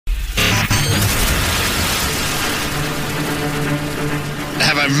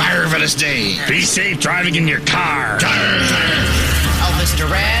a marvelous day. Be safe driving in your car. Elvis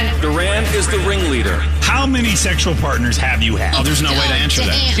Duran. Duran is the ringleader. How many sexual partners have you had? Oh, there's no way to answer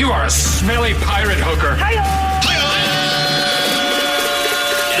that. You are a smelly pirate hooker.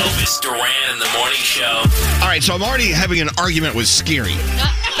 Elvis Duran in the morning show. All right, so I'm already having an argument with Scary.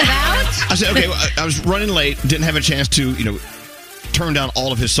 I said, okay, I was running late, didn't have a chance to, turn down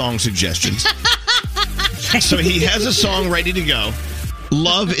all of his song suggestions. So he has a song ready to go.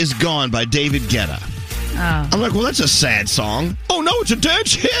 Love Is Gone by David Guetta. Oh. I'm like, well, that's a sad song. Oh, no, it's a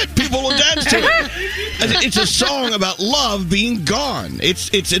dance hit. People will dance to it. It's a song about love being gone.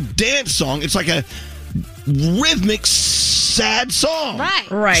 It's a dance song. It's like a rhythmic, sad song.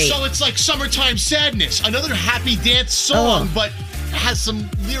 Right. So it's like Summertime Sadness, another happy dance song, but has some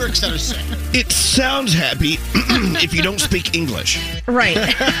lyrics that are sad. It sounds happy if you don't speak English. Right.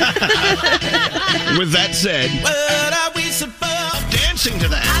 With that said, what are we supposed dancing to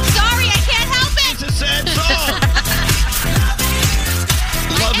that? I'm sorry, I can't help it. It's a sad song.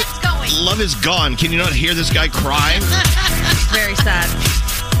 Love is gone. Can you not hear this guy crying? Very sad.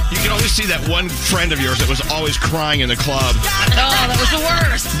 You can always see that one friend of yours that was always crying in the club. Oh, that was the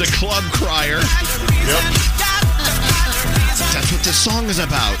worst. The club crier. Yep. That's what this song is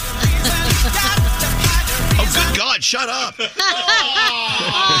about. Oh, good God, shut up.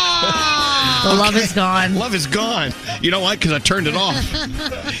 Love is gone. Love is gone. You know why? Because I turned it off.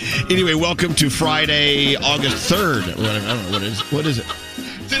 Anyway, welcome to Friday, August 3rd. I don't know what it is. What is it?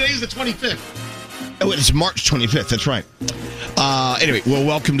 Today's the 25th. Oh, it's March 25th. That's right. Anyway, well,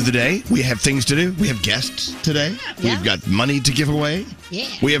 welcome to the day. We have things to do. We have guests today. Yeah. We've got money to give away. Yeah.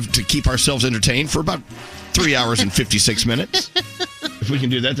 We have to keep ourselves entertained for about 3 hours and 56 minutes. If we can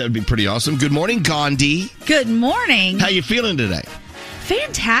do that, that would be pretty awesome. Good morning, Gandhi. Good morning. How you feeling today?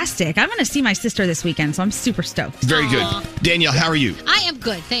 Fantastic. I'm going to see my sister this weekend, so I'm super stoked. Very good. Danielle, how are you? I am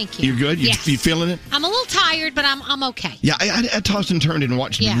good, thank you. You're good? Yes. You feeling it? I'm a little tired, but I'm okay. Yeah, I tossed and turned and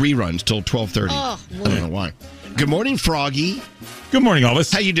watched reruns till 12:30. Oh, I don't know why. Good morning, Froggy. Good morning,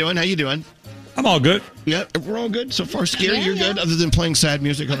 Elvis. How you doing? I'm all good. Yeah, we're all good. So far, Scary, Yeah, you're good, other than playing sad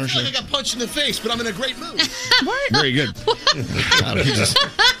music on I our feel show. like I got punched in the face, but I'm in a great mood. What? Very good. God, he just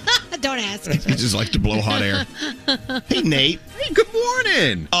Don't ask. likes to blow hot air. Hey, Nate. Hey, good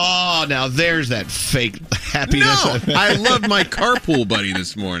morning. Oh, now there's that fake happiness. No, I love my carpool buddy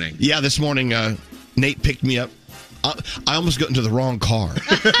this morning. Yeah, this morning, Nate picked me up. I almost got into the wrong car.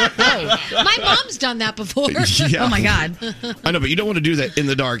 My mom's done that before. Yeah. Oh, my God. I know, but you don't want to do that in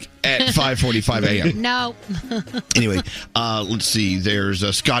the dark at 5:45 a.m. No. Anyway, let's see. There's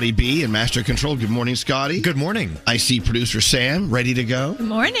Scotty B in Master Control. Good morning, Scotty. Good morning. I see producer Sam ready to go. Good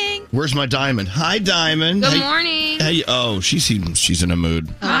morning. Where's my Diamond? Hi, Diamond. Good morning. Hey, oh, she's in a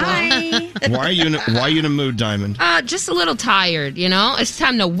mood. Hi. Why are you in a mood, Diamond? Just a little tired, It's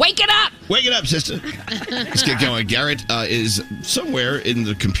time to wake it up. Wake it up, sister. Let's get going. Garrett is somewhere in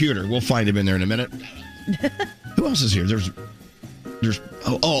the computer. We'll find him in there in a minute. Who else is here? There's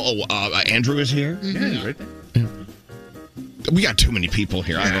Andrew is here. Mm-hmm. Yeah, right there. We got too many people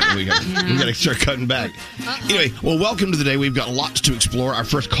here. We got to start cutting back. Anyway, well, welcome to the day. We've got lots to explore. Our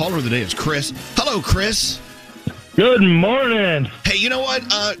first caller of the day is Chris. Hello, Chris. Good morning. Hey, you know what,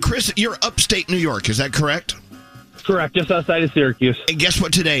 Chris? You're upstate New York. Is that correct? Correct, just outside of Syracuse. And guess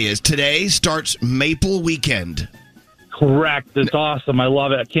what today is? Today starts Maple Weekend. Correct. It's awesome. I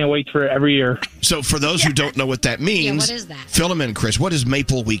love it. I can't wait for it every year. So for those who don't know what that means, what is that? Fill them in, Chris. What is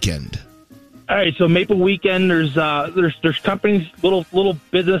Maple Weekend? All right, so Maple Weekend, there's companies, little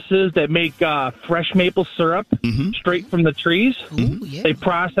businesses that make fresh maple syrup straight from the trees. Ooh, yeah. They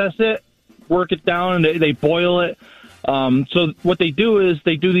process it, work it down, and they boil it. So what they do is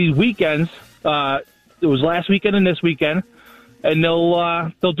they do these weekends. It was last weekend and this weekend, and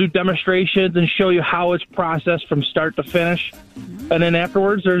they'll do demonstrations and show you how it's processed from start to finish. And then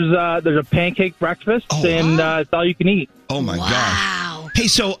afterwards, there's a pancake breakfast, and it's all you can eat. Oh my gosh! Hey,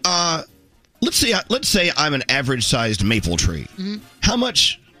 so let's say I'm an average-sized maple tree. Mm-hmm. How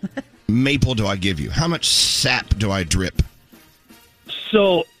much maple do I give you? How much sap do I drip?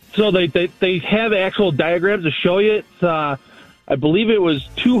 So they have actual diagrams to show you. It's I believe it was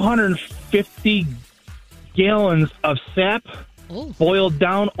 250 gallons of sap boiled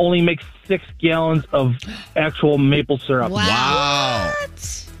down only makes 6 gallons of actual maple syrup. Wow.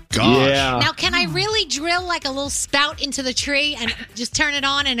 What? Gosh. Yeah. Now, can I really drill like a little spout into the tree and just turn it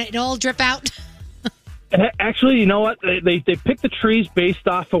on and it all drip out? Actually, you know what? They pick the trees based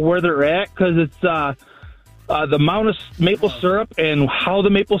off of where they're at because it's the amount of maple syrup and how the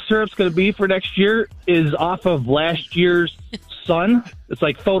maple syrup's going to be for next year is off of last year's sun. It's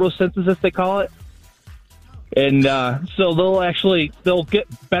like photosynthesis, they call it. And so they'll get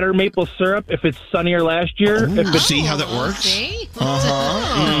better maple syrup if it's sunnier last year. See how that works? See?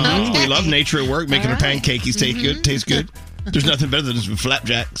 We love nature at work, making our pancakes taste good. There's nothing better than some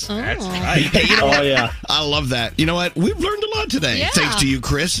flapjacks. That's right. Hey, you know what? yeah. I love that. You know what? We've learned a lot today. Yeah. Thanks to you,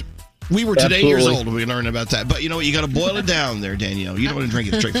 Chris. We were today years Absolutely. old when we learned about that. But you know what? You got to boil it down there, Danielle. You don't want to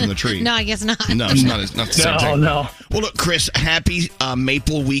drink it straight from the tree. No, I guess not. No, it's not the same thing. No. Well, look, Chris, happy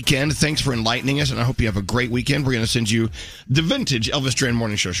Maple weekend. Thanks for enlightening us, and I hope you have a great weekend. We're going to send you the vintage Elvis Duran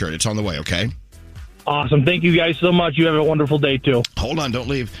Morning Show shirt. It's on the way, okay? Awesome. Thank you guys so much. You have a wonderful day, too. Hold on, don't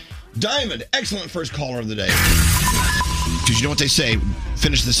leave. Diamond, excellent first caller of the day. Because you know what they say.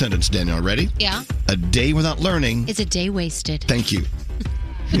 Finish the sentence, Danielle. Ready? Yeah. A day without learning. It's a day wasted. Thank you.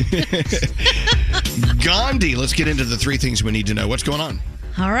 Gandhi, let's get into the three things we need to know. What's going on?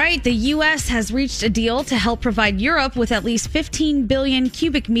 All right, the U.S. has reached a deal to help provide Europe with at least 15 billion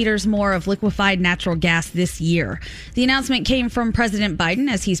cubic meters more of liquefied natural gas this year. The announcement came from President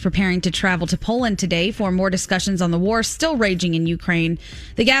Biden as he's preparing to travel to Poland today for more discussions on the war still raging in Ukraine.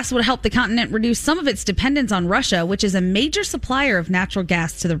 The gas would help the continent reduce some of its dependence on Russia, which is a major supplier of natural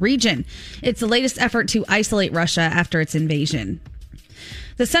gas to the region. It's the latest effort to isolate Russia after its invasion.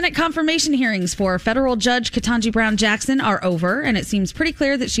 The Senate confirmation hearings for federal judge Ketanji Brown Jackson are over, and it seems pretty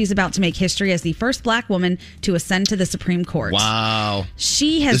clear that she's about to make history as the first black woman to ascend to the Supreme Court. Wow.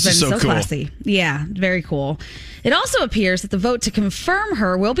 She has been so cool. classy. Yeah, very cool. It also appears that the vote to confirm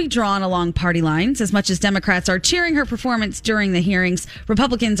her will be drawn along party lines. As much as Democrats are cheering her performance during the hearings,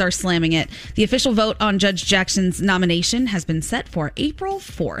 Republicans are slamming it. The official vote on Judge Jackson's nomination has been set for April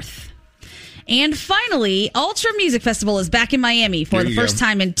 4th. And finally, Ultra Music Festival is back in Miami for the first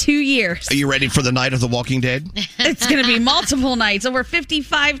time in 2 years. Are you ready for the night of the Walking Dead? It's going to be multiple nights. Over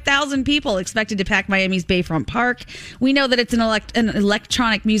 55,000 people expected to pack Miami's Bayfront Park. We know that it's an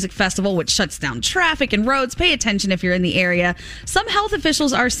electronic music festival which shuts down traffic and roads. Pay attention if you're in the area. Some health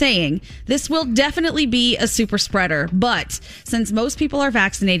officials are saying this will definitely be a super spreader. But since most people are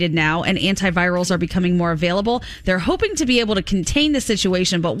vaccinated now and antivirals are becoming more available, they're hoping to be able to contain the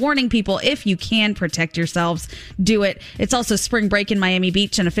situation, but warning people, if you can protect yourselves, do it. It's also spring break in Miami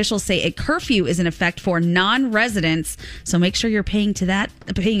Beach, and officials say a curfew is in effect for non-residents. So make sure you're paying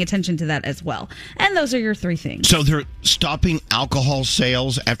attention to that as well. And those are your three things. So they're stopping alcohol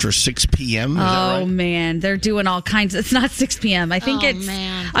sales after 6 p.m.? Is that right? Man, they're doing all kinds. It's not 6 p.m. I think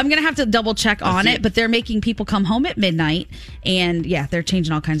I'm going to have to double check on it, but they're making people come home at midnight. And yeah, they're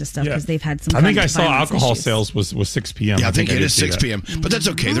changing all kinds of stuff because they've had some. I think I saw alcohol sales was 6 p.m. Yeah, I think it is 6 p.m. But that's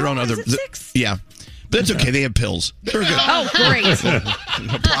okay. They're on other. Is it 6? Yeah. But that's okay. They have pills. They're good. Oh, great.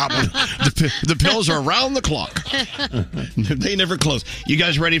 No problem. The pills are around the clock. They never close. You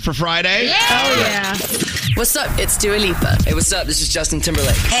guys ready for Friday? Yeah. Oh, yeah. What's up? It's Dua Lipa. Hey, what's up? This is Justin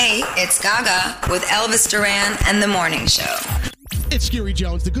Timberlake. Hey, it's Gaga with Elvis Duran and the Morning Show. It's Scary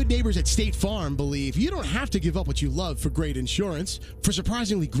Jones. The good neighbors at State Farm believe you don't have to give up what you love for great insurance. For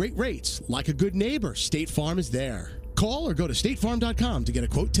surprisingly great rates, like a good neighbor, State Farm is there. Call or go to statefarm.com to get a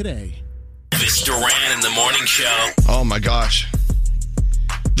quote today. Elvis Duran in the Morning Show. Oh, my gosh.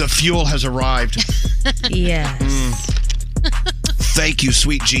 The fuel has arrived. Yes. Thank you,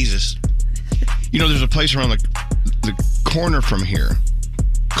 sweet Jesus. You know, there's a place around the corner from here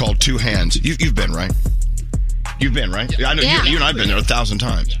called Two Hands. You've been, right? You've been, right? Yeah. I know you and I have been there 1,000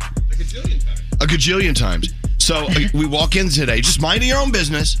 times. A gajillion times. A gajillion times. So we walk in today, just minding your own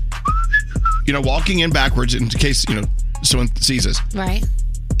business. You know, walking in backwards in case, someone sees us. Right.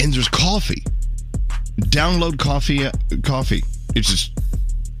 And there's coffee. Download coffee. It's just,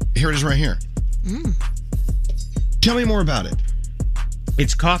 here it is right here. Tell me more about it.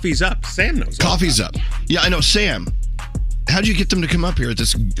 It's Coffee's Up. Sam knows. Coffee's Up. Yeah, I know. Sam, how'd you get them to come up here at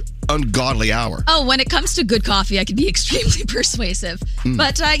this ungodly hour? Oh, when it comes to good coffee, I can be extremely persuasive.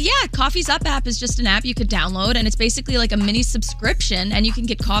 But Coffee's Up app is just an app you could download, and it's basically like a mini subscription, and you can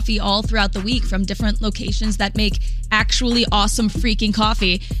get coffee all throughout the week from different locations that make actually awesome freaking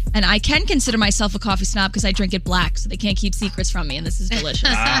coffee. And I can consider myself a coffee snob because I drink it black, so they can't keep secrets from me, and this is delicious.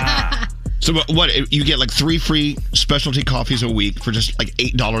 So what, you get like 3 free specialty coffees a week for just like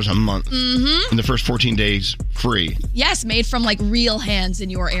 $8 a month. Mm-hmm. And the first 14 days free. Yes, made from like real hands in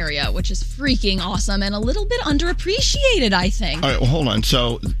your area, which is freaking awesome and a little bit underappreciated, I think. All right, well, hold on.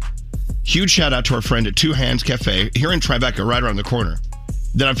 So huge shout out to our friend at Two Hands Cafe here in Tribeca, right around the corner.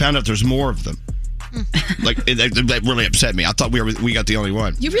 Then I found out there's more of them. Like, that really upset me. I thought we got the only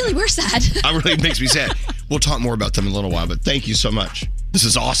one. You really were sad. It really makes me sad. We'll talk more about them in a little while, but thank you so much. This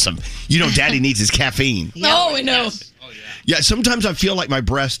is awesome. Daddy needs his caffeine. Oh, I know. Yeah, sometimes I feel like my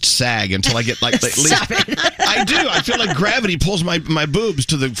breasts sag until I get at least. I do. I feel like gravity pulls my boobs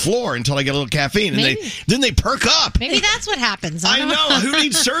to the floor until I get a little caffeine, and then they perk up. Maybe that's what happens. I know. Who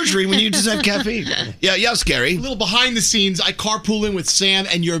needs surgery when you just have caffeine? Yeah, Scary. A little behind the scenes. I carpool in with Sam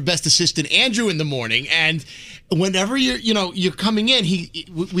and your best assistant Andrew in the morning, and whenever you're coming in,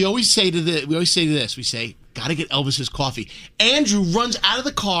 we always say this. We say, gotta get Elvis's coffee. Andrew runs out of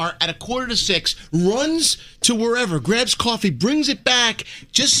the car at 5:45, runs to wherever, grabs coffee, brings it back,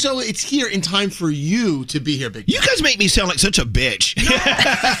 just so it's here in time for you to be here, Big. You guys make me sound like such a bitch.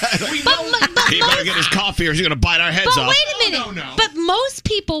 He better get his coffee or he's gonna bite our heads off. But wait a minute. No. But most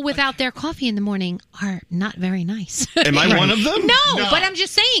people without their coffee in the morning are not very nice. Am I one of them? No, but I'm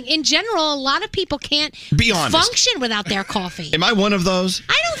just saying, in general, a lot of people can't function without their coffee. Am I one of those?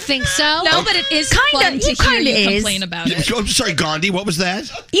 I don't think so. No, but it is fun to hear you complain about it. I'm sorry, Gandhi, what was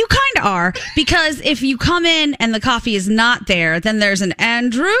that? You kind of are, because if you come in and the coffee is not there, then there's an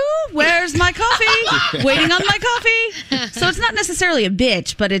Andrew, where's my coffee? Waiting on my coffee. So it's not necessarily a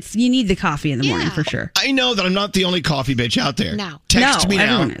bitch, but you need the coffee in the morning for sure. I know that I'm not the only coffee bitch out there. No. Text me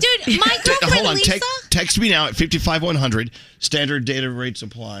now. Dude, my girlfriend Hold on, Lisa. text me now at 55100, standard data rate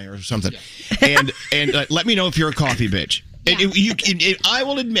supply or something, and let me know if you're a coffee bitch. Yeah. I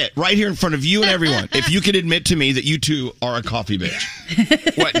will admit right here in front of you and everyone, if you can admit to me that you too are a coffee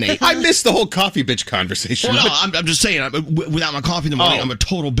bitch. What, Nate? I missed the whole coffee bitch conversation. Well, no, I'm just saying, without my coffee in the morning, I'm a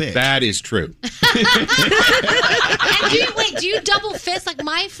total bitch. That is true. And do you double fist? Like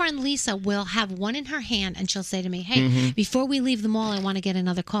my friend Lisa will have one in her hand and she'll say to me, hey, before we leave the mall, I want to get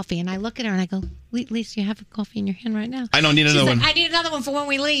another coffee. And I look at her and I go, Lisa, you have a coffee in your hand right now. I don't need another one. I need another one for when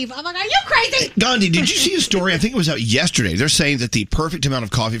we leave. I'm like, are you crazy? Gandhi, did you see a story? I think it was out yesterday. They're saying that the perfect amount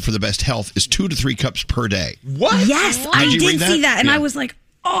of coffee for the best health is 2 to 3 cups per day. What? Yes, I did see that. And I was like,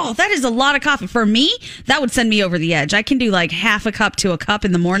 oh, that is a lot of coffee. For me, that would send me over the edge. I can do like half a cup to a cup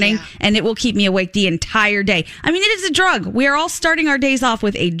in the morning, and it will keep me awake the entire day. I mean, it is a drug. We are all starting our days off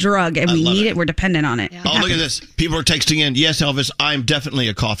with a drug, and we need it. We're dependent on it. Yeah. Oh, look at this. People are texting in. Yes, Elvis, I'm definitely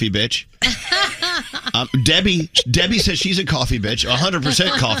a coffee bitch. Debbie says she's a coffee bitch,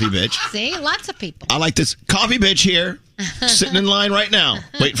 100% coffee bitch. See, lots of people. I like this coffee bitch here, sitting in line right now,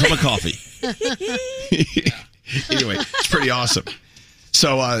 waiting for my coffee. Anyway, it's pretty awesome.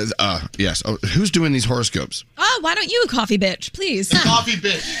 So, yes. Oh, who's doing these horoscopes? Oh, why don't you, coffee bitch, please? Coffee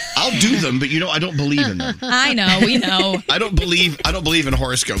bitch. I'll do them, but I don't believe in them. I know, we know. I don't believe in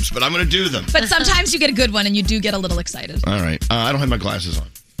horoscopes, but I'm going to do them. But sometimes you get a good one and you do get a little excited. All right. I don't have my glasses on.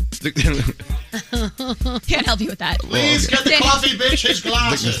 Can't help you with that. Please get the coffee bitch his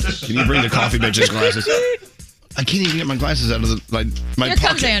glasses. Can you bring the coffee bitch his glasses? I can't even get my glasses out of my Here pocket.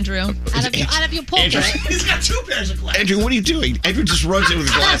 comes Andrew. Out of your pulpit. He's got 2 pairs of glasses. Andrew, what are you doing? Andrew just runs in with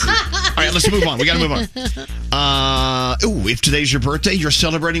his glasses. All right, let's move on. We got to move on. If today's your birthday, you're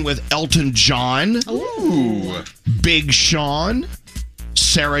celebrating with Elton John. Ooh. Big Sean.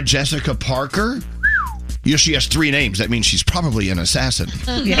 Sarah Jessica Parker. She has 3 names. That means she's probably an assassin.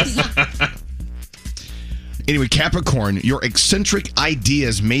 Yes. Anyway, Capricorn, your eccentric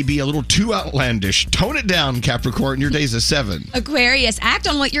ideas may be a little too outlandish. Tone it down, Capricorn. Your day's a 7. Aquarius, act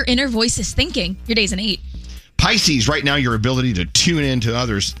on what your inner voice is thinking. Your day's an 8. Pisces, right now your ability to tune in to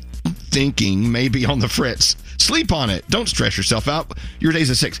others' thinking may be on the fritz. Sleep on it. Don't stress yourself out. Your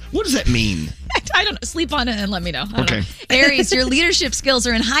day's a 6. What does that mean? I don't know. Sleep on it and let me know. I don't Okay. know. Aries, your leadership skills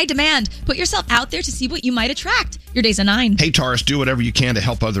are in high demand. Put yourself out there to see what you might attract. Your day's a 9. Hey, Taurus, do whatever you can to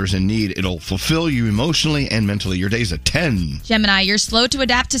help others in need. It'll fulfill you emotionally and mentally. Your day's a 10. Gemini, you're slow to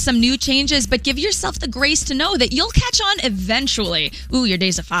adapt to some new changes, but give yourself the grace to know that you'll catch on eventually. Ooh, your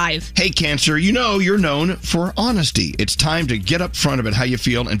day's a 5. Hey, Cancer, you're known for honesty. It's time to get up front about how you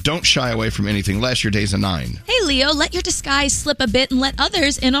feel and don't shy away from anything less. Your day's a 9. Hey, Leo, let your disguise slip a bit and let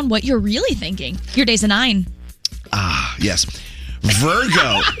others in on what you're really thinking. Your day's a 9. Ah, yes.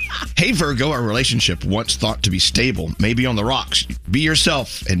 Virgo. Hey, Virgo, our relationship, once thought to be stable, may be on the rocks. Be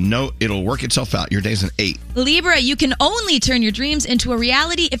yourself and know it'll work itself out. Your day's an 8. Libra, you can only turn your dreams into a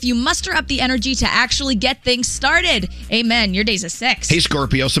reality if you muster up the energy to actually get things started. Amen. Your day's a 6. Hey,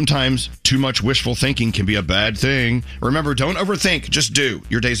 Scorpio, sometimes too much wishful thinking can be a bad thing. Remember, don't overthink, just do.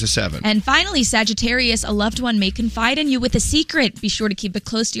 Your day's a 7. And finally, Sagittarius, a loved one may confide in you with a secret. Be sure to keep it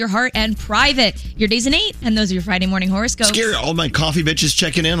close to your heart and private. Your day's an 8, and those are your Friday morning horoscopes. Scary, all my coffee bitches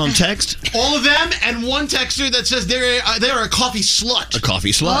checking in on text. All of them, and one texter that says they're a coffee slut. A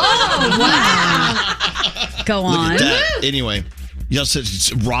coffee slut. Oh, wow. Go on. Look at that. Anyway,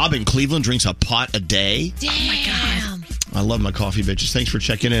 Rob in Cleveland drinks a pot a day. Damn. I love my coffee bitches. Thanks for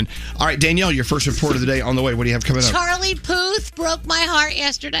checking in. All right, Danielle, your first report of the day on the way. What do you have coming up? Charlie Puth broke my heart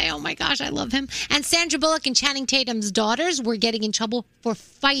yesterday. Oh my gosh, I love him. And Sandra Bullock and Channing Tatum's daughters were getting in trouble for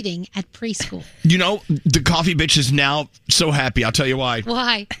fighting at preschool. You know, the coffee bitch is now so happy. I'll tell you why.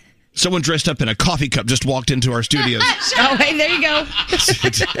 Why? Someone dressed up in a coffee cup just walked into our studios. Oh, hey, there you go.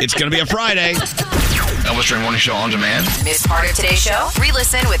 It's going to be a Friday. Elvis Duran Morning Show on demand. Miss part of today's show?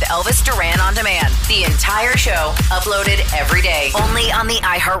 Re-listen with Elvis Duran on demand. The entire show uploaded every day. Only on the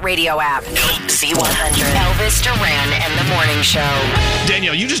iHeartRadio app. C100. Elvis Duran and the Morning Show.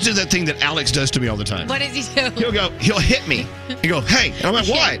 Danielle, you just did that thing that Alex does to me all the time. What does he do? He'll hit me. He'll go, hey. And I'm like,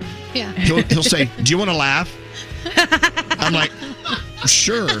 what? Yeah. He'll say, do you want to laugh? I'm like,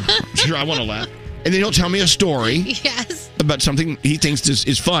 sure, I want to laugh. And then he'll tell me a story. Yes. About something he thinks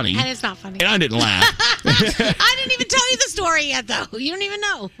is funny. And it's not funny. And I didn't laugh. I didn't even tell you the story yet, though. You don't even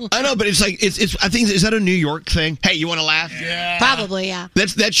know. I know, but it's like, I think, is that a New York thing? Hey, you want to laugh? Yeah. Probably, yeah.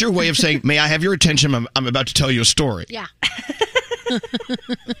 That's your way of saying, may I have your attention? I'm about to tell you a story. Yeah.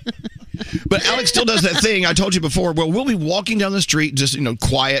 But Alex still does that thing I told you before. Well, we'll be walking down the street, just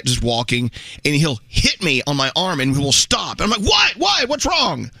quiet, just walking, and he'll hit me on my arm, and we'll stop. And I'm like, what? Why? What's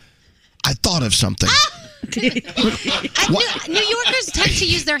wrong? I thought of something. New Yorkers tend to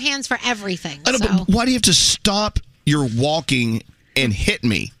use their hands for everything. I know, but why do you have to stop your walking and hit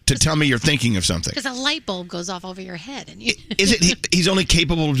me to tell me you're thinking of something? Because a light bulb goes off over your head. And you... Is it he's only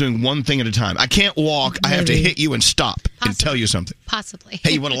capable of doing one thing at a time? I can't walk. I have to hit you and stop and tell you something. Possibly.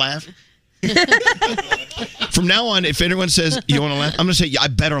 Hey, you want to laugh? From now on, if anyone says, you want to laugh? I'm going to say, yeah, I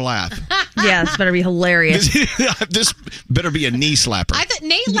better laugh. Yeah, this better be hilarious. This better be a knee slapper. I thought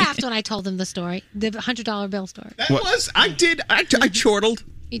Nate laughed when I told him the story, the $100 bill story. I chortled.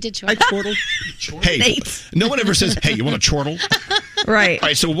 He did chortle. I chortled. Hey, no one ever says, hey, you want to chortle? Right. All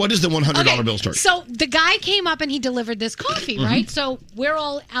right, so what is the $100 bill story? So the guy came up and he delivered this coffee, right? So we're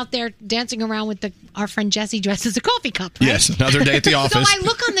all out there dancing around with our friend Jesse dressed as a coffee cup, right? Yes, another day at the office. So I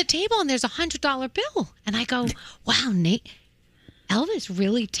look on the table and there's a $100 bill. And I go, wow, Nate, Elvis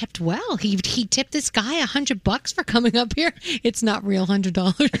really tipped well. He tipped this guy $100 for coming up here. It's not real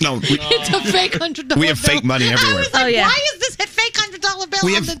 $100. No, it's a fake $100. We have fake money everywhere. I was like, why is this a fake $100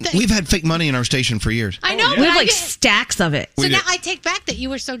 bill on the thing? We've had fake money in our station for years. I know. We have like stacks of it. So now I take back that you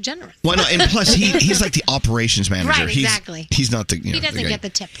were so generous. Well, no, and plus he's like the operations manager. Right, exactly. He's not the. He doesn't get the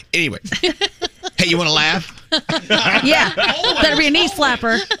tip. Anyway, hey, you want to laugh? Yeah, better be a knee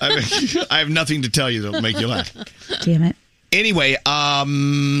slapper. I have nothing to tell you that'll make you laugh. Damn it. Anyway,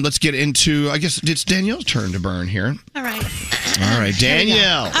 let's get into, I guess it's Danielle's turn to burn here. All right. All right,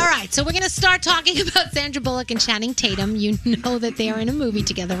 Danielle. All right, so we're going to start talking about Sandra Bullock and Channing Tatum. You know that they are in a movie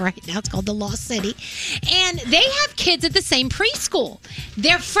together right now. It's called The Lost City. And they have kids at the same preschool.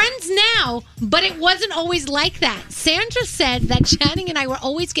 They're friends now, but it wasn't always like that. Sandra said that Channing and I were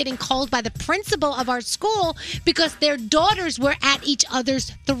always getting called by the principal of our school because their daughters were at each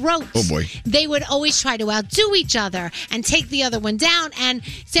other's throats. Oh, boy. They would always try to outdo each other and take the other one down. And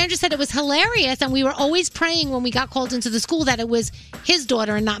Sandra said it was hilarious, and we were always praying when we got called into the school that it was his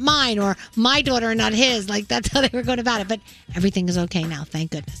daughter and not mine, or my daughter and not his. Like, that's how they were going about it. But everything is okay now, thank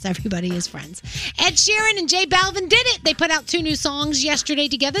goodness. Everybody is friends. Ed Sheeran and J Balvin did it. They put out 2 new songs yesterday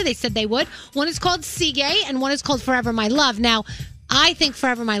together. They said they would. One is called Sigue, and one is called Forever My Love. Now, I think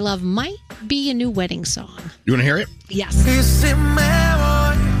Forever My Love might be a new wedding song. You want to hear it? Yes.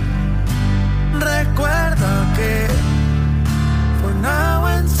 Recuerda que for now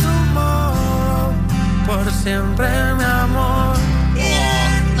and tomorrow, por siempre mi amor.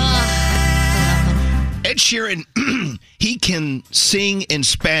 Ed Sheeran, he can sing in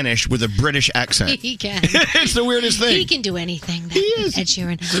Spanish with a British accent. He can. It's the weirdest thing. He can do anything. He is. Ed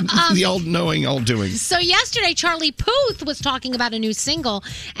Sheeran. The all-knowing, all-doing. So yesterday, Charlie Puth was talking about a new single,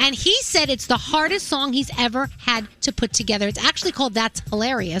 and he said it's the hardest song he's ever had to put together. It's actually called That's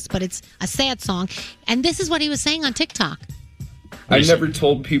Hilarious, but it's a sad song. And this is what he was saying on TikTok. I never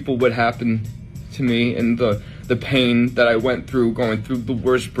told people what happened to me and the pain that I went through going through the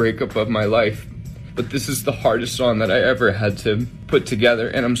worst breakup of my life. But this is the hardest song that I ever had to put together,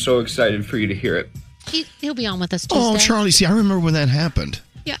 and I'm so excited for you to hear it. He'll be on with us Tuesday. Oh, Charlie, see, I remember when that happened.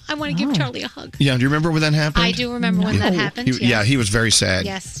 Yeah, I want to give Charlie a hug. Yeah, do you remember when that happened? I do remember when that happened. Yeah, he was very sad.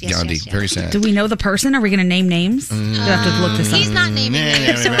 Yes, Gandhi, yes. very sad. Do we know the person? Are we going to name names? Do we have to look this up? He's not naming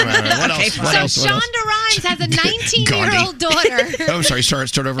names. What else? Shonda Rhimes has a 19-year-old daughter. Oh, sorry,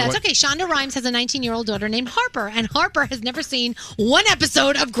 start over. That's okay. Shonda Rhimes has a 19-year-old daughter named Harper, and Harper has never seen one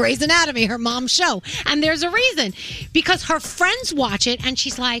episode of Grey's Anatomy, her mom's show. And there's a reason. Because her friends watch it, and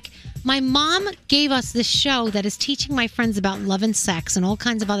she's like, My mom gave us this show that is teaching my friends about love and sex and all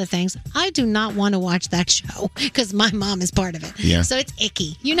kinds of other things. I do not want to watch that show because my mom is part of it. Yeah. So it's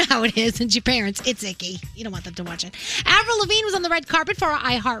icky. You know how it is. And your parents, it's icky. You don't want them to watch it. Avril Lavigne was on the red carpet for our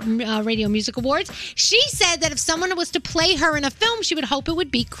iHeart Radio Music Awards. She said that if someone was to play her in a film, she would hope it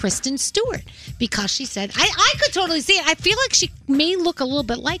would be Kristen Stewart because she said, I could totally see it. I feel like she may look a little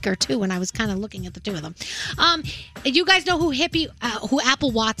bit like her too when I was kind of looking at the two of them. You guys know who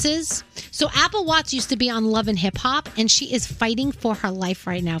Apple Watts is? So Apple Watts used to be on Love and Hip Hop, and she is fighting for her life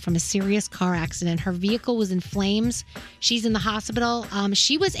right now from a serious car accident. Her vehicle was in flames. She's in the hospital.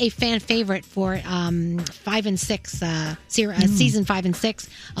 She was a fan favorite for 5 and 6, season 5 and 6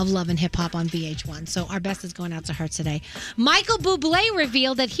 of Love and Hip Hop on VH1. So our best is going out to her today. Michael Bublé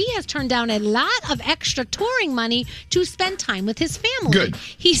revealed that he has turned down a lot of extra touring money to spend time with his family. Good.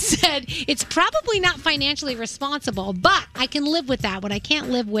 He said, it's probably not financially responsible, but I can live with that. What I can't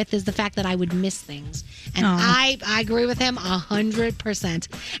live with is the fact that I would miss things. And I agree with him 100%.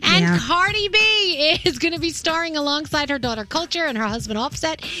 And Cardi B is going to be starring alongside her daughter Culture and her husband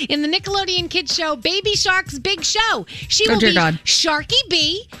Offset in the Nickelodeon kids show Baby Shark's Big Show. She will be Sharky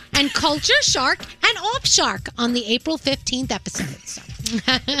B and Culture Shark and Off Shark on the April 15th episode. So.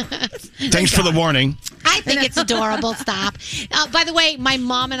 Thanks for the warning. I think it's adorable. Stop. By the way, my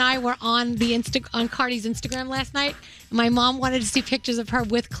mom and I were on on Cardi's Instagram last night. My mom wanted to see pictures of her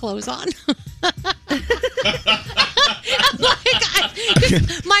with clothes on.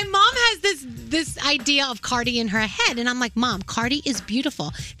 My mom has this idea of Cardi in her head, and I'm like, Mom, Cardi is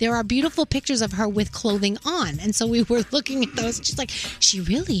beautiful. There are beautiful pictures of her with clothing on, and so we were looking at those. She's like, she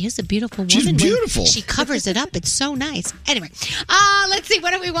really is a beautiful woman. She's beautiful. She covers it up. It's so nice. Anyway, let's see.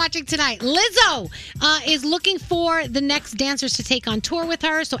 What are we watching tonight? Lizzo is looking for the next dancers to take on tour with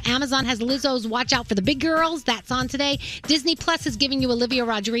her. So Amazon has Lizzo's Watch Out for the Big Girls. That's on today. Disney Plus is giving you Olivia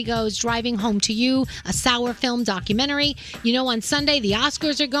Rodrigo's Driving Home to You, a sour film documentary. You know, on Sunday, the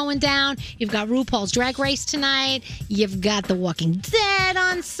Oscars are going down. You've got RuPaul's Drag Race tonight. You've got The Walking Dead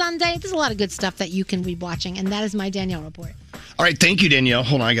on Sunday. There's a lot of good stuff that you can be watching. And that is my Danielle report. All right. Thank you, Danielle.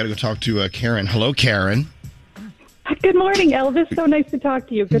 Hold on. I got to go talk to Karen. Hello, Karen. Good morning, Elvis. So nice to talk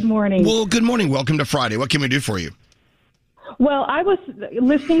to you. Good morning. Well, good morning. Welcome to Friday. What can we do for you? Well, I was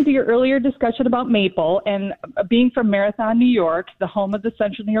listening to your earlier discussion about Maple, and being from Marathon, New York, the home of the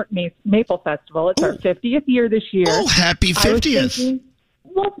Central New York Maple Festival. It's our 50th year this year. Oh, happy 50th.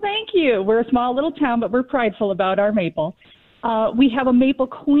 Well, thank you. We're a small little town, but we're prideful about our maple. We have a Maple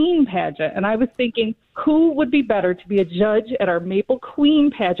Queen pageant, and I was thinking, who would be better to be a judge at our Maple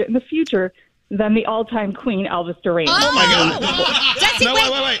Queen pageant in the future than the all-time queen, Elvis Duran. Oh, my God. Does he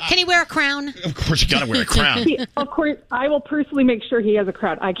wait. Can he wear a crown? Of course, you got to wear a crown. Of course, I will personally make sure he has a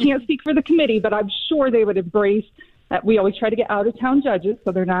crown. I can't speak for the committee, but I'm sure they would embrace that. We always try to get out-of-town judges,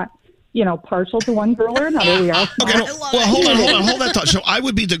 so they're not, partial to one girl or another. We are okay, hold that thought. So I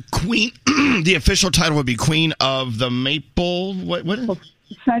would be the queen. The official title would be Queen of the Maple. What?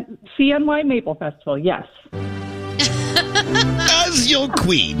 CNY Maple Festival. Yes. As your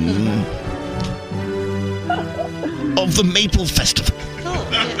queen of the Maple Festival,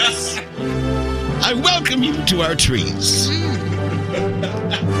 I welcome you to our trees.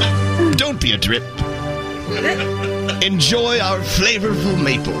 Don't be a drip. Enjoy our flavorful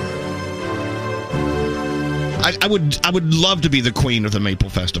maple. I would love to be the queen of the Maple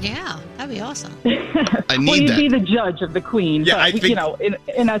Festival. Yeah, that'd be awesome. I need well, you'd that. be the judge of the queen. Yeah, but, I think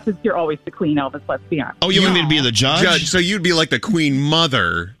in essence, you're always the queen, Elvis. Let's be honest. Oh, you want me to be the judge? So you'd be like the queen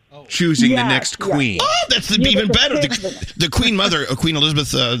mother choosing the next queen. Oh, that's even better. The Queen Mother, Queen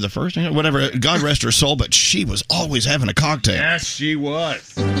Elizabeth the First, whatever. God rest her soul, but she was always having a cocktail. Yes, she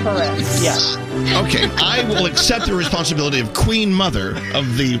was. Correct. Yes. Okay, I will accept the responsibility of Queen Mother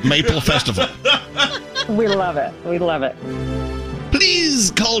of the Maple Festival. We love it. We love it.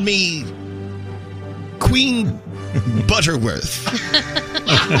 Please call me Queen Butterworth.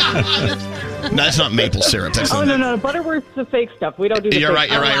 No, that's not maple syrup. That's no. Butterworth's the fake stuff. We don't do the You're fake right.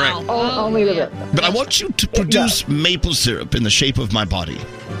 You're stuff. right. Only the bit. But I want you to produce maple syrup in the shape of my body.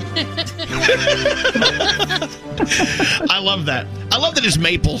 I love that. I love that it's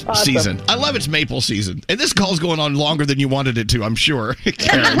maple season. I love it's maple season. And this call's going on longer than you wanted it to, I'm sure.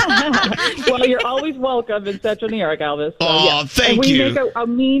 Karen. Well, you're always welcome in Central New York, Elvis. So, thank you. We make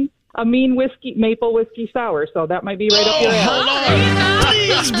a mean maple whiskey sour, so that might be right up your alley. Hold on.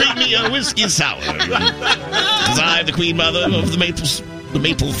 Please bring me a whiskey sour. Because I'm the Queen Mother of the maple thing. The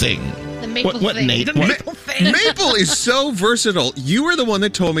maple thing. Maple thing. Maple is so versatile. You were the one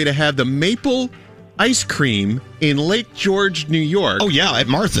that told me to have the maple ice cream in Lake George, New York. Oh, yeah, at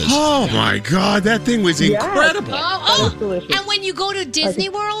Martha's. Oh, my God. That thing was incredible. And when you go to Disney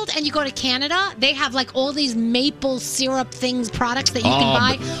World and you go to Canada, they have like all these maple syrup products that you can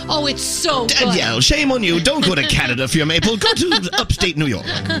buy. Oh, it's so good. Danielle, shame on you. Don't go to Canada for your maple. Go to upstate New York,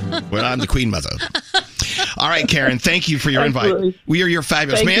 where I'm the Queen Mother. All right, Karen, thank you for your invite. We are your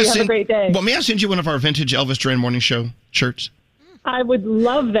fabulous. Thank you. Have a great day. Well, may I send you one of our vintage Elvis Duran Morning Show shirts? I would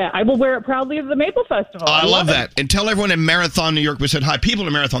love that. I will wear it proudly at the Maple Festival. I love that. And tell everyone in Marathon, New York, we said hi. People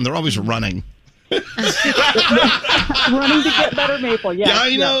in Marathon, they're always running. Running to get better maple, yeah. Yeah,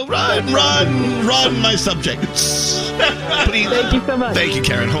 I know. Run, my subjects. Please. Thank you so much. Thank you,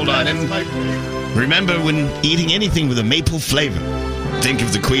 Karen. Hold on. And remember, when eating anything with a maple flavor, think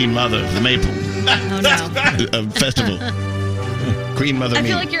of the Queen Mother of the Maple Festival. Queen Mother. I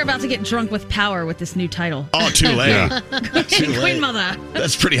feel like you're about to get drunk with power with this new title. Oh, too late. Too late. Queen Mother.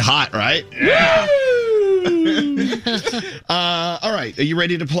 That's pretty hot, right? Yeah. All right. Are you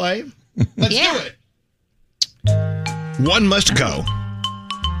ready to play? Let's do it. One must go.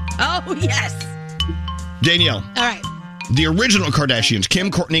 Oh, yes. Danielle. All right. The original Kardashians, Kim,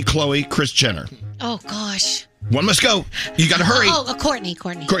 Kourtney, Khloe, Kris Jenner. Oh, gosh. One must go. You got to hurry. Courtney.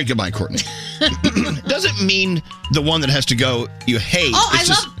 Goodbye, Kourtney. Doesn't mean the one that has to go you hate.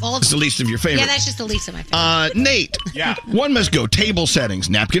 Oh, it's the least of your favorites. Yeah, that's just the least of my favorites. Nate. Yeah. One must go. Table settings.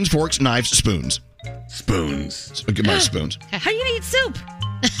 Napkins, forks, knives, spoons. Spoons. Goodbye, spoons. How are you going to eat soup?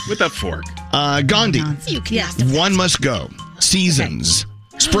 With a fork. Gandhi. Yes. One must go. Seasons.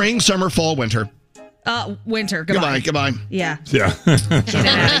 Okay. Spring, summer, fall, winter. Winter. Goodbye. Goodbye. Yeah. Yeah. Get it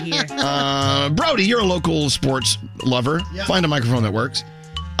out of here. Brody, you're a local sports lover. Yeah. Find a microphone that works.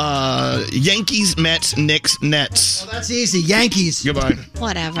 Yankees, Mets, Knicks, Nets. Well, that's easy. Yankees. Goodbye.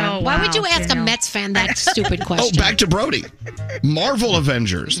 Whatever. Oh, Why wow, would you ask Daniel. a Mets fan that stupid question? Oh, back to Brody. Marvel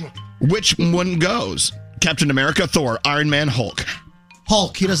Avengers. Which one goes? Captain America, Thor, Iron Man, Hulk.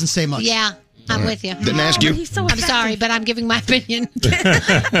 Hulk. He doesn't say much. Yeah. I'm with you. Didn't ask you. I'm sorry, but I'm giving my opinion.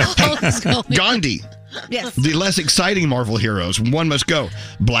 Hulk is going. Gandhi. Yes. The less exciting Marvel heroes. One must go.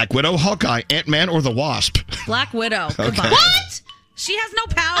 Black Widow, Hawkeye, Ant-Man, or the Wasp. Black Widow. Okay. Goodbye. What? She has no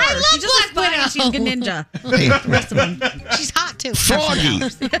power. I love She's just Black a spy. She's a good ninja. Hey, The rest of them. She's hot, too. Froggy.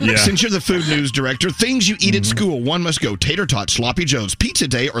 Yeah. Since you're the food news director, things you eat at school. One must go. Tater tots, sloppy joes, pizza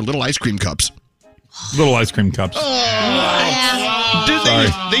day, or little ice cream cups. Little ice cream cups.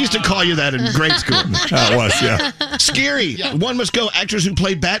 They used to call you that in grade school. That was, yeah. Scary. One must go. Actors who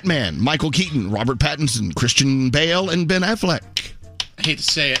played Batman. Michael Keaton, Robert Pattinson, Christian Bale, and Ben Affleck. I hate to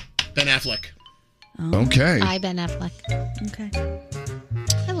say it. Ben Affleck. Okay. Hi, Ben Affleck. Okay.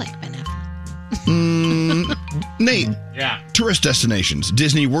 I like Ben Affleck. Nate. Yeah. Tourist destinations.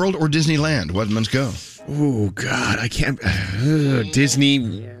 Disney World or Disneyland? One must go. Oh, God. I can't. Disney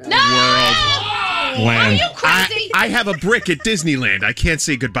World. Land. I have a brick at Disneyland. I can't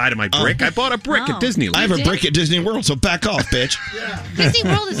say goodbye to my brick. I bought a brick at Disneyland. I have a brick at Disney World, so back off, bitch. Disney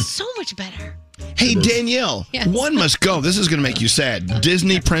World is so much better. Hey, Danielle. Yes. One must go. This is going to make you sad.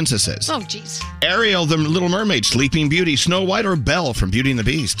 Disney princesses. Oh, jeez. Ariel, the Little Mermaid, Sleeping Beauty, Snow White, or Belle from Beauty and the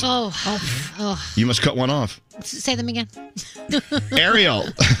Beast. Oh. You must cut one off. Say them again. Ariel,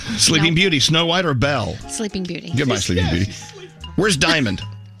 Sleeping Beauty, Snow White, or Belle? Sleeping Beauty. Goodbye, Sleeping Beauty. Where's Diamond?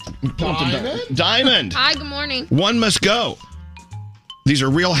 Diamond. Hi, good morning. One must go. These are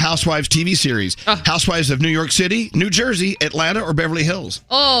Real Housewives TV series. Housewives of New York City, New Jersey, Atlanta, or Beverly Hills.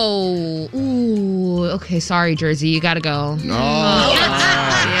 Oh, ooh. Okay, sorry, Jersey. You gotta go.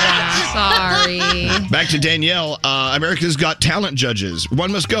 Yeah, sorry. Back to Danielle. America's Got Talent judges.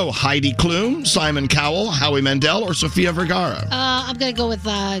 One must go. Heidi Klum, Simon Cowell, Howie Mandel, or Sofia Vergara. I'm going to go with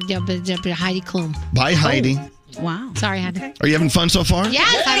Heidi Klum. Bye, Heidi. Wow. Sorry, Heidi. Are you having fun so far?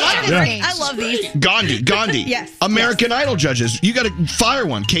 Yes, I love this game. I love these. Gandhi. Yes. American Idol judges. You got to fire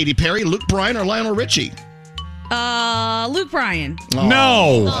one. Katy Perry, Luke Bryan, or Lionel Richie. Luke Bryan.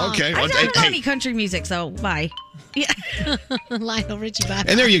 No. Okay. I don't know any country music, so bye. Yeah. Lionel Richie, bye.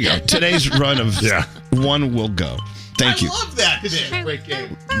 And there you go. Today's run of One Will Go. Thank you. I love that today. Great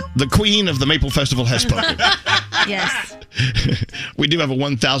game. The queen of the Maple Festival has spoken. Yes. We do have a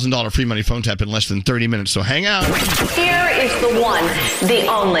 $1,000 free money phone tap in less than 30 minutes, so hang out. Here is the one, the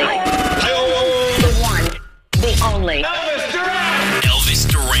only. The one, the only. Elvis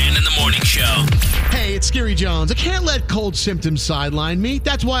Duran in the Morning Show. Hey, it's Scary Jones. I can't let cold symptoms sideline me.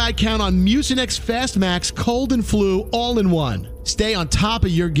 That's why I count on Mucinex Fast Max Cold and Flu All-in-One. Stay on top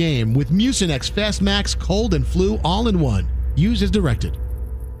of your game with Mucinex Fast Max Cold and Flu All-in-One. Use as directed.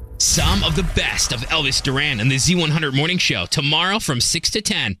 Some of the best of Elvis Duran and the Z100 Morning Show tomorrow from 6 to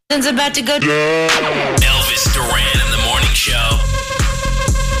 10. It's about to go. Elvis Duran in the Morning Show.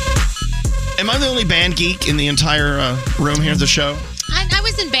 Am I the only band geek in the entire room here at the show? I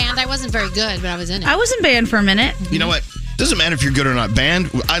was in band. I wasn't very good, but I was in it. I was in band for a minute. You know what? Doesn't matter if you're good or not.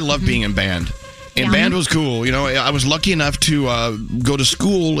 Band, I love being in band. And band was cool. You know, I was lucky enough to go to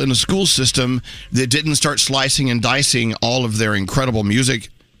school in a school system that didn't start slicing and dicing all of their incredible music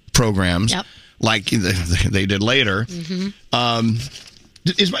programs like they did later. Do I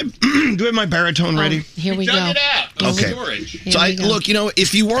have my baritone ready? Here we go. Okay. So look, you know,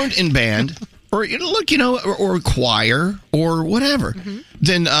 if you weren't in band or look, you know, or choir or whatever,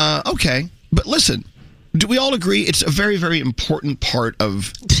 then okay. But listen, do we all agree it's a very, very important part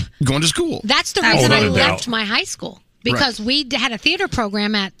of going to school? That's the reason I left my high school. Because we had a theater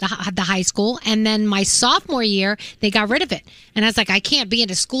program at the high school, and then my sophomore year, they got rid of it. And I was like, I can't be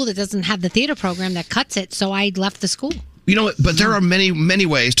in a school that doesn't have the theater program that cuts it, so I left the school. You know what? But there are many, many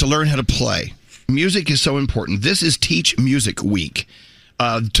ways to learn how to play. Music is so important. This is Teach Music Week.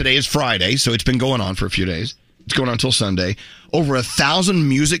 Today is Friday, so it's been going on for a few days. It's going on until Sunday. Over 1,000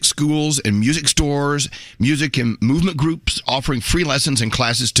 music schools and music stores, music and movement groups offering free lessons and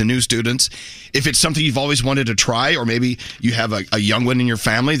classes to new students. If it's something you've always wanted to try, or maybe you have a young one in your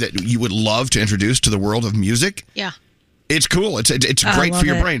family that you would love to introduce to the world of music. Yeah. It's cool. It's great for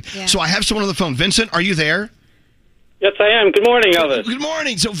your brain. Yeah. So I have someone on the phone. Vincent, are you there? Yes, I am. Good morning, Elvis. Good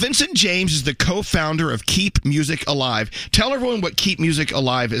morning. So Vincent James is the co-founder of Keep Music Alive. Tell everyone what Keep Music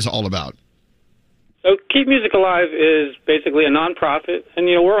Alive is all about. So Keep Music Alive is basically a nonprofit, and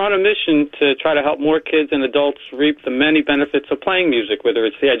we're on a mission to try to help more kids and adults reap the many benefits of playing music, whether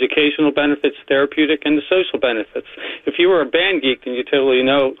it's the educational benefits, therapeutic, and the social benefits. If you were a band geek, then you totally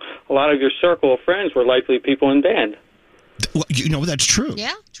know a lot of your circle of friends were likely people in band. Well, you know, that's true.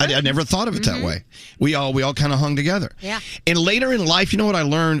 Yeah, I never thought of it that way. We all kind of hung together. Yeah. And later in life, you know what I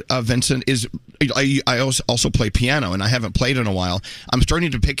learned, Vincent, is I also play piano, and I haven't played in a while. I'm starting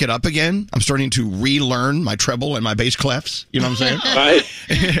to pick it up again. I'm starting to relearn my treble and my bass clefs. You know what I'm saying? Right.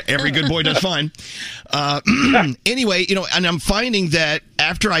 Every good boy does fine. Anyway, and I'm finding that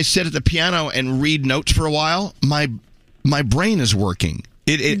after I sit at the piano and read notes for a while, my brain is working.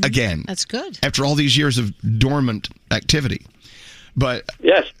 It again. That's good. After all these years of dormant activity. But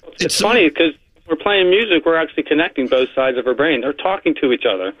yes, it's funny because we're playing music, we're actually connecting both sides of our brain. They're talking to each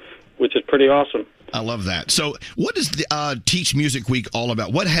other, which is pretty awesome. I love that. So what is the Teach Music Week all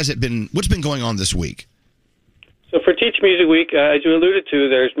about? What's been going on this week? So for Teach Music Week, as you alluded to,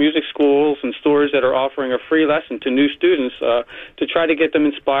 there's music schools and stores that are offering a free lesson to new students to try to get them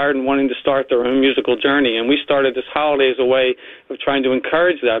inspired and wanting to start their own musical journey. And we started this holiday as a way of trying to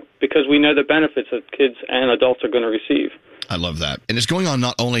encourage that because we know the benefits that kids and adults are going to receive. I love that. And it's going on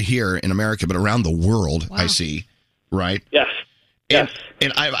not only here in America, but around the world, I see, right? Yes. And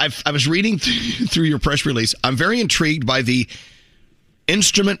I was reading through your press release. I'm very intrigued by the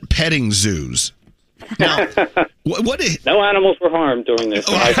instrument petting zoos. Now, what is... No animals were harmed during this.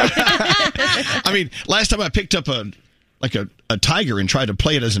 I mean, last time I picked up a tiger and tried to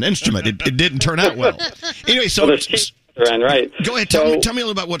play it as an instrument, it didn't turn out well. Anyway, so right. Go ahead, tell me a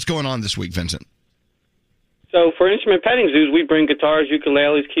little about what's going on this week, Vincent. So for instrument petting zoos, we bring guitars,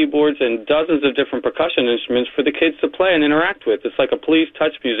 ukuleles, keyboards, and dozens of different percussion instruments for the kids to play and interact with. It's like a Please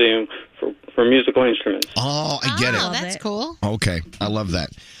Touch museum for musical instruments. Oh, I get it. Oh, that's cool. Okay, I love that.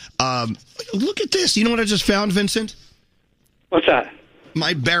 Look at this. You know what I just found, Vincent? What's that?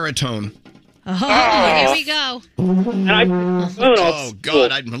 My baritone. Oh, here we go. Oh,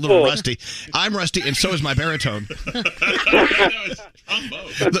 God, I'm a little rusty. I'm rusty, and so is my baritone.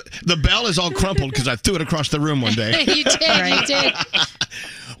 The bell is all crumpled because I threw it across the room one day. You did.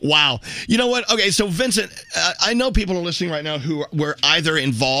 Wow. You know what? Okay, so Vincent, I know people are listening right now who were either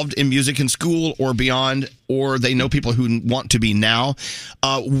involved in music in school or beyond, or they know people who want to be now.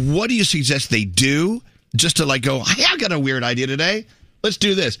 What do you suggest they do just to go, hey, I got a weird idea today. Let's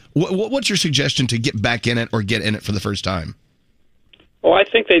do this. What's your suggestion to get back in it or get in it for the first time? Well, I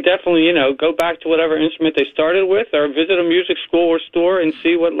think they definitely, go back to whatever instrument they started with or visit a music school or store and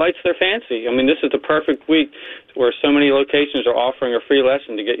see what lights their fancy. I mean, this is the perfect week where so many locations are offering a free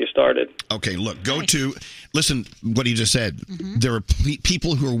lesson to get you started. Okay, look, listen what he just said. Mm-hmm. There are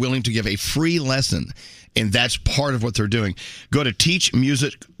people who are willing to give a free lesson, and that's part of what they're doing. Go to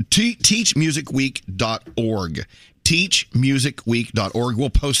teachmusicweek.org. teachmusicweek.org. We'll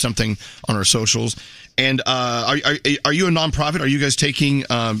post something on our socials. And are you a nonprofit? Are you guys taking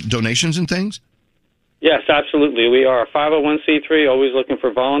donations and things? Yes, absolutely. We are a 501c3, always looking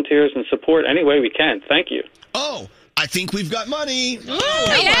for volunteers and support any way we can. Thank you. Oh, I think we've got money.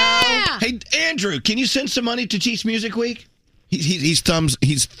 Oh, yeah. Hey, Andrew, can you send some money to Teach Music Week? He's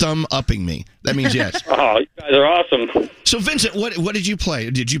thumb upping me. That means yes. Oh, you guys are awesome. So Vincent, what did you play?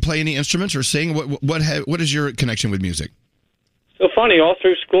 Did you play any instruments or sing? What is your connection with music? So funny, all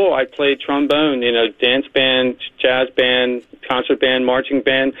through school I played trombone, dance band, jazz band, concert band, marching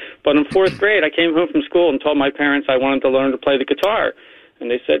band. But in fourth grade, I came home from school and told my parents I wanted to learn to play the guitar.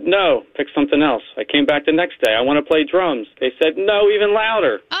 And they said, no, pick something else. I came back the next day. I want to play drums. They said, no, even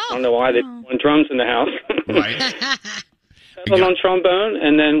louder. I don't know why they want drums in the house. Right. Settled on trombone.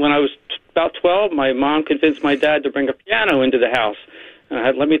 And then when I was about 12, my mom convinced my dad to bring a piano into the house.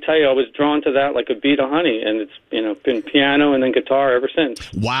 And let me tell you, I was drawn to that like a bee to honey, and it's been piano and then guitar ever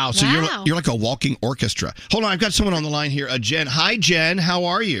since. Wow! So you're like a walking orchestra. Hold on, I've got someone on the line here. Jen. Hi, Jen. How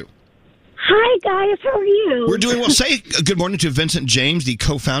are you? Hi, guys. How are you? We're doing well. Say good morning to Vincent James, the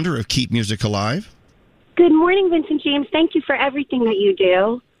co-founder of Keep Music Alive. Good morning, Vincent James. Thank you for everything that you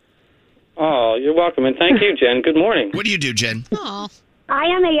do. Oh, you're welcome, and thank you, Jen. Good morning. What do you do, Jen? I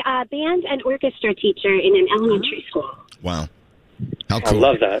am a band and orchestra teacher in an elementary school. Wow. How cool. I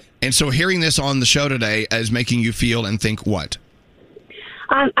love that. And so hearing this on the show today is making you feel and think what?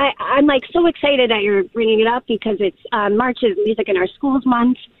 I'm like so excited that you're bringing it up because it's March is Music in Our Schools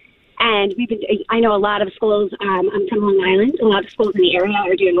Month. And I know a lot of schools, I'm from Long Island, a lot of schools in the area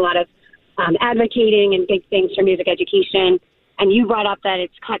are doing a lot of advocating and big things for music education. And you brought up that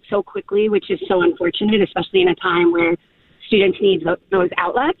it's cut so quickly, which is so unfortunate, especially in a time where students need those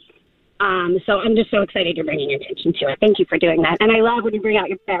outlets. So I'm just so excited you're bringing attention to it. Thank you for doing that. And I love when you bring out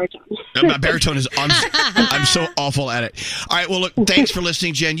your baritone. My baritone is, I'm so awful at it. All right, well, look, thanks for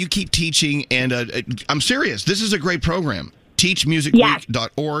listening, Jen. You keep teaching, and I'm serious. This is a great program.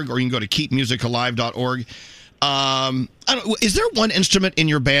 Teachmusicweek.org, or you can go to keepmusicalive.org. Is there one instrument in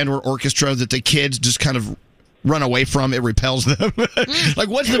your band or orchestra that the kids just kind of run away from? It repels them. Like,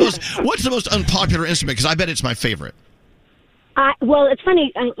 what's the most unpopular instrument? Because I bet it's my favorite. Well, it's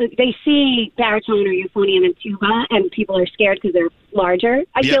funny. They see baritone or euphonium and tuba, and people are scared because they're larger,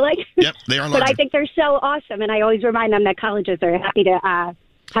 I feel like. Yep, they are larger. But I think they're so awesome, and I always remind them that colleges are happy to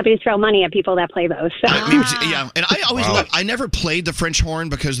throw money at people that play those. So. Yeah, and I always I never played the French horn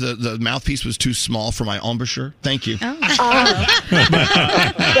because the mouthpiece was too small for my embouchure. Thank you. But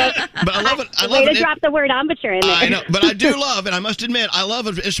I love it. Way to drop the word embouchure in there. I know, but I do love, and I must admit, I love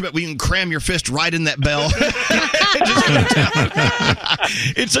an instrument where you can cram your fist right in that bell.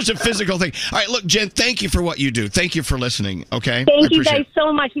 It's such a physical thing. All right, look, Jen, thank you for what you do. Thank you for listening, okay? Thank you guys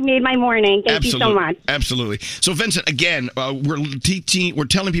so much. You made my morning. Thank you so much. Absolutely. So, Vincent, again, we're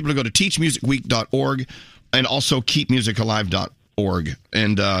telling people to go to teachmusicweek.org and also keepmusicalive.org.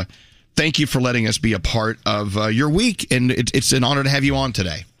 And thank you for letting us be a part of your week, and it's an honor to have you on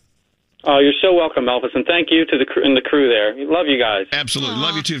today. Oh, you're so welcome, Elvis, and thank you to the crew there. Love you guys. Absolutely.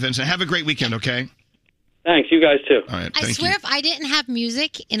 Love you too, Vincent. Have a great weekend, okay? Thanks. You guys too. All right. I swear, if I didn't have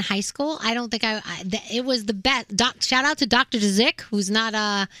music in high school, I don't think it was the best. Shout out to Dr. Zik, who's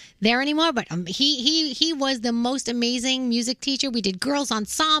not there anymore, but he was the most amazing music teacher. We did girls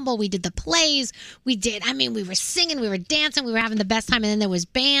ensemble, we did the plays, we were singing, we were dancing, we were having the best time, and then there was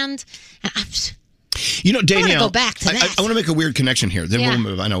band. And Danielle, I want to go back to that. I want to make a weird connection here. Then we'll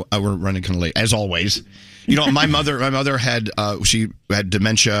move. I know we're running kind of late, as always. My mother had she had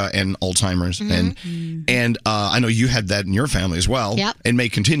dementia and Alzheimer's, and I know you had that in your family as well, and may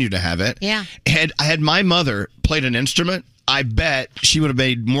continue to have it. Yeah. Had my mother played an instrument, I bet she would have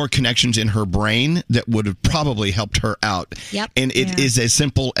made more connections in her brain that would have probably helped her out. Yep. And it is as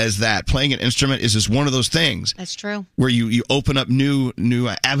simple as that. Playing an instrument is just one of those things. That's true. Where you open up new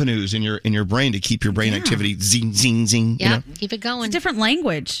avenues in your brain to keep your brain activity zing zing zing. Yeah, keep it going. It's a different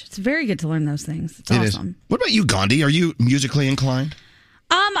language. It's very good to learn those things. It's awesome. Is. What about you, Gandhi? Are you musically inclined?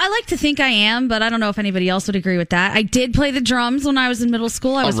 I like to think I am, but I don't know if anybody else would agree with that. I did play the drums when I was in middle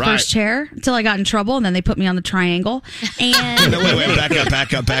school. I was first chair until I got in trouble, and then they put me on the triangle. And wait,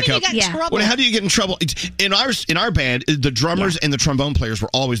 back up. Yeah. Well, how do you get in trouble? In our band, the drummers and the trombone players were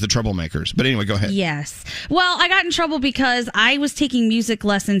always the troublemakers. But anyway, go ahead. Yes. Well, I got in trouble because I was taking music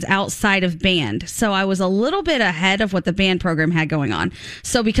lessons outside of band, so I was a little bit ahead of what the band program had going on.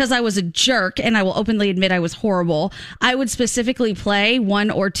 So because I was a jerk, and I will openly admit I was horrible, I would specifically play one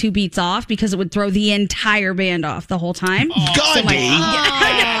or two beats off because it would throw the entire band off the whole time. Gandhi!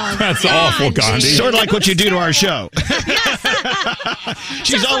 That's awful, Gandhi. Sort of like what you do to our show. She's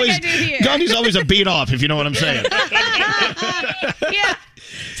Just like always I do here. Gandhi's always a beat off, if you know what I'm saying. Yeah.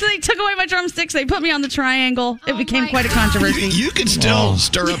 So they took away my drumsticks. They put me on the triangle. It became quite a controversy. You can still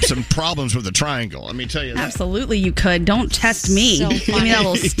stir up some problems with the triangle. Let me tell you that. Absolutely, you could. Don't test me. So Give me that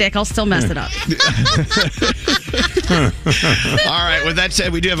little stick. I'll still mess it up. All right. With that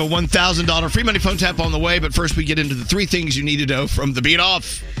said, we do have a $1,000 free money phone tap on the way. But first, we get into the 3 things you need to know from the beat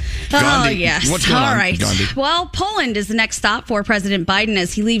off. Gandhi, Oh, yes. what's going All on, right. Gandhi? Well, Poland is the next stop for President Biden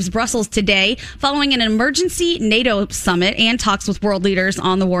as he leaves Brussels today following an emergency NATO summit and talks with world leaders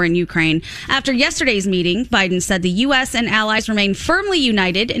on the war in Ukraine. After yesterday's meeting, Biden said the U.S. and allies remain firmly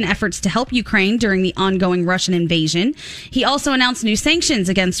united in efforts to help Ukraine during the ongoing Russian invasion. He also announced new sanctions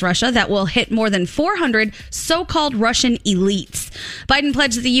against Russia that will hit more than 400 so-called Russian elites. Biden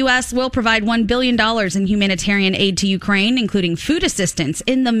pledged that the U.S. will provide $1 billion in humanitarian aid to Ukraine, including food assistance.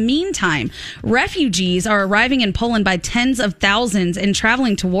 In the meantime, refugees are arriving in Poland by tens of thousands and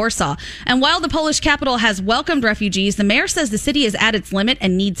traveling to Warsaw. And while the Polish capital has welcomed refugees, the mayor says the city is at its limit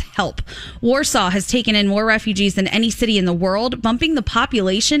and needs help. Warsaw has taken in more refugees than any city in the world, bumping the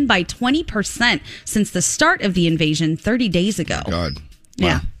population by 20% since the start of the invasion 30 days ago. God.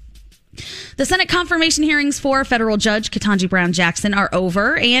 Yeah. The Senate confirmation hearings for federal judge Ketanji Brown Jackson are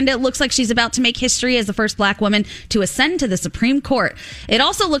over, and it looks like she's about to make history as the first black woman to ascend to the Supreme Court. It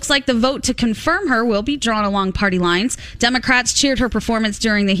also looks like the vote to confirm her will be drawn along party lines. Democrats cheered her performance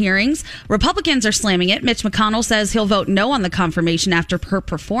during the hearings. Republicans are slamming it. Mitch McConnell says he'll vote no on the confirmation after her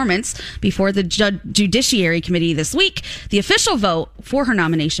performance before the Judiciary Committee this week. The official vote for her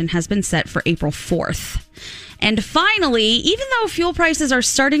nomination has been set for April 4th. And finally, even though fuel prices are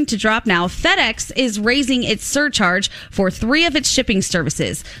starting to drop now, FedEx is raising its surcharge for 3 of its shipping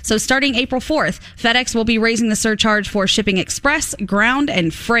services. So starting April 4th, FedEx will be raising the surcharge for shipping express, ground,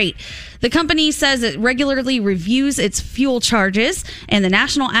 and freight. The company says it regularly reviews its fuel charges, and the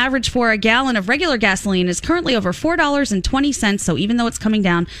national average for a gallon of regular gasoline is currently over $4.20. So even though it's coming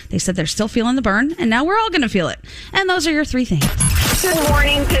down, they said they're still feeling the burn, and now we're all going to feel it. And those are your 3 things. Good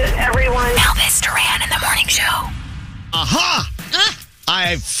morning to everyone. Elvis Duran in the morning show. Aha!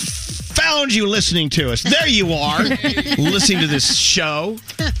 I found you listening to us. There you are, listening to this show.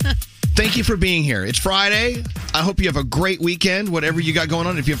 Thank you for being here. It's Friday. I hope you have a great weekend, whatever you got going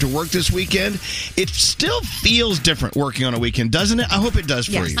on. If you have to work this weekend, it still feels different working on a weekend, doesn't it? I hope it does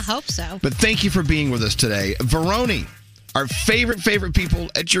for you. I hope so. But thank you for being with us today. Veroni, our favorite people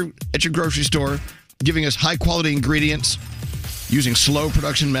at your grocery store, giving us high-quality ingredients, using slow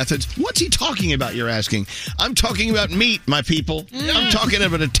production methods. What's he talking about, you're asking? I'm talking about meat, my people. I'm talking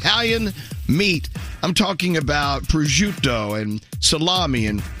about Italian meat. I'm talking about prosciutto and salami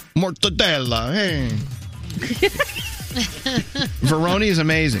and mortadella. Hey. Veroni is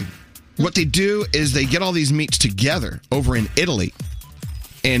amazing. What they do is they get all these meats together over in Italy.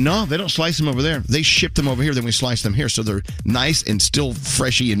 And no, they don't slice them over there. They ship them over here, then we slice them here. So they're nice and still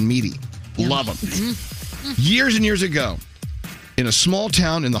freshy and meaty. Love them. Years and years ago, in a small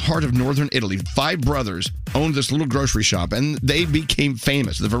town in the heart of northern Italy, 5 brothers owned this little grocery shop, and they became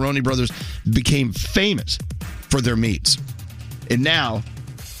famous. The Veroni brothers became famous for their meats. And now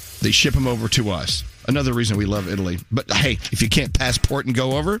they ship them over to us. Another reason we love Italy. But hey, if you can't passport and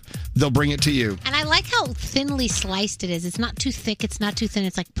go over, they'll bring it to you. And I like how thinly sliced it is. It's not too thick. It's not too thin.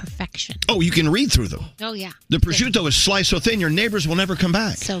 It's like perfection. Oh, you can read through them. Oh, yeah. The prosciutto is sliced so thin, your neighbors will never come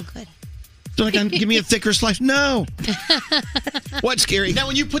back. So good. So like, give me a thicker slice. No. What's scary? Now,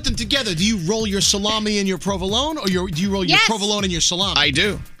 when you put them together, do you roll your salami in your provolone, or do you roll your Yes. provolone in your salami? I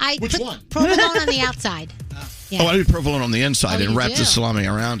do. Which one? Provolone on the outside. Yeah. Oh, I do provolone on the inside Oh, and you wrap do? the salami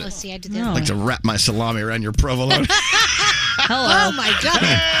around it. Oh, see, I did I that. like to wrap my salami around your provolone. Oh, my God.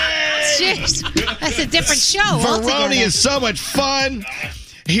 Jeez. That's a different show altogether. Veroni is so much fun.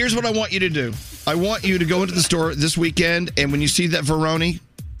 Here's what I want you to do. I want you to go into the store this weekend, and when you see that Veroni,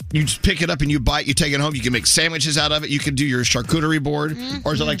 you just pick it up and you buy it, you take it home. You can make sandwiches out of it. You can do your charcuterie board,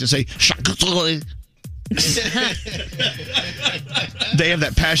 or as I like to say, charcuterie. They have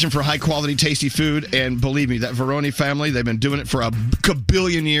that passion for high quality, tasty food, and believe me, that Veroni family, they've been doing it for a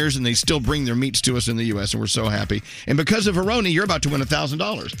billion years, and they still bring their meats to us in the U.S., and we're so happy. And because of Veroni, you're about to win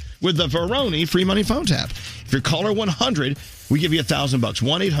 $1,000 with the Veroni free money phone tap. If you're caller 100, we give you $1,000.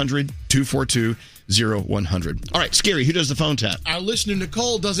 1-800-242 0100. All right, Scary, who does the phone tap? Our listener,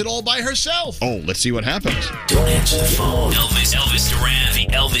 Nicole, does it all by herself. Oh, let's see what happens. Don't answer the phone. Elvis Duran, the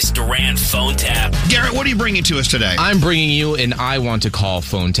Elvis Duran phone tap. Garrett, what are you bringing to us today? I'm bringing you an I Want to Call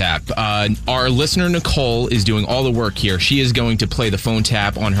phone tap. Our listener, Nicole, is doing all the work here. She is going to play the phone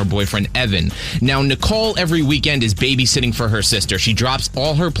tap on her boyfriend, Evan. Now, Nicole, every weekend, is babysitting for her sister. She drops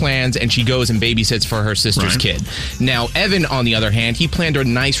all her plans and she goes and babysits for her sister's kid. Now, Evan, on the other hand, he planned a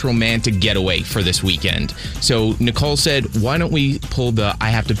nice romantic getaway for this weekend. So Nicole said, why don't we pull the I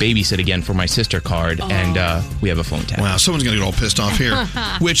have to babysit again for my sister card, and we have a phone tap. Wow, someone's going to get all pissed off here,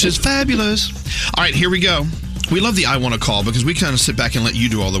 which is fabulous. All right, here we go. We love the I Want to Call because we kind of sit back and let you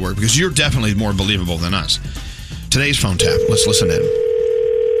do all the work because you're definitely more believable than us. Today's phone tap. Let's listen in.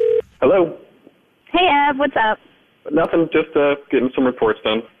 Hello. Hey, Ev, what's up? Nothing, just getting some reports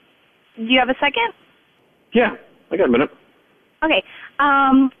done. Do you have a second? Yeah, I got a minute. Okay.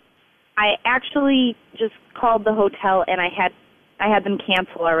 I actually just called the hotel and I had them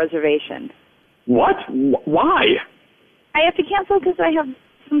cancel our reservation. What? Why? I have to cancel because I have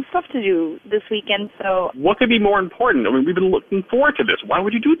some stuff to do this weekend, so... What could be more important? I mean, we've been looking forward to this. Why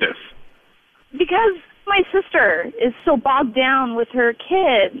would you do this? Because my sister is so bogged down with her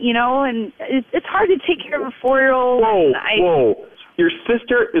kid, you know, and it's hard to take care of a 4-year-old. Whoa. Your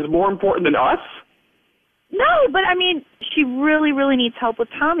sister is more important than us? No, but I mean, she really, really needs help with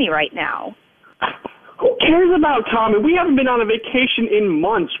Tommy right now. Who cares about Tommy? We haven't been on a vacation in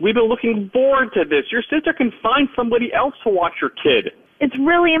months. We've been looking forward to this. Your sister can find somebody else to watch your kid. It's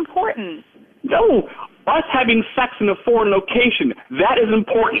really important. No, us having sex in a foreign location, that is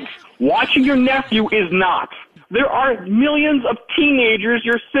important. Watching your nephew is not. There are millions of teenagers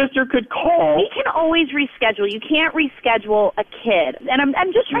your sister could call. We can always reschedule. You can't reschedule a kid. And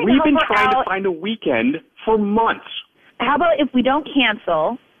I'm just trying to help her out. We've been trying to find a weekend for months. How about if we don't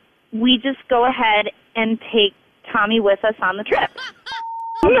cancel, we just go ahead and take Tommy with us on the trip?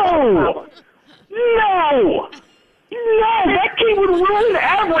 No! That kid would ruin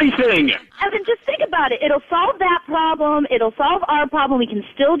everything! Evan, just think about it. It'll solve that problem. It'll solve our problem. We can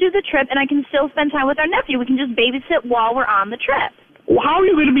still do the trip, and I can still spend time with our nephew. We can just babysit while we're on the trip. How are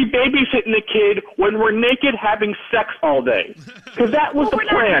you going to be babysitting the kid when we're naked having sex all day? Because that was the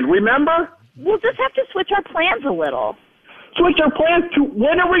plan, remember? We'll just have to switch our plans a little. Switch our plans to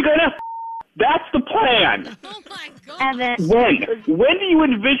when are we going to... That's the plan. Oh, my God. Evan. When do you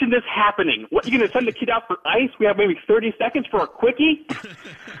envision this happening? What, you going to send the kid out for ice? We have maybe 30 seconds for a quickie?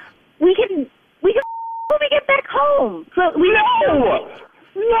 We can when we get back home. So No!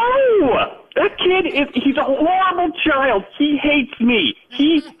 That kid he's a horrible child. He hates me.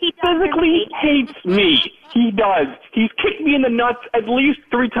 He physically hates me. He does. He's kicked me in the nuts at least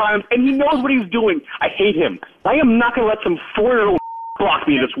 3 times, and he knows what he's doing. I hate him. I am not going to let some 4-year-old block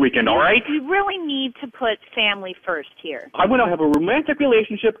me this weekend, all right? You really need to put family first here. I'm going to have a romantic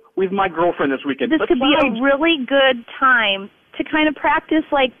relationship with my girlfriend this weekend. This could be a really good time to kind of practice,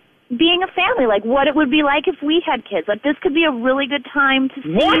 like, being a family, like what it would be like if we had kids. Like, this could be a really good time to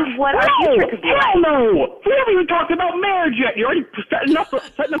see what our future could be like. Hell no! We haven't even talked about marriage yet. You're already setting up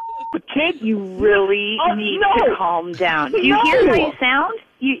with kids? You really need to calm down. Do you hear how you sound?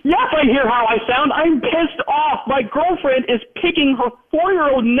 Yes, I hear how I sound. I'm pissed off. My girlfriend is picking her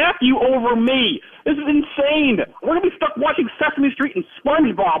 4-year-old nephew over me. This is insane. We're going to be stuck watching Sesame Street and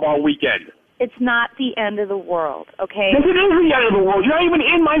SpongeBob all weekend. It's not the end of the world, okay? Yes, it is the end of the world. You're not even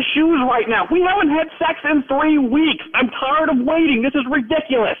in my shoes right now. We haven't had sex in 3 weeks. I'm tired of waiting. This is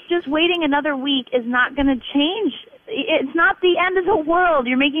ridiculous. Just waiting another week is not going to change. It's not the end of the world.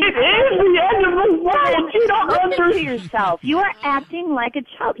 You're making it is the end of the world. You don't understand yourself. You are acting like a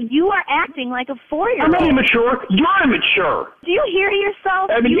child. You are acting like a 4-year-old. I'm not immature. You're immature. Do you hear yourself?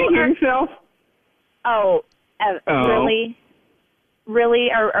 Evan, do you hear yourself? Oh, really?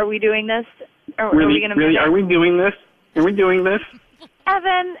 Really? Are we doing this? Are we gonna really? Are we doing this? Are we doing this?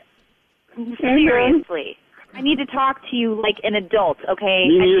 Evan, seriously. I need to talk to you like an adult, okay?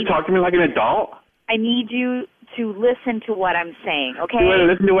 You need to talk to me like an adult? I need you to listen to what I'm saying, okay? You want to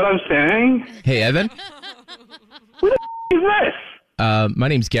listen to what I'm saying? Hey, Evan. Who the is this? My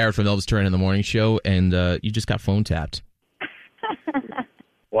name's Garrett from Elvis Duran in the Morning Show, and you just got phone tapped.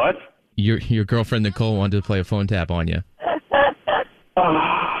 What? Your girlfriend Nicole wanted to play a phone tap on you.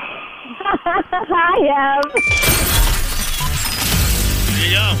 Hi, Ev. There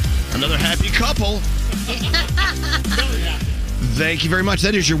you go. Another happy couple. Thank you very much.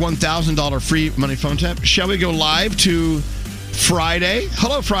 That is your $1,000 free money phone tap. Shall we go live to Friday?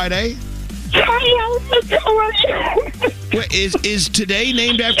 Hello, Friday. Hi, Elvis. How are you? Wait, is today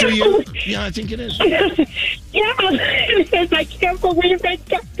named after you? Yeah, I think it is. Yeah, I can't believe I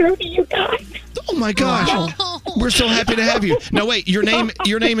got through to you guys. Oh my gosh. We're so happy to have you. No, wait, your name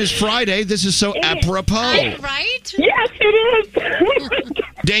is Friday. This is so apropos. Right? Yes, it is.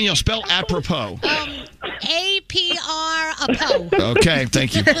 Daniel, spell apropos. A-P-R-A-Po. Okay,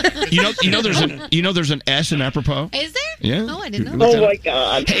 thank you. You know there's an S in apropos? Is there? Yeah. Oh, I didn't know. Oh my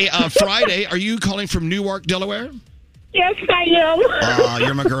God. Hey, Friday, are you calling from Newark, Delaware? Yes, I am.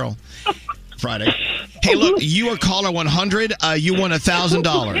 You're my girl. Friday. Hey, look, you are caller 100. You won $1,000.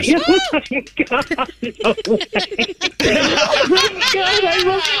 Oh my God, no way. Oh my God, I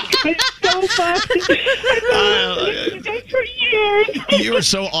love you guys so much. I've been listening to you guys for years. You are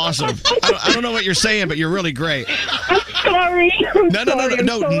so awesome. I don't know what you're saying, but you're really great. I'm sorry.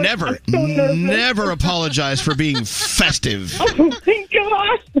 No, never. Never apologize for being festive. Oh my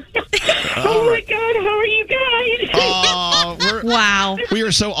God. Oh my God, how are you guys? Wow. We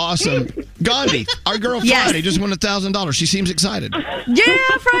are so awesome. Gandhi, our girl Friday just won $1,000. She seems excited. Yeah,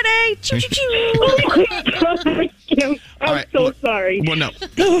 Friday. Choo, choo, choo. Oh my God, Kim. I'm so sorry. Well, no.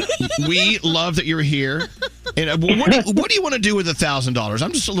 We love that you're here. And what do you want to do with $1,000?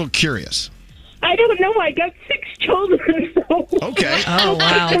 I'm just a little curious. I don't know. I got 6 children. So Okay. Oh,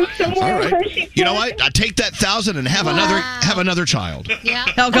 wow. All right. You know what? I take that 1,000 and have another child. Yeah.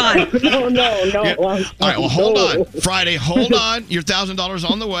 Oh God. No. Yeah. All right. Well, hold on, Friday. Hold on. Your $1,000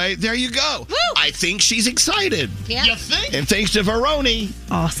 on the way. There you go. Woo. I think she's excited. Yeah. You think? And thanks to Veroni,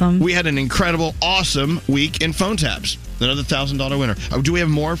 Awesome. we had an incredible, awesome week in phone taps. Another $1,000 winner. Do we have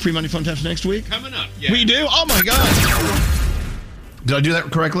more free money phone taps next week? Coming up. Yeah. We do. Oh my God. Did I do that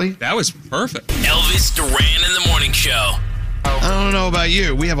correctly? That was perfect. Elvis Duran in the morning show. I don't know about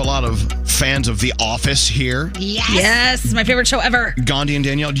you. We have a lot of fans of The Office here. Yes, my favorite show ever. Gandhi and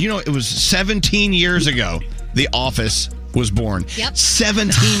Danielle, do you know it was 17 years ago The Office was born? Yep.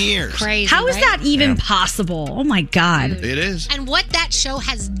 17 years. Crazy. How is right? that even possible? Oh my God. It is. And what that show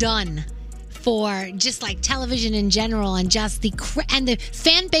has done for just like television in general, and just the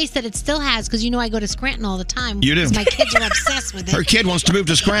fan base that it still has, because I go to Scranton all the time. You do. 'Cause my kids are obsessed with it. Her kid wants to move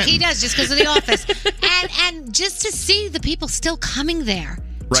to Scranton. He does, just because of The Office. and just to see the people still coming there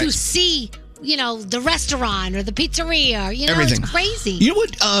Right. to see, the restaurant or the pizzeria, Everything. it's crazy. You know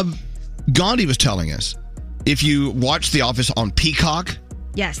what Gandhi was telling us? If you watch The Office on Peacock,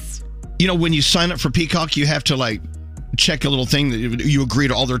 Yes. when you sign up for Peacock, you have to check a little thing that you agree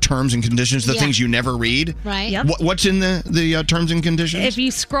to all their terms and conditions, the things you never read. Right. Yep. What's in the terms and conditions? If you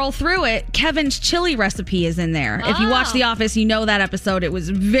scroll through it, Kevin's chili recipe is in there. If you watch The Office, you know that episode. It was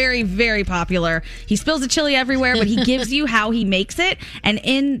very, very popular. He spills the chili everywhere, but he gives you how he makes it. And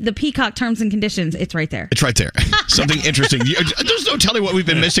in the Peacock terms and conditions, it's right there. It's right there. Something interesting. There's no telling what we've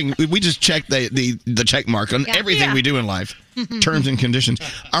been missing. We just check the check mark on everything we do in life. Terms and conditions.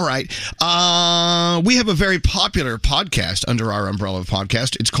 All right. We have a very popular podcast under our umbrella of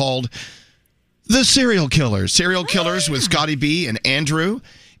podcast. It's called The Serial Killers. Serial Killers with Scotty B and Andrew.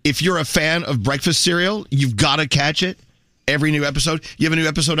 If you're a fan of breakfast cereal, you've got to catch it. Every new episode. You have a new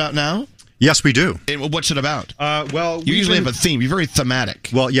episode out now? Yes, we do. And what's it about? Well, you usually have a theme. You're very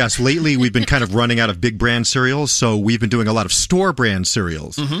thematic. Well, yes. Lately, we've been kind of running out of big brand cereals, so we've been doing a lot of store brand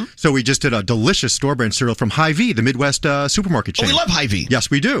cereals. Mm-hmm. So we just did a delicious store brand cereal from Hy-Vee, the Midwest supermarket chain. Oh, we love Hy-Vee.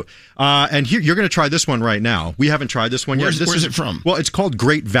 Yes, we do. And here, you're going to try this one right now. We haven't tried this one yet. Where's it from? Well, it's called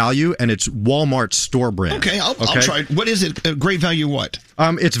Great Value, and it's Walmart store brand. Okay, I'll try it. What is it? Great Value what?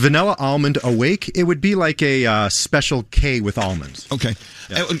 It's vanilla almond awake. It would be like a special K with almonds. Okay.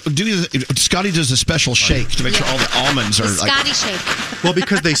 Yeah. Scotty does a special shake to make sure all the almonds are Scotty shake. Well,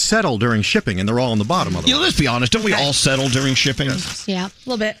 because they settle during shipping and they're all on the bottom of it. Let's be honest. Don't we all settle during shipping? Yeah, a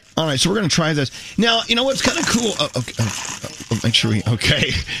little bit. All right, so we're going to try this. Now, you know what's kind of cool? Make sure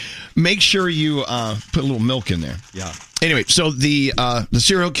Make sure you put a little milk in there. Yeah. Anyway, so the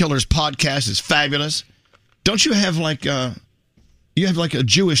Serial Killers podcast is fabulous. Don't you have you have a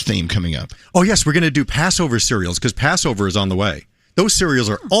Jewish theme coming up? Oh, yes. We're going to do Passover cereals because Passover is on the way. Those cereals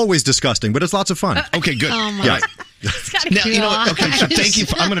are always disgusting, but it's lots of fun. Okay, good. Oh my God. Now, okay, so thank you.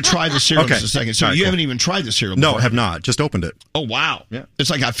 I'm going to try the cereal in Okay. just a second. So All right, you cool. haven't even tried the cereal No, before? I have not. Just opened it. Oh, wow. Yeah. It's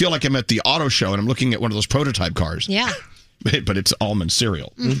like I feel like I'm at the auto show and I'm looking at one of those prototype cars. Yeah. But it's almond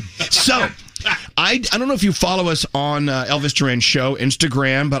cereal. So, I don't know if you follow us on Elvis Duran Show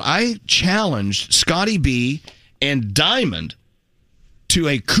Instagram, but I challenged Scotty B and Diamond to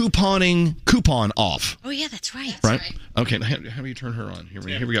a coupon off. Oh, yeah, that's right. Right? Okay, how do you turn her on? Here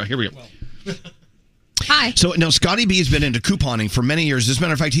we go. Hi. So now Scotty B has been into couponing for many years. As a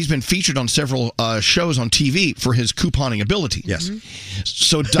matter of fact, he's been featured on several shows on TV for his couponing ability. Yes.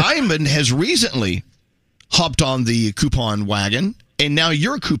 So Diamond has recently hopped on the coupon wagon, and now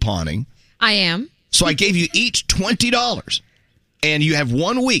you're couponing. I am. So I gave you each $20. And you have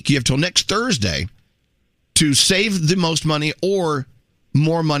 1 week. You have till next Thursday to save the most money or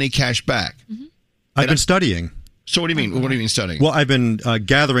more money cash back. I've been studying. So what do you mean? What do you mean studying? Well, I've been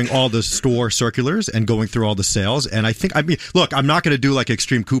gathering all the store circulars and going through all the sales. And look, I'm not going to do like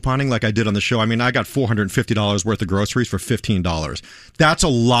extreme couponing like I did on the show. I mean, I got $450 worth of groceries for $15. That's a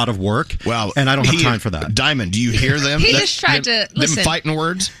lot of work. Wow. And I don't have time for that. Diamond, do you hear them? He just tried to listen. Them fighting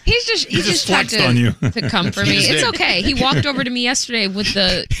words? He just tried to come for me. It's okay. He walked over to me yesterday with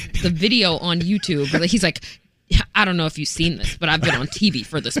the video on YouTube. He's like, I don't know if you've seen this, but I've been on TV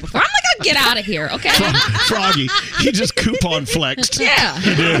for this before. I'm like, I'll get out of here, okay? Froggy, he just coupon flexed. Yeah.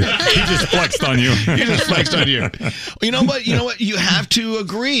 He did. He just flexed on you. He just flexed on you. You know what? You have to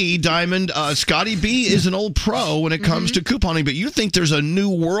agree, Diamond. Scotty B is an old pro when it comes to couponing, but you think there's a new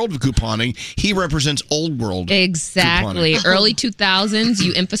world of couponing. He represents old world. Exactly. Couponing. Early 2000s,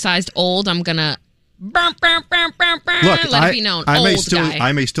 you emphasized old. I'm going to Look, let it be known.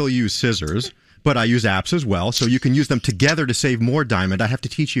 I may still use scissors. But I use apps as well, so you can use them together to save more, Diamond. I have to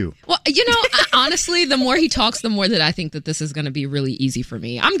teach you. Well, honestly, the more he talks, the more that I think that this is going to be really easy for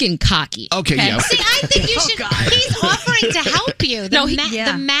me. I'm getting cocky. Okay, yeah. See, I think you should. He's offering to help you.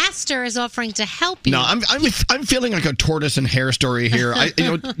 The master is offering to help you. No, I'm feeling like a tortoise and hare story here.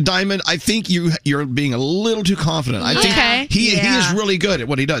 Diamond, I think you're being a little too confident. I think he is really good at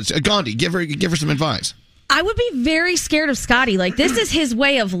what he does. Gandhi, give her some advice. I would be very scared of Scotty. Like, this is his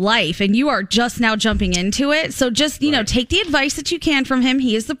way of life, and you are just now jumping into it. So just, take the advice that you can from him.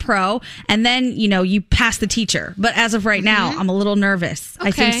 He is the pro. And then, you pass the teacher. But as of right now, I'm a little nervous. Okay.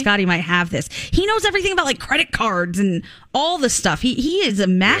 I think Scotty might have this. He knows everything about, like, credit cards and all the stuff. He is a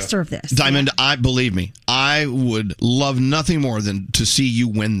master of this. Diamond, believe me, I would love nothing more than to see you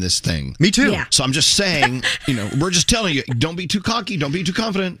win this thing. Me too. Yeah. So I'm just saying, we're just telling you, don't be too cocky, don't be too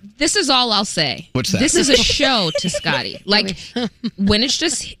confident. This is all I'll say. What's that? This is a show to Scotty. Like, when it's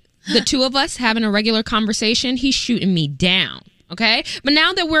just the two of us having a regular conversation, he's shooting me down, okay? But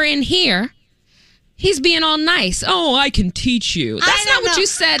now that we're in here, he's being all nice. Oh, I can teach you. That's not what you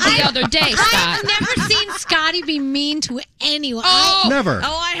said the other day, Scott. I've never seen Scotty be mean to anyone. Never.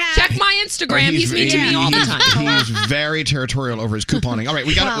 I have. Check my Instagram. He's mean to me all the time. He's very territorial over his couponing. All right,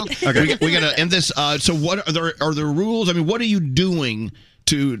 we got to end this. So what are there rules? I mean, what are you doing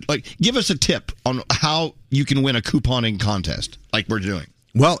to give us a tip on how you can win a couponing contest like we're doing?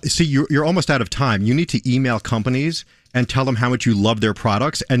 Well, see, you're almost out of time. You need to email companies and tell them how much you love their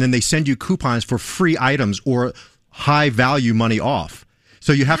products, and then they send you coupons for free items or high value money off.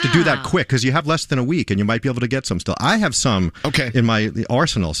 So you have to do that quick because you have less than a week, and you might be able to get some still. I have some in my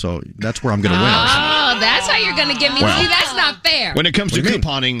arsenal, so that's where I'm going to win. Oh, that's how you're going to get me. Well, see, that's not fair. When it comes to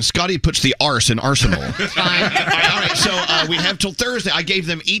couponing, Scotty puts the arse in arsenal. Fine. All right, so we have till Thursday. I gave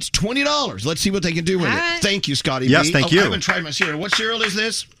them each $20. Let's see what they can do with it. Thank you, Scotty. Yes, B. thank you. I haven't tried my cereal. What cereal is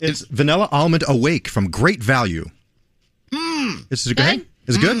this? It's Vanilla Almond Awake from Great Value. This is good.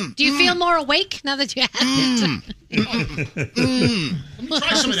 Is it good? Do you feel more awake now that you have it? Let me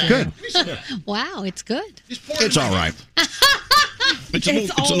try some of that. Good. Wow, it's good. It's all right. It's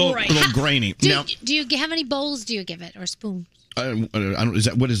a little grainy. Do you have any bowls? Do you give it or spoons?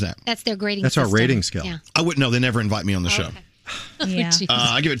 What is that? That's their grading. That's our system. rating scale. Yeah. I wouldn't know. They never invite me on the show. Yeah.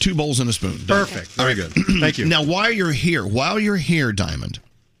 I give it 2 bowls and a spoon. Perfect. Very good. Thank you. Now, while you're here, Diamond,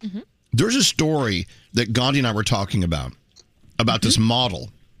 there's a story that Gandhi and I were talking about this model.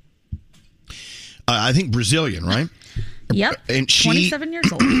 I think Brazilian, right? Yep. And 27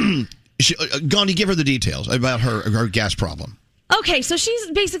 years old. Gandhi, give her the details about her gas problem. Okay, so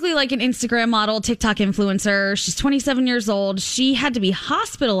she's basically like an Instagram model, TikTok influencer. She's 27 years old. She had to be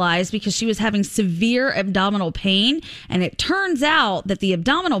hospitalized because she was having severe abdominal pain. And it turns out that the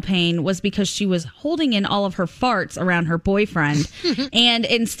abdominal pain was because she was holding in all of her farts around her boyfriend. And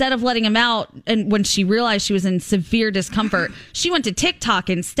instead of letting him out, and when she realized she was in severe discomfort, she went to TikTok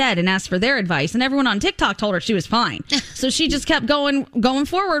instead and asked for their advice. And everyone on TikTok told her she was fine. So she just kept going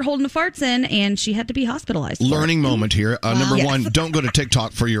forward, holding the farts in, and she had to be hospitalized. Learning moment here. Number one. Don't go to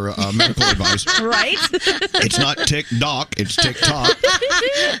TikTok for your medical advice. Right? It's not TikTok, it's TikTok.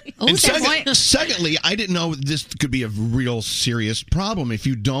 And secondly, I didn't know this could be a real serious problem. If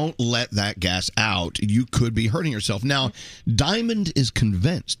you don't let that gas out, you could be hurting yourself. Now, Diamond is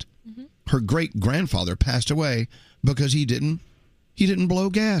convinced her great-grandfather passed away because he didn't blow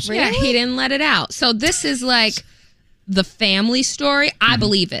gas. Yeah, he didn't let it out. So this is like the family story. I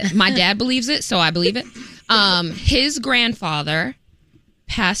believe it. My dad believes it, so I believe it. His grandfather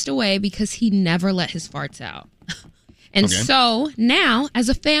passed away because he never let his farts out. And so now, as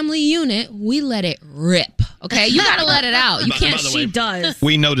a family unit, we let it rip. Okay, you gotta let it out. You can't. By the way, She does.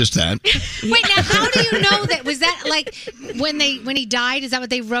 We noticed that. Wait, now how do you know that? Was that like when he died? Is that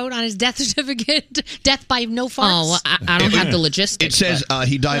what they wrote on his death certificate? Death by no farts? Oh, well, I don't have the logistics. It says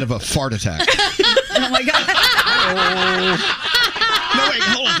he died of a fart attack. Oh my god. No, wait,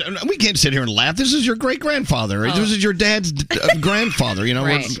 hold on. We can't sit here and laugh. This is your great-grandfather. Oh. This is your dad's grandfather. You know,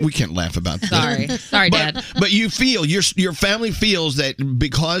 Right. we can't laugh about this. Sorry, Dad. But you feel, your family feels that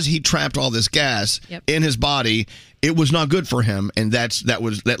because he trapped all this gas in his body, it was not good for him, and that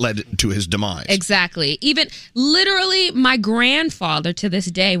led to his demise. Exactly. Even literally, my grandfather to this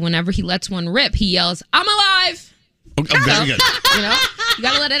day, whenever he lets one rip, he yells, "I'm alive." Oh, very good. You know, you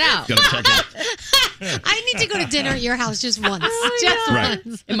gotta let it out. Gotta check it. I need to go to dinner at your house just once. Right.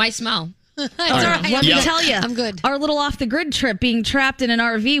 Once. It might smell. It's all right. Let me Yeah. tell you, I'm good. Our little off the grid trip, being trapped in an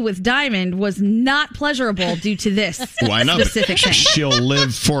RV with Diamond, was not pleasurable due to this Why not? specific thing. She'll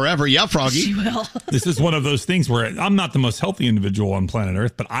live forever. Yeah, Froggy. She will. This is one of those things where I'm not the most healthy individual on planet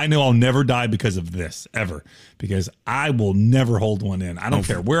Earth, but I know I'll never die because of this, ever. Because I will never hold one in. I don't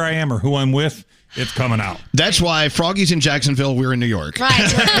care where I am or who I'm with. It's coming out. That's why Froggy's in Jacksonville. We're in New York. Right.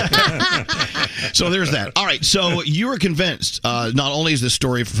 So there's that. All right. So you were convinced. Not only is this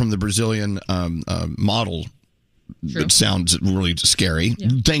story from the Brazilian model that sounds really scary. Yeah.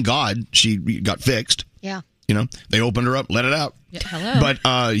 Thank God she got fixed. Yeah. You know, they opened her up, let it out. Yeah, hello.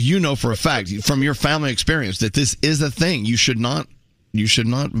 But you know for a fact from your family experience that this is a thing. You should not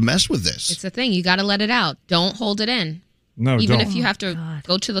mess with this. It's a thing. You gotta let it out. Don't hold it in. No, Even don't. if you have to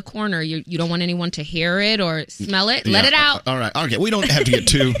go to the corner, you don't want anyone to hear it or smell it. Let it out. All right. Okay. We don't have to get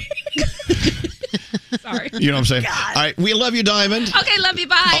too. Sorry. You know what I'm saying? God. All right. We love you, Diamond. Okay, love you.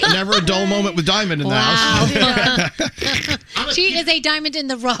 Bye. Never a dull moment with Diamond in the house. She is a diamond in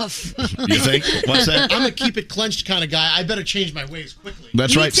the rough. You think? What's that? I'm a keep it clenched kind of guy. I better change my ways quickly.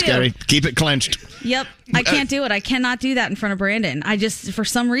 That's Me right, too. Scary. Keep it clenched. Yep. I can't do it. I cannot do that in front of Brandon. I just, for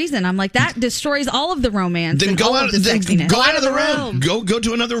some reason, I'm like, that destroys all of the romance. Then and go all out. of the Then sexiness. go out of the room. Go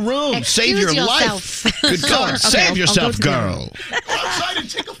to another room. Excuse Save your yourself. life. Good God. Okay, Save I'll yourself, go to the girl. Go outside and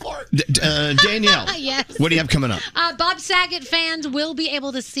take a fart. Danielle. Yes. What do you have coming up? Bob Saget fans will be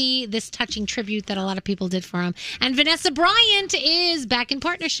able to see this touching tribute that a lot of people did for him. And Vanessa Bryant is back in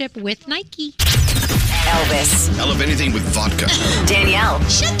partnership with Nike. Elvis. I love anything with vodka. Danielle.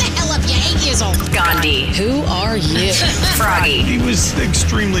 Shut the hell up, you're 8 years old. Gandhi. Who are you? Froggy. He was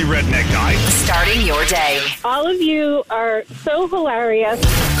extremely redneck guy. Starting your day. All of you are so hilarious.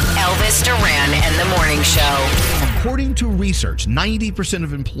 Elvis Duran and the Morning Show. According to research, 90%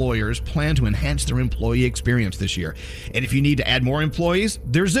 of employers plan to enhance their employee experience this year. And if you need to add more employees,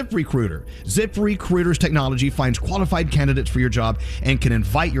 there's ZipRecruiter. ZipRecruiter's technology finds qualified candidates for your job and can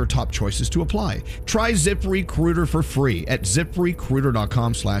invite your top choices to apply. Try ZipRecruiter for free at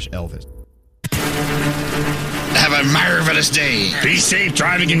ZipRecruiter.com/Elvis. Have a marvelous day. Be safe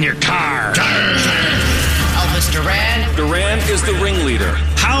driving in your car. Elvis Duran. Duran is the ringleader.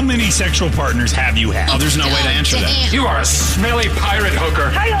 How many sexual partners have you had? Oh, there's no way to answer that. You are a smelly pirate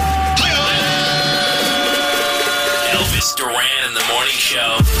hooker. Elvis Duran in the Morning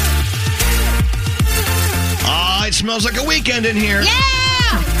Show. It smells like a weekend in here. Yeah!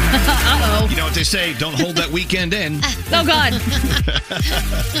 Uh-oh. You know what they say, don't hold that weekend in. Oh, God.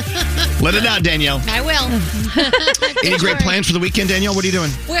 Let it out, Danielle. I will. Any great plans for the weekend, Danielle? What are you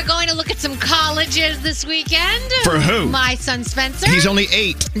doing? We're going to look at some colleges this weekend. For who? My son Spencer. He's only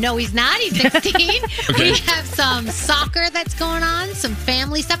 8. No, he's not. He's 16. Okay. We have some soccer that's going on, some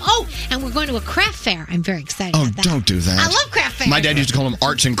family stuff. Oh, and we're going to a craft fair. I'm very excited Oh, about that. don't do that. I love craft fairs. My dad used to call them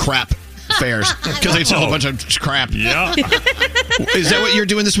arts and crap fairs because they sell a bunch of crap. Yeah. Is that what you're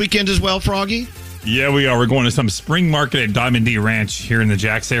doing this weekend as well, Froggy? Yeah, we are. We're going to some spring market at Diamond D Ranch here in the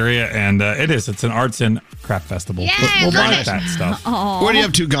Jacks area, and it's an arts and craft festival. Yeah, We'll love buy it. that stuff. Aw. Where do you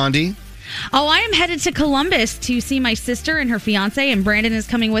have to, Gandhi? Oh, I am headed to Columbus to see my sister and her fiance, and Brandon is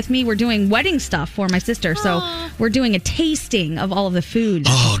coming with me. We're doing wedding stuff for my sister, so we're doing a tasting of all of the food.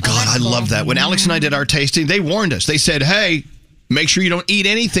 Oh, God, I love that. When Alex and I did our tasting, they warned us. They said, hey, make sure you don't eat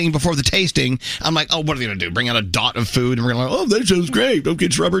anything before the tasting. I'm like, oh, what are they going to do? Bring out a dot of food? And we're going to oh, that sounds great. Don't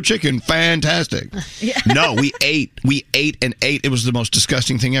get rubber chicken. Fantastic. No, we ate. We ate and ate. It was the most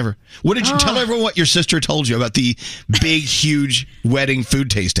disgusting thing ever. What did you tell everyone what your sister told you about the big, huge wedding food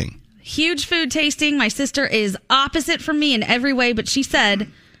tasting? Huge food tasting. My sister is opposite from me in every way, but she said,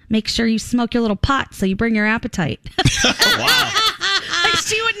 make sure you smoke your little pot so you bring your appetite. Wow.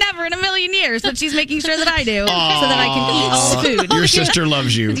 She would never in a million years, but she's making sure that I do, so that I can eat all the food. Your sister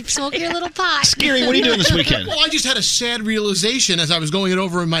loves you. Smoke your little pot. Scary, what are you doing this weekend? Well, I just had a sad realization as I was going it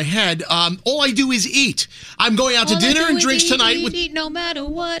over in my head. All I do is eat. I'm going out to dinner and drinks tonight. Eat no matter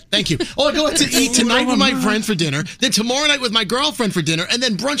what. Thank you. Oh, I go out to eat tonight with my friend for dinner, then tomorrow night with my girlfriend for dinner, and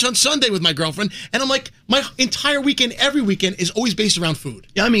then brunch on Sunday with my girlfriend. And I'm like, my entire weekend, every weekend, is always based around food.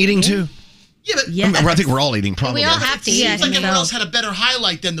 Yeah, I'm eating too. Yeah, but I think we're all eating, probably. We all have to eat. It seems like everyone else had a better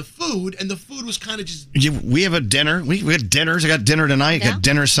highlight than the food, and the food was kind of just... We have a dinner. We had dinners. I got dinner tonight. Got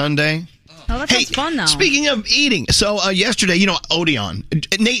dinner Sunday. Oh, that sounds fun, though. Speaking of eating, so yesterday, Odeon.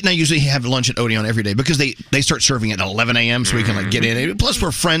 Nate and I usually have lunch at Odeon every day because they start serving at 11 a.m. so we can get in. Plus,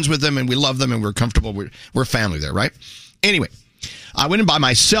 we're friends with them and we love them and we're comfortable. We're family there, right? Anyway, I went in by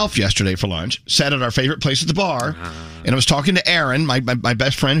myself yesterday for lunch, sat at our favorite place at the bar, and I was talking to Aaron, my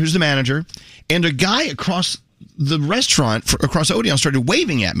best friend, who's the manager, and a guy across the restaurant, across Odeon, started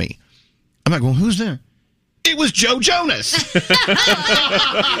waving at me. I'm like, well, who's there? It was Joe Jonas. That's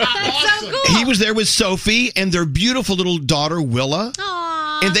so cool. He was there with Sophie and their beautiful little daughter, Willa.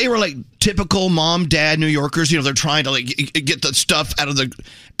 Aww. And they were like typical mom, dad New Yorkers. They're trying to get the stuff out of the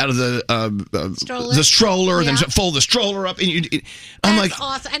stroller, then fold the stroller up. And I'm like,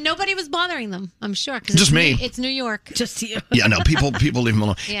 awesome. And nobody was bothering them, I'm sure. Just me. It's New York. Just you. Yeah, no, people leave them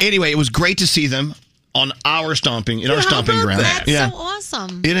alone. Yeah. Anyway, it was great to see them on our stomping ground. That's yeah. so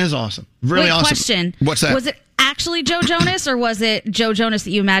awesome. It is awesome. Really awesome. Question. What's that? Was it actually Joe Jonas, or was it Joe Jonas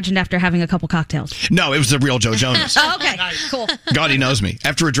that you imagined after having a couple cocktails? No, it was the real Joe Jonas. Oh, okay, cool. God, he knows me.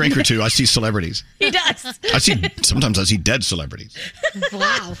 After a drink or two, I see celebrities. He does. Sometimes I see dead celebrities.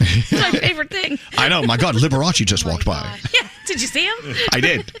 Wow. It's my favorite thing. I know. My God, Liberace just walked by. Yeah. Did you see him? I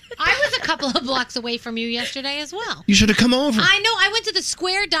did. I was a couple of blocks away from you yesterday as well. You should have come over. I know. I went to the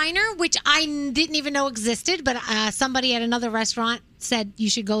Square Diner, which I didn't even know existed, but somebody at another restaurant said you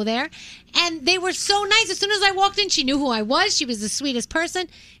should go there. And they were so nice. As soon as I walked in, she knew who I was. She was the sweetest person.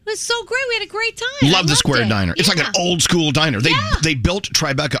 It was so great. We had a great time. Love the Square Diner. It's like an old school diner. Yeah. They built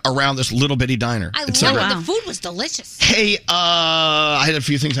Tribeca around this little bitty diner. I It's love so it. great. The food was delicious. Hey, I had a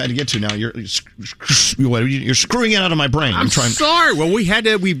few things I had to get to now. You're screwing it out of my brain. I'm trying. sorry. Well,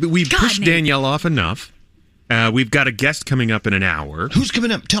 we pushed Danielle off enough. We've got a guest coming up in an hour. Who's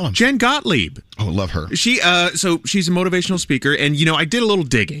coming up? Tell him. Jen Gottlieb. Oh, love her. So she's a motivational speaker, and I did a little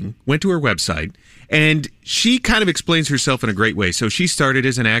digging, went to her website, and she kind of explains herself in a great way. So she started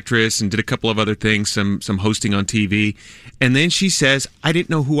as an actress and did a couple of other things, some hosting on TV, and then she says, I didn't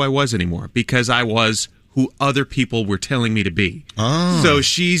know who I was anymore because I was who other people were telling me to be. Oh. So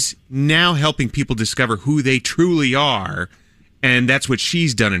she's now helping people discover who they truly are, and that's what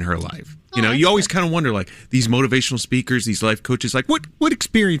she's done in her life. You always kind of wonder, like, these motivational speakers, these life coaches, like, what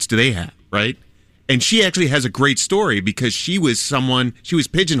experience do they have, right? And she actually has a great story because she was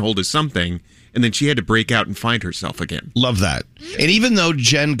pigeonholed as something, and then she had to break out and find herself again. Love that. And even though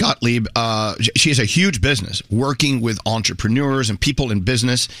Jen Gottlieb, she has a huge business working with entrepreneurs and people in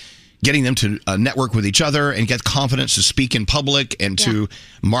business, getting them to network with each other and get confidence to speak in public and to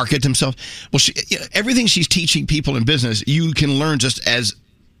market themselves. Well, everything she's teaching people in business, you can learn just as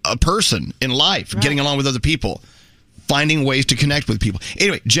a person in life, getting along with other people, finding ways to connect with people.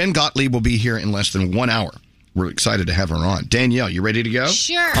 Anyway, Jen Gottlieb will be here in less than 1 hour. We're excited to have her on. Danielle, you ready to go?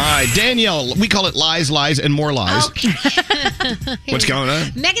 Sure. All right, Danielle, we call it lies, lies, and more lies. Okay. What's going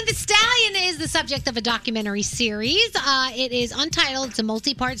on? Megan Thee Stallion is the subject of a documentary series. It is untitled. It's a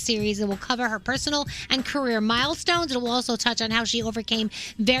multi-part series. It will cover her personal and career milestones. It will also touch on how she overcame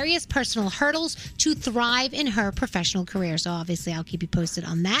various personal hurdles to thrive in her professional career. So obviously, I'll keep you posted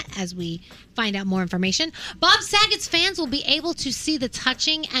on that as we find out more information. Bob Saget's fans will be able to see the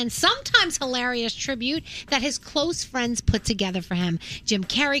touching and sometimes hilarious tribute that his close friends put together for him. Jim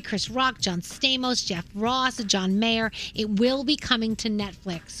Carrey, Chris Rock, John Stamos, Jeff Ross, John Mayer. It will be coming to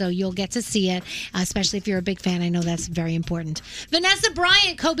Netflix, so you'll get to see it, especially if you're a big fan. I know that's very important. Vanessa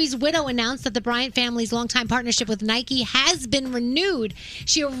Bryant, Kobe's widow, announced that the Bryant family's longtime partnership with Nike has been renewed.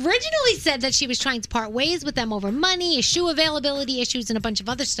 She originally said that she was trying to part ways with them over money, shoe availability issues, and a bunch of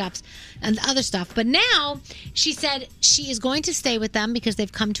other stuff. But now she said she is going to stay with them because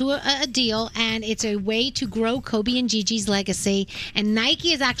they've come to a deal, and it's a way to grow Kobe and Gigi's legacy. And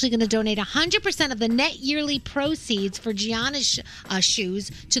Nike is actually going to donate 100% of the net yearly proceeds for Gianna's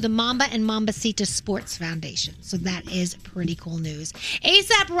shoes to the Mamba and Mambacita Sports Foundation. So that is pretty cool news.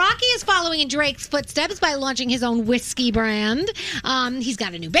 A$AP Rocky is following in Drake's footsteps by launching his own whiskey brand. He's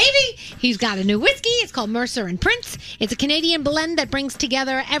got a new baby. He's got a new whiskey. It's called Mercer and Prince. It's a Canadian blend that brings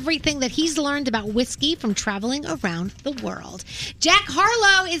together everything that he's learned about whiskey from traveling around the world. Jack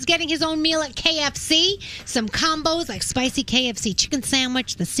Harlow is getting his own meal at KFC. some combos like spicy KFC chicken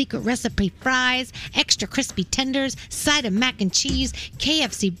sandwich, the secret recipe fries, extra crispy tenders, side of mac and cheese,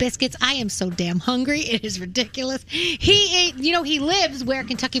 KFC biscuits. I am so damn hungry. It is ridiculous. He lives where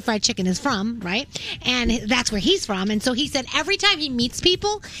Kentucky Fried Chicken is from, right? And that's where he's from. And so he said every time he meets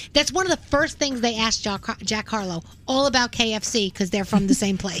people, that's one of the first things they ask Jack Harlow, all about KFC, because they're from the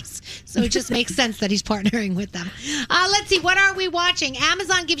same place. So it just makes sense that he's partnering with them. Let's see, what are we watching?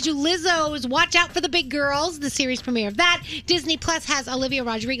 Amazon gives you Lizzo's Watch Out for the Big Girls, the series premiere of that. Disney Plus has Olivia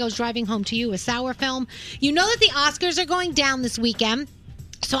Rodrigo's Driving Home to You, a sour film. You know that the Oscars are going down this weekend.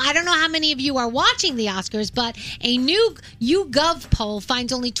 So I don't know how many of you are watching the Oscars, but a new YouGov poll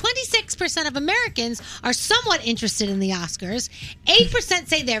finds only 26% of Americans are somewhat interested in the Oscars. 8%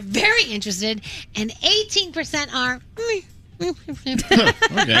 say they're very interested, and 18% are... Okay.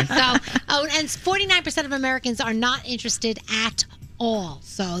 And 49% of Americans are not interested at all.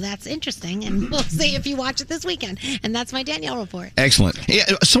 So that's interesting, and we'll see if you watch it this weekend. And that's my Danielle report. Excellent. Yeah,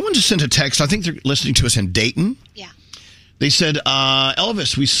 someone just sent a text. I think they're listening to us in Dayton. Yeah. They said,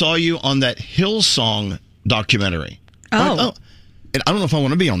 Elvis, we saw you on that Hillsong documentary. Oh. And I don't know if I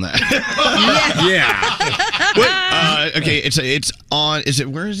want to be on that. Yeah. Okay, it's on.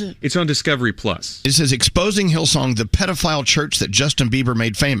 Where is it? It's on Discovery Plus. It says exposing Hillsong, the pedophile church that Justin Bieber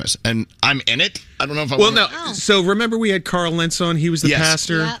made famous, and I'm in it. I don't know if I. Well, no. So remember, we had Carl Lentz on. He was the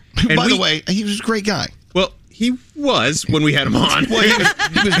pastor. Yeah. And by the way, he was a great guy. Well, he was when we had him on. Well, he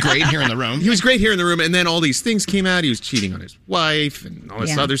was great here in the room. He was great here in the room, and then all these things came out. He was cheating on his wife and all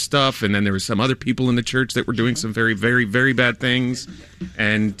this other stuff, and then there was some other people in the church that were doing some very, very, very bad things,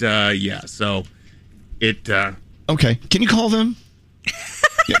 and so it. Okay, can you call them?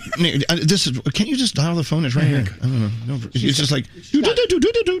 This is. Can you just dial the phone? It's right here. I don't know. It's just like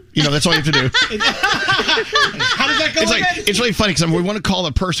that's all you have to do. How does that go? It's really funny because we want to call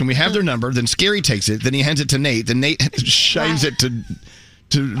a person. We have their number. Then Scary takes it. Then he hands it to Nate. Then Nate shines it to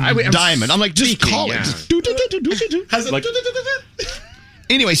Diamond. I'm like, just call it.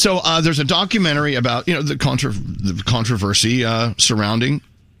 Anyway, so there's a documentary about the controversy surrounding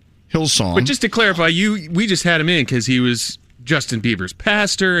Hillsong. But just to clarify, we just had him in because he was Justin Bieber's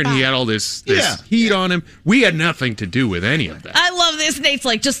pastor, and he had all this heat on him. We had nothing to do with any of that. I love this. Nate's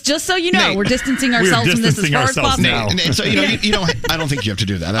like, just so you know, Nate, we're distancing ourselves from this as far as possible. Nate, so you don't. I don't think you have to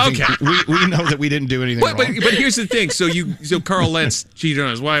do that. I think we know that we didn't do anything wrong. But here's the thing. So Carl Lentz cheated on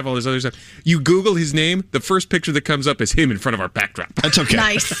his wife, all this other stuff. You Google his name, the first picture that comes up is him in front of our backdrop. That's okay.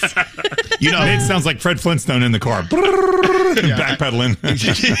 Nice. It sounds like Fred Flintstone in the car, backpedaling.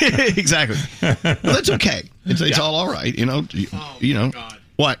 Exactly. Well, that's okay. It's all right. God.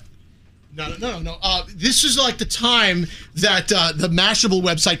 What? No. This is like the time that the Mashable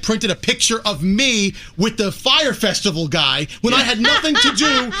website printed a picture of me with the Fire Festival guy when I had nothing to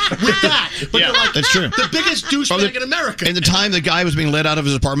do with that. But they're like, that's true. The biggest douchebag in America. And the time the guy was being let out of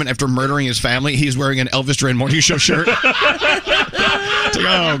his apartment after murdering his family, he's wearing an Elvis Duran Morning Show shirt. It's like,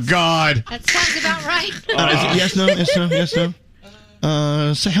 oh, God. That sounds about right. Yes, no.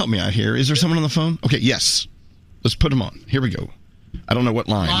 So help me out here. Is there someone on the phone? Okay, yes. Let's put him on. Here we go. I don't know what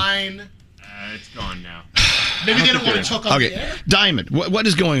line. It's gone now. Maybe they don't want to talk on the air. Diamond, what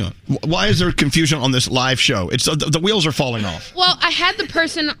is going on? Why is there confusion on this live show? It's the wheels are falling off. Well, I had the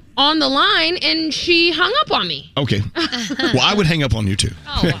person on the line, and she hung up on me. Okay. Well, I would hang up on you, too.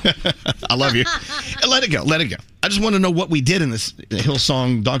 Oh. I love you. Let it go. I just want to know what we did in this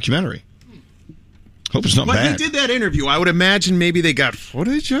Hillsong documentary. Hope it's not bad. bad. They did that interview. I would imagine maybe they got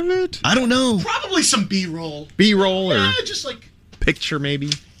footage of it. I don't know. Probably some B-roll. B-roll or just like picture maybe.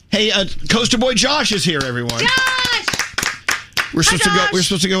 Hey, Coaster Boy Josh is here, everyone. Josh! We're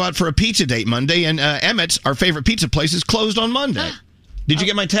supposed to go out for a pizza date Monday, and Emmett's, our favorite pizza place, is closed on Monday. Did you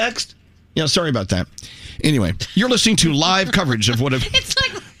get my text? Yeah, sorry about that. Anyway, you're listening to live coverage of what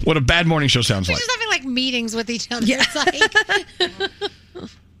a bad morning show sounds like. We're just having like meetings with each other. Yeah. It's like...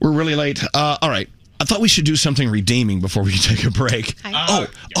 We're really late. All right. I thought we should do something redeeming before we take a break. Now.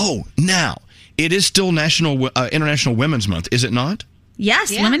 It is still International Women's Month, is it not?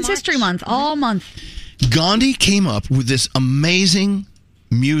 Yes, Women's History Month, all month. Gandhi came up with this amazing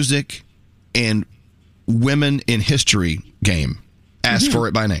music and women in history game. Ask for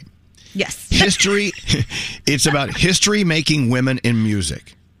it by name. Yes. History. It's about history making women in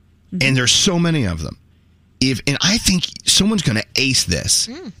music. And there's so many of them. And I think someone's going to ace this.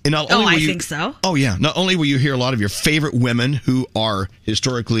 And I think so. Oh, yeah. Not only will you hear a lot of your favorite women who are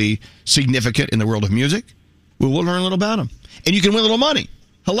historically significant in the world of music, we'll learn a little about them. And you can win a little money.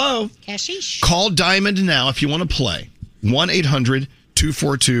 Hello. Cashish. Call Diamond now if you want to play.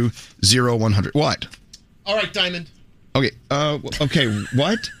 1-800-242-0100. What? All right, Diamond. Okay. Okay.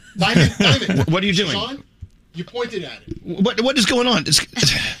 What? Diamond. What are you doing? You pointed at it. What is going on?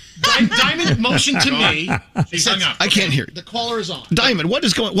 Diamond motioned to me. She's hung up. I can't hear. The caller is on. Diamond, what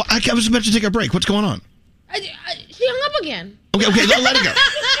is going on? I was about to take a break. What's going on? She hung up again. Okay, let it go.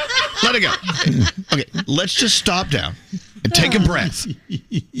 Let it go. Okay, let's just stop down and take a breath.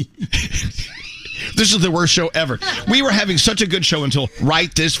 This is the worst show ever. We were having such a good show until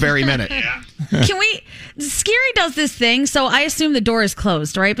right this very minute. Can we? Scary does this thing, so I assume the door is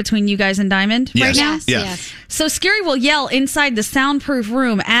closed, right, between you guys and Diamond right now? Yes. So Scary will yell inside the soundproof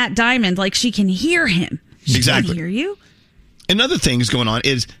room at Diamond like she can hear him. She Exactly. can hear you. Another thing is going on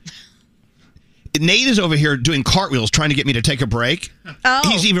is Nate is over here doing cartwheels trying to get me to take a break. Oh.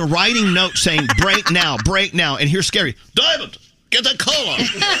 He's even writing notes saying, break now, and here's Scary. Diamond, get that call on.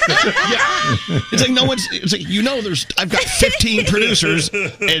 It's like it's like, I've got 15 producers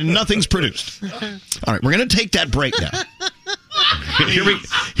and nothing's produced. All right, we're going to take that break now.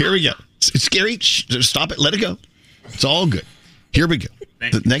 Here we go. It's Scary. Stop it. Let it go. It's all good. Here we go.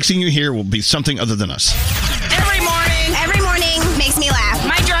 The next thing you hear will be something other than us. Every morning makes me laugh.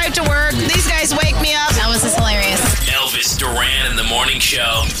 My drive to work, these guys wake me up. Elvis is hilarious. Elvis Duran in the Morning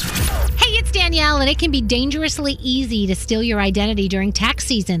Show. Hey, it's Danielle, and it can be dangerously easy to steal your identity during tax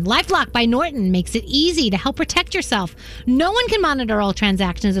season. LifeLock by Norton makes it easy to help protect yourself. No one can monitor all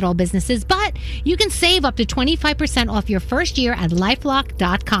transactions at all businesses, but you can save up to 25% off your first year at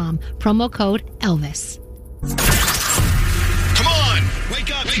LifeLock.com. Promo code Elvis. Come on,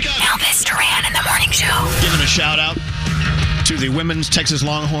 wake up. Elvis Duran in the Morning Show. Giving a shout out to the women's Texas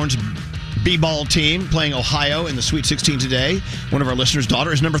Longhorns b-ball team playing Ohio in the Sweet 16 today. One of our listeners'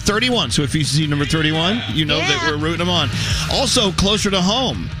 daughter is number 31. So if you see number 31, you know that we're rooting them on. Also, closer to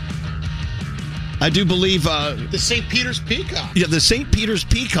home, I do believe... the St. Peter's Peacock. Yeah, the St. Peter's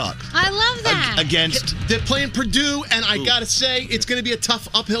Peacock. I love that. Against... They're playing Purdue, and I got to say, it's going to be a tough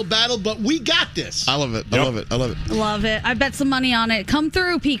uphill battle, but we got this. I love it. I love it. Love it. I bet some money on it. Come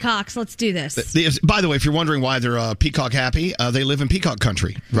through, Peacocks. Let's do this. By the way, if you're wondering why they're Peacock happy, they live in Peacock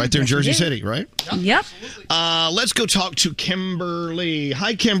country, right there in Jersey City, right? Yep. Let's go talk to Kimberly.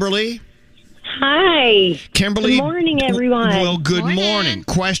 Hi, Kimberly. Hi. Kimberly. Good morning, everyone. Well, good morning.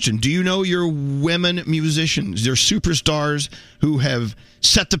 Question: do you know your women musicians, your superstars who have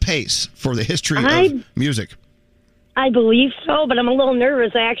set the pace for the history of music? I believe so, but I'm a little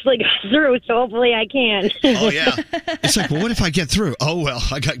nervous. I actually got through, so hopefully I can. Oh, yeah. It's like, well, what if I get through? Oh, well,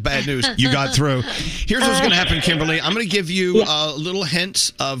 I got bad news. You got through. Here's what's going to happen, Kimberly. I'm going to give you little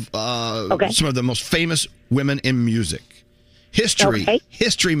hints of some of the most famous women in music.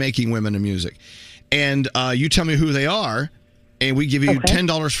 History-making women in music. And you tell me who they are, and we give you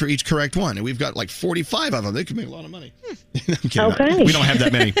 $10 for each correct one. And we've got like 45 of them. They could make a lot of money. I'm kidding. We don't have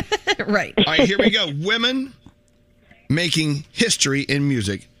that many. Right. All right, here we go. Women making history in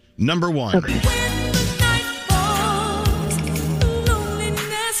music. Number one.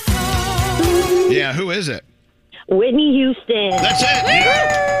 Yeah, who is it? Whitney Houston. That's it.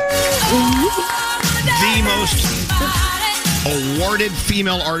 The most awarded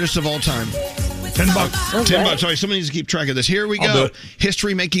female artist of all time. $10. $10. All right, somebody needs to keep track of this. Here we go.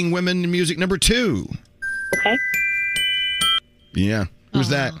 History making women in music. Number two. Okay. Yeah. Who's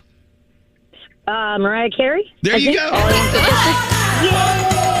that? Mariah Carey. There you go.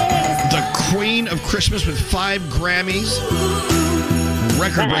 The Queen of Christmas with 5 Grammys.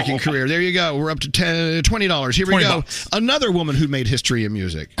 Record-breaking career. There you go. We're up to $20. Here we go. Another woman who made history in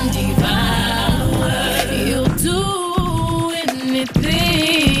music.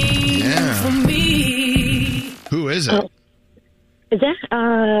 Yeah. Who is it? Is that,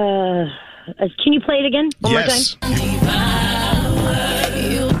 can you play it again one more time?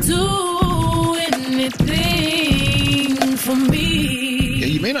 Yeah,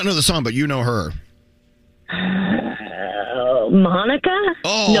 you may not know the song, but you know her. Monica?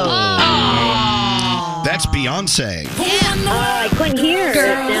 Oh. No. Oh. That's Beyonce. I couldn't hear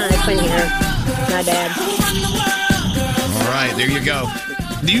her. No, I couldn't hear her. My bad. All right, there you go.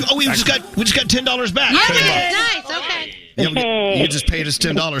 We just got $10 back. Nice. Okay. You just paid us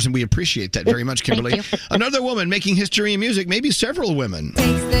 $10, and we appreciate that very much, Kimberly. Another woman making history in music, maybe several women.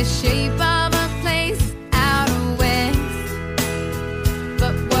 Takes the shape of a place out west,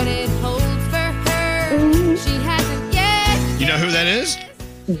 but what it holds for her, she hasn't yet. You know who that is?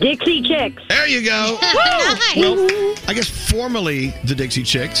 Dixie Chicks. There you go. Nice. Well, I guess formerly the Dixie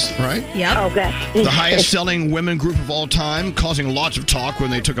Chicks, right? Yep. Okay. The highest-selling women group of all time, causing lots of talk when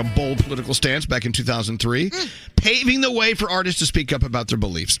they took a bold political stance back in 2003, paving the way for artists to speak up about their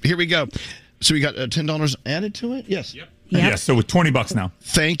beliefs. Here we go. So we got $10 added to it? Yes. Yep. Yes, so with $20 now.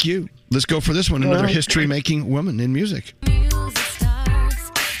 Thank you. Let's go for this one. Another history-making woman in music.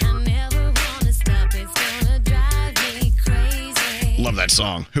 love that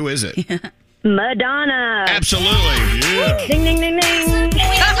song. Who is it? Madonna. Absolutely. Yeah. Ding, ding, ding, ding.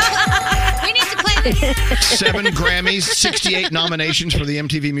 We need to play this. 7 Grammys, 68 nominations for the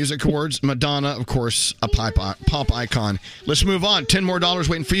MTV Music Awards. Madonna, of course, a pop icon. Let's move on. $10 more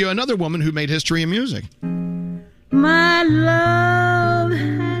waiting for you. Another woman who made history in music. My love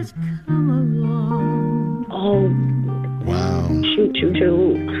has come along. Oh. Wow. Shoot.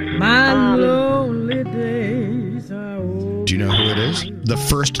 My lonely days are over. Do you know who it is? The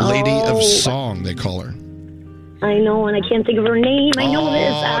First Lady of Song, they call her. I know, and I can't think of her name. I know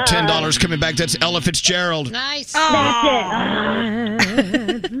this. $10 coming back. That's Ella Fitzgerald. Nice. That's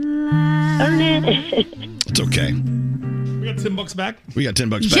it. Darn it. It's okay. We got $10 back. We got $10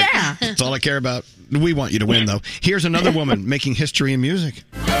 back. Yeah. That's all I care about. We want you to win, though. Here's another woman making history in music.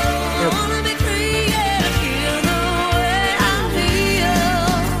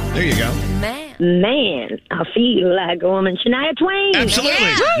 There you go. Man, I feel like a woman. Shania Twain. Absolutely.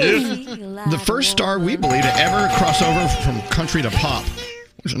 Yeah. The first star, we believe, to ever cross over from country to pop.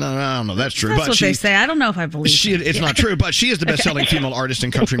 No, I don't know. That's true. That's but what they say. I don't know if I believe it. It's not true, but she is the best-selling female artist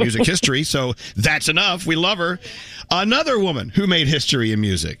in country music history, so that's enough. We love her. Another woman who made history in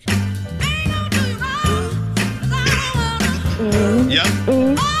music. Yep.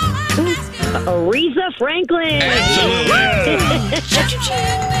 Aretha Franklin.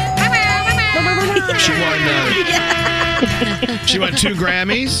 She won 2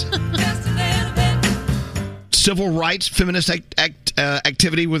 Grammys. Civil rights, feminist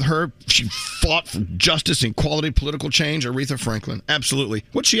activity with her. She fought for justice and equality, political change. Aretha Franklin. Absolutely.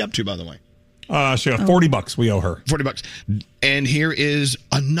 What's she up to, by the way? She got $40 we owe her. $40. And here is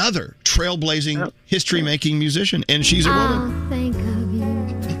another trailblazing, history-making musician, and she's a woman. I'll think of you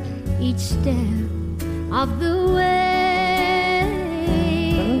each step of the way.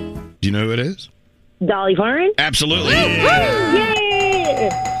 Do you know who it is? Dolly Parton. Absolutely. Yeah.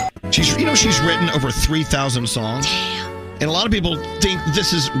 She's written over 3,000 songs. And a lot of people think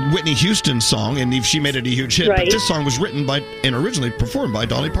this is Whitney Houston's song, and she made it a huge hit. Right. But this song was written by and originally performed by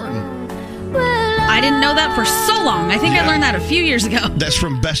Dolly Parton. I didn't know that for so long. I think I learned that a few years ago. That's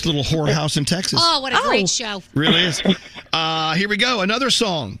from Best Little Whorehouse in Texas. Oh, what a great show. Really is. Here we go. Another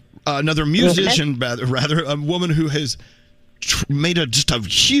song. Another musician, rather, a woman who has made just a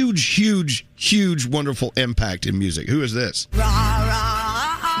huge, wonderful impact in music. Who is this?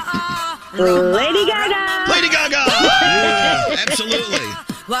 Lady Gaga. Lady Gaga. Yeah, absolutely.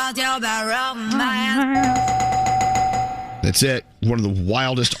 That's it. One of the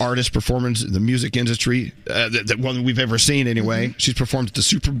wildest artist performances in the music industry, that one we've ever seen anyway. Mm-hmm. She's performed at the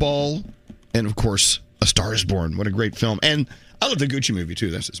Super Bowl, and of course, A Star Is Born. What a great film. And I love the Gucci movie too.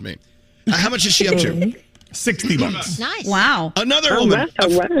 That's just me. How much is she up to? $60. Nice. Wow. Another woman,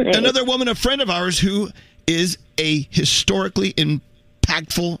 another woman, a friend of ours who is a historically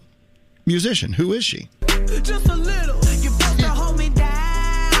impactful musician. Who is she? Just a little. You supposed to hold me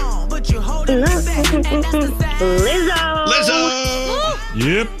down, but you holding me back. And that's the Lizzo. Lizzo.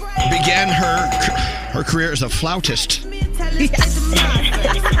 Yep. Began her career as a flautist. The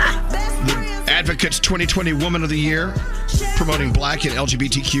Advocates 2020 Woman of the Year, promoting Black and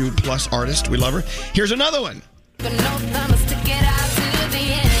LGBTQ plus artists. We love her. Here's another one.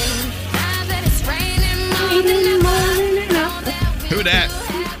 Who that?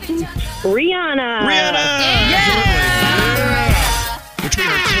 Rihanna.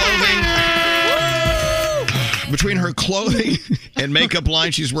 Between her clothing and makeup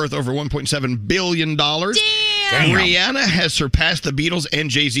line, she's worth over $1.7 billion. Damn. Rihanna has surpassed the Beatles and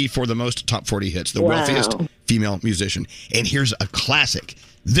Jay-Z for the most top 40 hits, the wealthiest female musician. And here's a classic.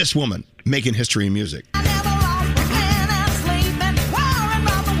 This woman making history in music. Who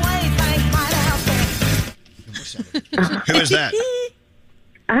is that?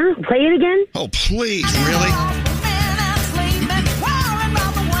 Play it again. Oh, please, really?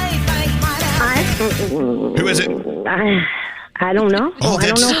 Who is it? I don't know. Oh, I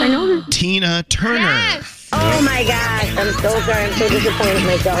don't know if I know this. Tina Turner. Yes. Oh my gosh, I'm so sorry. I'm so disappointed in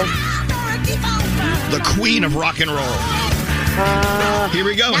myself. The queen of rock and roll. Here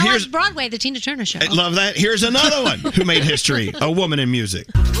we go. Now Here's on Broadway, the Tina Turner show. I love that. Here's another one who made history. A woman in music.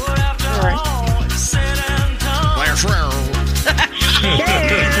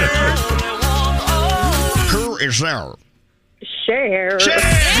 Who is there? Cher.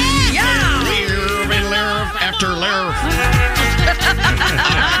 After Ler.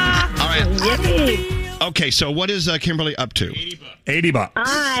 All right. Okay, so what is Kimberly up to? $80.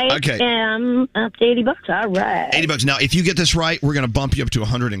 I am up to $80. All right. $80. Now, if you get this right, we're going to bump you up to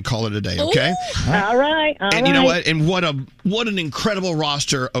 100 and call it a day, okay? All right. And you know what? And what an incredible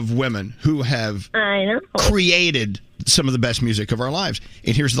roster of women who have created some of the best music of our lives.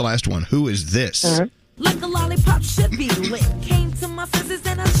 And here's the last one. Who is this? Like a lollipop should be lit. Came to my senses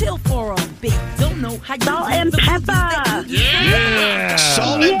and I chill for a bit. Don't know how you Salt and pepper. Yeah.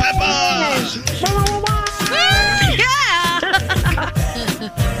 Salt and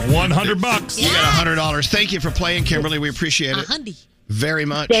 $100. You got $100. Thank you for playing, Kimberly. We appreciate it very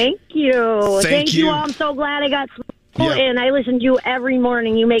much. Thank you. Thank you. all. I'm so glad I got Yeah. and I listen to you every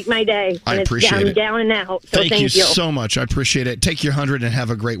morning. You make my day. I And appreciate I'm it. down and out. So Thank you so much. I appreciate it. Take your 100 and have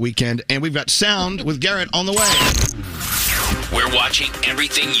a great weekend. And we've got sound with Garrett on the way. We're watching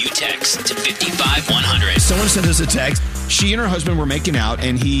everything you text to 55100. Someone sent us a text. She and her husband were making out,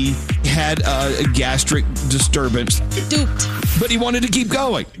 and he had a gastric disturbance. Duped. But he wanted to keep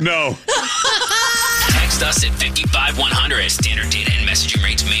going. No. Text us at 55100. Standard data and messaging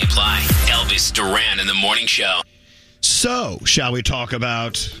rates may apply. Elvis Duran in the Morning Show. So, shall we talk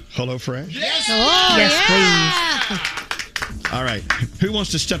about HelloFresh? Yes. Please. All right. Who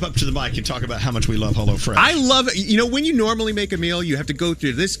wants to step up to the mic and talk about how much we love HelloFresh? I love it. You know, when you normally make a meal, you have to go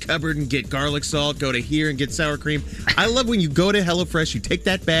through this cupboard and get garlic salt, go to here and get sour cream. I love when you go to HelloFresh, you take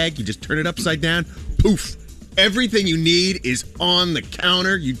that bag, you just turn it upside down, poof. Everything you need is on the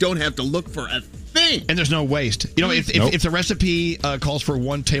counter. You don't have to look for a thing. And there's no waste. You know, if the recipe calls for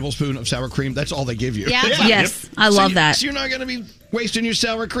 1 tablespoon of sour cream, that's all they give you. Yeah. Yes, I love that. So you're not going to be wasting your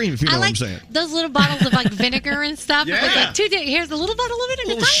sour cream, if you know what I'm saying. Those little bottles of like vinegar and stuff. Yeah. It's like here's a little bottle of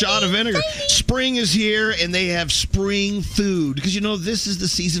vinegar. A little shot of vinegar. Spring is here, and they have spring food. Because, you know, this is the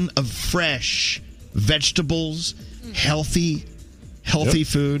season of fresh vegetables, healthy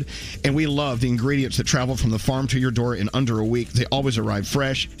food. And we love the ingredients that travel from the farm to your door in under a week. They always arrive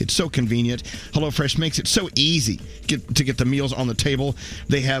fresh. It's so convenient. HelloFresh makes it so easy to get the meals on the table.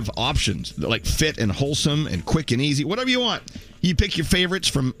 They have options like fit and wholesome and quick and easy, whatever you want. You pick your favorites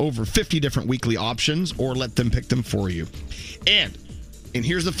from over 50 different weekly options or let them pick them for you. And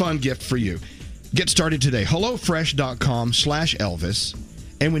here's the fun gift for you. Get started today. HelloFresh.com/Elvis.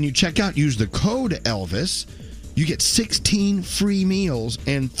 And when you check out, use the code Elvis. You get 16 free meals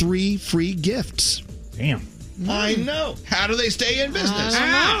and 3 free gifts. Damn. I know. How do they stay in business?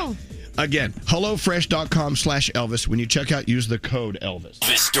 I don't know. Again, HelloFresh.com/Elvis. When you check out, use the code Elvis.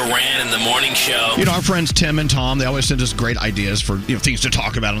 Elvis Duran in the Morning Show. You know, our friends Tim and Tom, they always send us great ideas for things to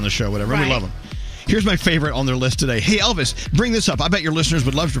talk about on the show, whatever. And we love them. Here's my favorite on their list today. Hey, Elvis, bring this up. I bet your listeners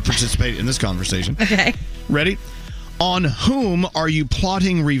would love to participate in this conversation. Okay. Ready? On whom are you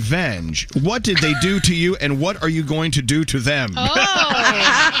plotting revenge? What did they do to you, and what are you going to do to them?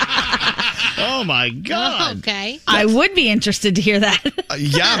 Oh my God. Okay. I would be interested to hear that.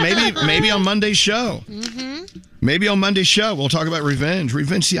 Yeah, maybe on Monday's show. Mm-hmm. Maybe on Monday's show we'll talk about revenge.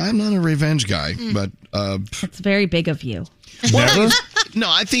 Revenge. See, I'm not a revenge guy, but it's very big of you. Never. No,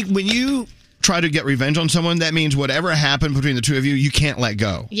 I think when you try to get revenge on someone, that means whatever happened between the two of you, you can't let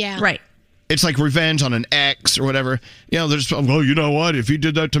go. Yeah. Right. It's like revenge on an ex or whatever. You know, there's well, you know what? If he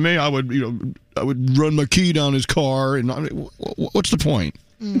did that to me, I would run my key down his car. And what's the point?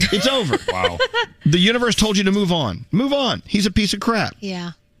 It's over. Wow. The universe told you to move on. Move on. He's a piece of crap.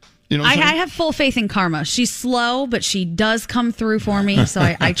 Yeah. You know I have full faith in karma. She's slow, but she does come through for me. So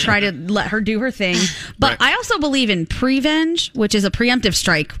I try to let her do her thing. But I also believe in prevenge, which is a preemptive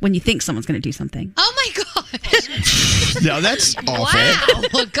strike when you think someone's going to do something. Oh my God. No, that's awful.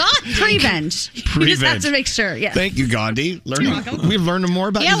 Wow. God. Prevenge. You just have to make sure. Yeah. Thank you, Gandhi. We've learned more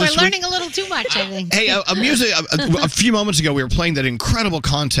about you Yeah, we're this learning week. a little too much, I think. Hey, a few moments ago, we were playing that incredible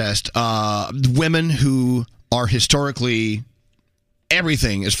contest. Women who are historically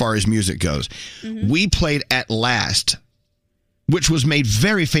everything as far as music goes. Mm-hmm. We played At Last, which was made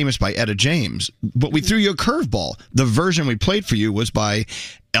very famous by Etta James, but we threw you a curveball. The version we played for you was by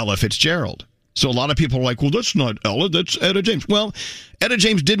Ella Fitzgerald. So a lot of people were like, well, that's not Ella, that's Etta James. Well, Etta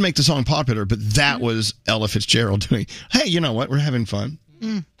James did make the song popular, but that was Ella Fitzgerald doing, hey, you know what? We're having fun.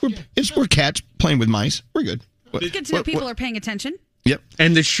 We're cats playing with mice. We're good. It's good to know people are paying attention. Yep.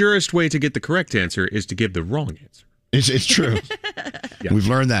 And the surest way to get the correct answer is to give the wrong answer. It's true. Yeah. We've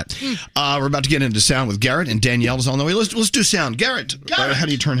learned that. We're about to get into sound with Garrett, and Danielle is on the way. Let's do sound. Garrett. How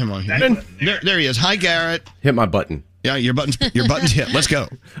do you turn him on here? There he is. Hi, Garrett. Hit my button. Yeah, your button's hit. Let's go.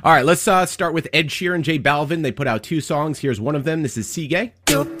 All right, let's start with Ed Sheeran, J Balvin. They put out 2 songs. Here's one of them. This is Sigue.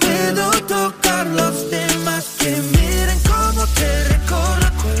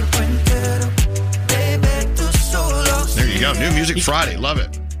 There you go. New Music Friday. Love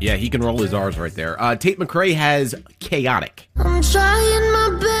it. Yeah, he can roll his R's right there. Tate McRae has Chaotic. I'm trying my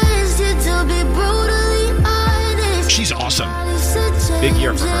best to be brutally honest. She's awesome. Big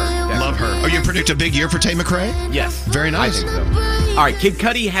year for her. Love her. Oh, you predict a big year for Tate McRae? Yes. Very nice. I think so. All right, Kid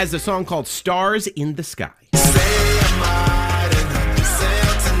Cudi has a song called Stars in the Sky.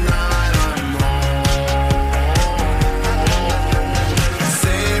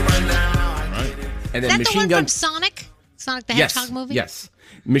 And Is then that the Machine one Gun. from Sonic? Sonic the Yes, Hedgehog movie? yes.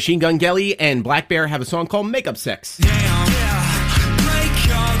 Machine Gun Kelly and Black Bear have a song called Makeup Sex. All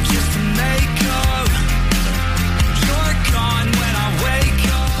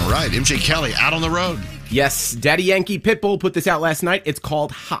right, MJ Kelly out on the road. Yes, Daddy Yankee Pitbull put this out last night. It's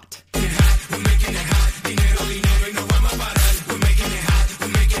called Hot.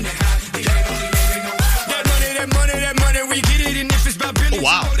 Oh,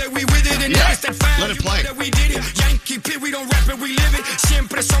 wow. Yeah, let it play. All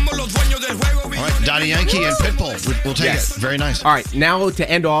right, Daddy Yankee and Pitbull. We'll take it. Very nice. All right, now to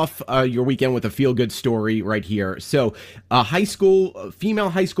end off your weekend with a feel-good story right here. So, a female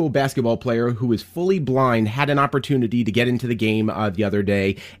high school basketball player who was fully blind had an opportunity to get into the game the other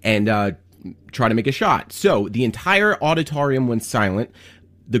day and try to make a shot. So, the entire auditorium went silent.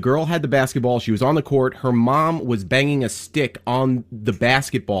 The girl had the basketball. She was on the court. Her mom was banging a stick on the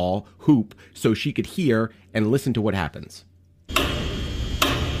basketball hoop so she could hear and listen to what happens.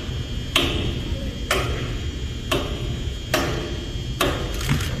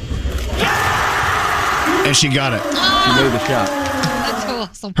 And she got it. She made the shot. That's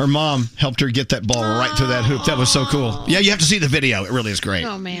awesome. Her mom helped her get that ball right through that hoop. That was so cool. Yeah, you have to see the video. It really is great.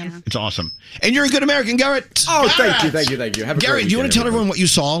 Oh, man. It's awesome. And you're a good American, Garrett. Oh, thank you. Have a Garrett, great do you want to tell weekend, everyone what you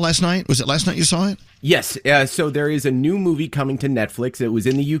saw last night? Was it last night you saw it? Yes. So there is a new movie coming to Netflix. It was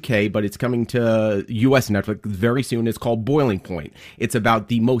in the UK, but it's coming to US Netflix very soon. It's called Boiling Point. It's about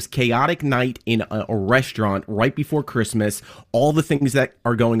the most chaotic night in a restaurant right before Christmas. All the things that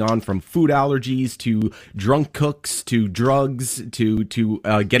are going on, from food allergies to drunk cooks to drugs to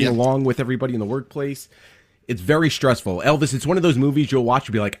getting along with everybody in the workplace. It's very stressful. Elvis, it's one of those movies you'll watch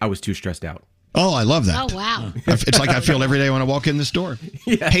and be like, I was too stressed out. Oh, I love that. Oh, wow. It's like I feel every day when I walk in this door.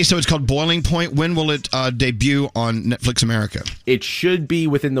 Yeah. Hey, so it's called Boiling Point. When will it debut on Netflix America? It should be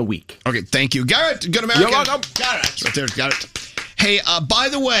within the week. Okay, thank you. Garrett, good American. You're welcome. Got it. Right there, got it. Hey, by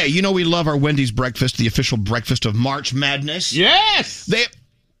the way, you know we love our Wendy's breakfast, the official breakfast of March Madness. Yes! Gee,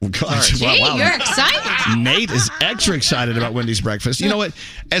 you're excited. Nate is extra excited about Wendy's breakfast. You know what?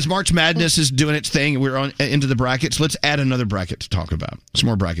 As March Madness is doing its thing, we're on into the brackets. Let's add another bracket to talk about. Some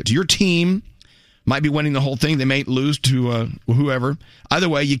more brackets. Your team might be winning the whole thing. They may lose to whoever. Either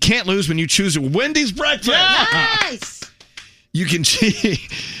way, you can't lose when you choose a Wendy's breakfast. Nice. You can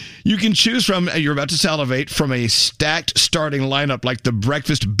choose from, you're about to salivate, from a stacked starting lineup like the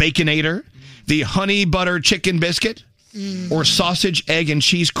Breakfast Baconator, the Honey Butter Chicken Biscuit, or Sausage, Egg, and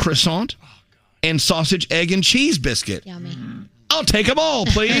Cheese Croissant, and Sausage, Egg, and Cheese Biscuit. Yummy. I'll take them all,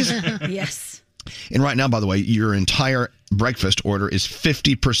 please. Yes. And right now, by the way, your entire breakfast order is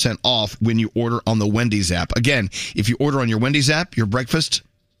 50% off when you order on the Wendy's app. Again, if you order on your Wendy's app, your breakfast,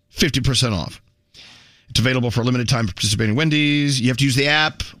 50% off. It's available for a limited time for participating Wendy's. You have to use the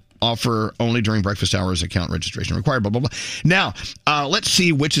app. Offer only during breakfast hours. Account registration required, blah, blah, blah. Now, let's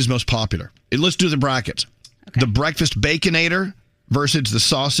see which is most popular. Let's do the brackets. Okay. The Breakfast Baconator versus the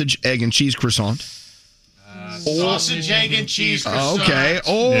Sausage, Egg, and Cheese Croissant. Sausage, egg, and cheese croissant. Okay,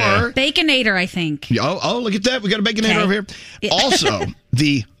 or... Baconator, I think. Oh, look at that. We got a Baconator over here. Yeah. Also,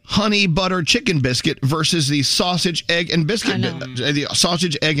 the Honey Butter Chicken Biscuit versus the Sausage, Egg, and Biscuit. The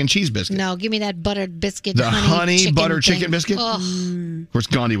Sausage, Egg, and Cheese Biscuit. No, give me that buttered biscuit. The honey butter thing. chicken biscuit? Oh. Of course,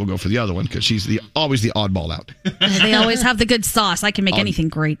 Gandhi will go for the other one because she's always the oddball out. They always have the good sauce. I can make anything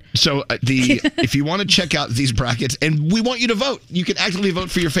great. So if you want to check out these brackets, and we want you to vote, you can actively vote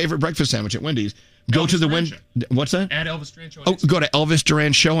for your favorite breakfast sandwich at Wendy's. Go to the What's that? At Elvis Duran Show. Go to Elvis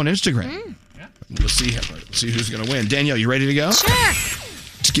Duran Show on Instagram. Yeah. Let's see who's going to win. Danielle, you ready to go? Sure.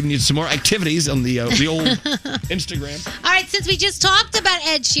 Just giving you some more activities on the old Instagram. All right, since we just talked about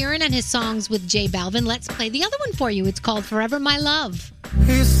Ed Sheeran and his songs with J Balvin, let's play the other one for you. It's called Forever My Love.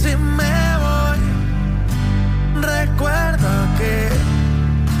 Y si me voy, recuerda que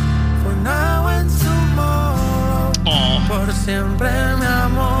fue now and tomorrow. Por siempre, mi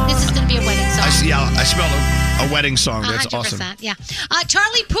amor. This is going to be a wedding song. I smell a wedding song. That's 100%, awesome. Yeah.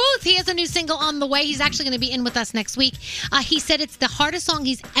 Charlie Puth, he has a new single on the way. He's actually going to be in with us next week. He said it's the hardest song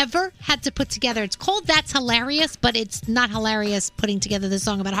he's ever had to put together. It's called That's Hilarious, but it's not hilarious putting together this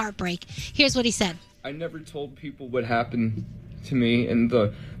song about heartbreak. Here's what he said. I never told people what happened to me and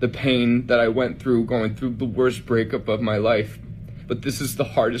the pain that I went through going through the worst breakup of my life. But this is the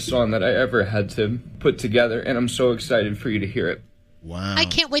hardest song that I ever had to put together, and I'm so excited for you to hear it. Wow. I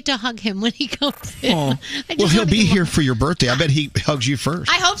can't wait to hug him when he comes in. Well, he'll be here for your birthday. I bet he hugs you first.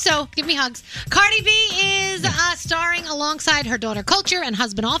 I hope so. Give me hugs. Cardi B is starring alongside her daughter Culture and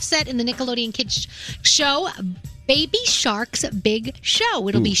husband Offset in the Nickelodeon Kids show Baby Shark's Big Show.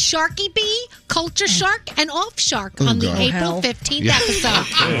 It'll be Sharky B, Culture Shark, and Off Shark on the April 15th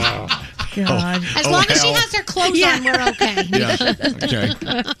episode. God. As long as she has her clothes on, we're okay. Yeah. Okay.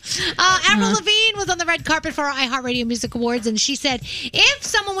 Avril Lavigne was on the red carpet for our iHeartRadio Music Awards, and she said if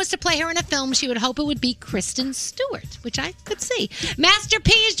someone was to play her in a film, she would hope it would be Kristen Stewart, which I could see. Master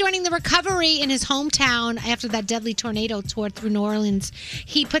P is joining the recovery in his hometown after that deadly tornado tore through New Orleans.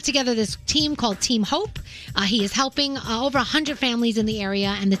 He put together this team called Team Hope. He is helping over 100 families in the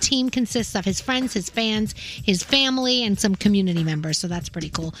area, and the team consists of his friends, his fans, his family, and some community members, so that's pretty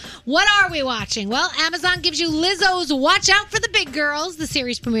cool. What are we watching? Well, Amazon gives you Lizzo's Watch Out for the Big Girls. The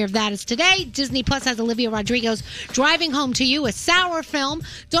series premiere of that is today. Disney Plus has Olivia Rodrigo's Driving Home to You, a sour film.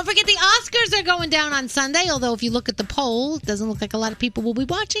 Don't forget the Oscars are going down on Sunday, although if you look at the poll, it doesn't look like a lot of people will be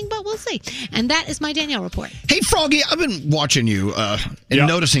watching, but we'll see. And that is my Danielle report. Hey, Froggy, I've been watching you and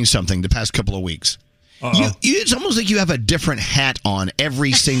noticing something the past couple of weeks. It's almost like you have a different hat on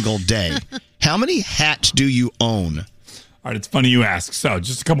every single day. How many hats do you own? All right, it's funny you ask. So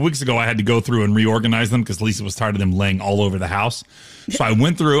just a couple weeks ago, I had to go through and reorganize them because Lisa was tired of them laying all over the house. So I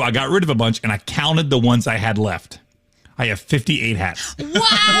went through, I got rid of a bunch, and I counted the ones I had left. I have 58 hats.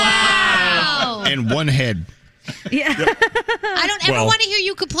 Wow! And one head. Yeah. I don't ever want to hear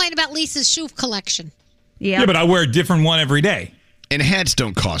you complain about Lisa's shoe collection. Yeah, but I wear a different one every day. And hats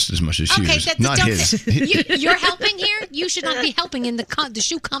don't cost as much as shoes. Okay, not his. You're helping here? You should not be helping in the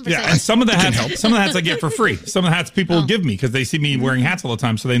shoe conversation. Yeah, and some of the hats I get for free. Some of the hats people give me because they see me wearing hats all the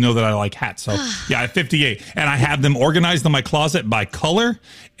time, so they know that I like hats. So yeah, I have 58, and I have them organized in my closet by color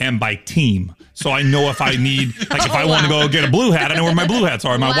and by team. So I know if I need, like, if I want to go get a blue hat, I know where my blue hats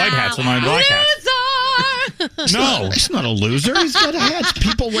are, my white hats, or my black hats. No, it's not a loser. He's got hats.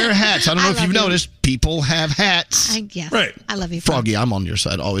 People wear hats. I don't know if you've noticed. People have hats. Yes. Right. I love you, Froggy. I'm on your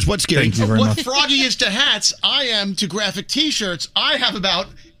side always. What's scary? Thank you very What much. Froggy is to hats, I am to graphic T-shirts. I have about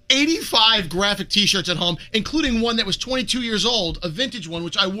 85 graphic T-shirts at home, including one that was 22 years old, a vintage one,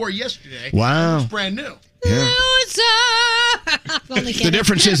 which I wore yesterday. Wow. It's brand new. Yeah. The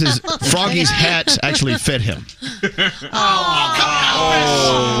difference is Froggy's hats actually fit him.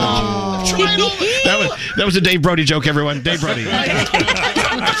 That was a Dave Brody joke, everyone. Dave Brody.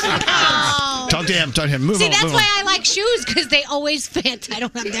 Talk to him. Talk to him. Move See, on. that's move why on. I like shoes, because they always fit. I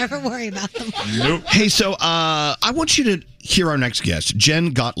don't have to ever worry about them. Nope. Hey, so I want you to hear our next guest,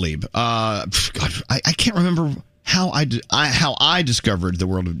 Jen Gottlieb. God, I can't remember how I discovered the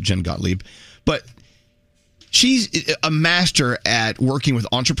world of Jen Gottlieb, but she's a master at working with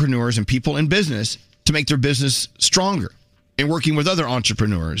entrepreneurs and people in business to make their business stronger, and working with other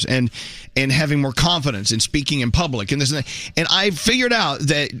entrepreneurs and having more confidence in speaking in public and this and that. And I figured out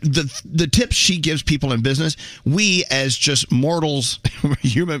that the tips she gives people in business, we as just mortal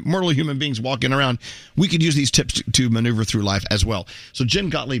human beings walking around, we could use these tips to maneuver through life as well. So Jen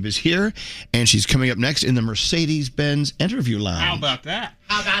Gottlieb is here, and she's coming up next in the Mercedes-Benz interview lounge. How about that?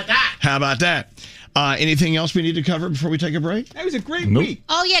 How about that? Anything else we need to cover before we take a break? That was a great week.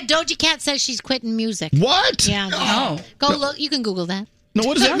 Oh, yeah, Doja Cat says she's quitting music. What? Yeah. Go look. You can Google that. No,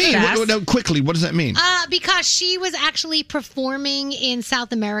 what does that mean? No, quickly, what does that mean? Because she was actually performing in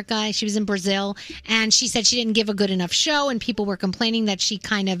South America. She was in Brazil, and she said she didn't give a good enough show, and people were complaining that she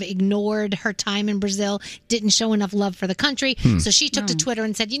kind of ignored her time in Brazil, didn't show enough love for the country. So she took to Twitter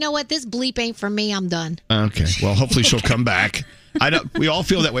and said, you know what, this bleep ain't for me, I'm done. Okay, well, hopefully she'll come back. We all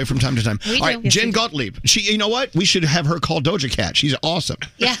feel that way from time to time. We all right, do. Jen Gottlieb. You know what? We should have her call Doja Cat. She's awesome.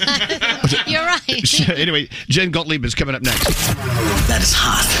 Yeah, you're right. Anyway, Jen Gottlieb is coming up next. That is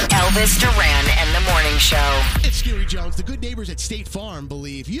hot. Elvis Duran and the Morning Show. It's Scary Jones. The good neighbors at State Farm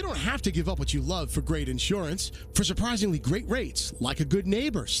believe you don't have to give up what you love for great insurance. For surprisingly great rates, like a good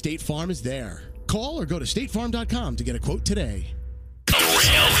neighbor, State Farm is there. Call or go to statefarm.com to get a quote today.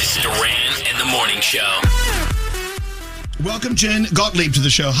 Elvis Duran and the Morning Show. Welcome, Jen Gottlieb, to the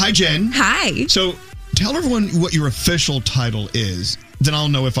show. Hi, Jen. Hi. So tell everyone what your official title is. Then I'll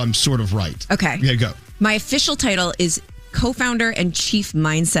know if I'm sort of right. Okay. Yeah, go. My official title is co-founder and chief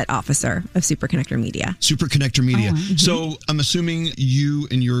mindset officer of Super Connector Media. Super Connector Media. Mm-hmm. So I'm assuming you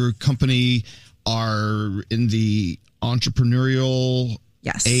and your company are in the entrepreneurial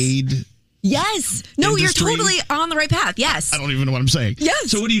aid. Yes. No, industry? you're totally on the right path. Yes. I don't even know what I'm saying.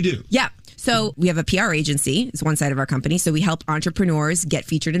 Yes. So what do you do? Yeah. So we have a PR agency. It's one side of our company. So we help entrepreneurs get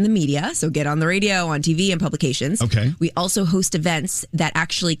featured in the media. So get on the radio, on TV, and publications. Okay. We also host events that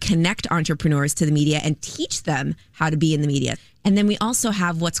actually connect entrepreneurs to the media and teach them how to be in the media. And then we also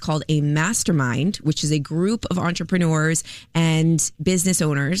have what's called a mastermind, which is a group of entrepreneurs and business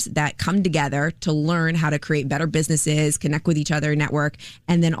owners that come together to learn how to create better businesses, connect with each other, network.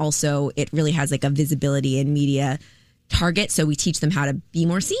 And then also it really has like a visibility and media target. So we teach them how to be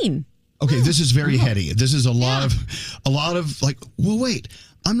more seen. Okay, this is very heady. This is a lot of like, well, wait,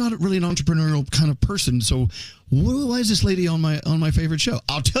 I'm not really an entrepreneurial kind of person, so why is this lady on my favorite show?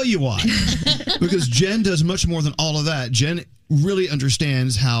 I'll tell you why. Because Jen does much more than all of that. Jen really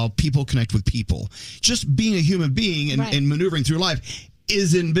understands how people connect with people. Just being a human being and maneuvering through life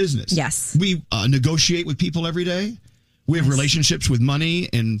is in business. Yes. We negotiate with people every day. We have relationships with money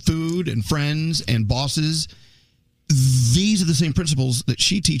and food and friends and bosses. These are the same principles that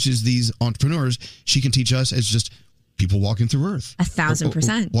she teaches these entrepreneurs. She can teach us as just people walking through Earth.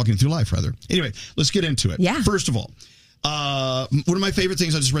 1,000%. Walking through life, rather. Anyway, let's get into it. Yeah. First of all, one of my favorite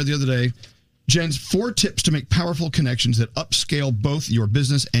things I just read the other day, Jen's 4 tips to make powerful connections that upscale both your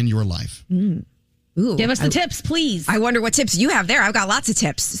business and your life. Ooh, Give us the tips, please. I wonder what tips you have there. I've got lots of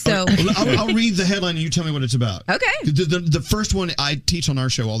tips. So I'll read the headline and you tell me what it's about. Okay. The first one I teach on our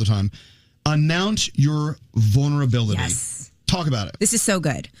show all the time. Announce your vulnerability. Yes. Talk about it. This is so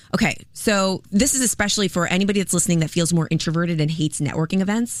good. Okay, so this is especially for anybody that's listening that feels more introverted and hates networking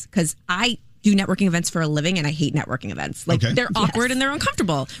events, because I do networking events for a living and I hate networking events. Like they're awkward and they're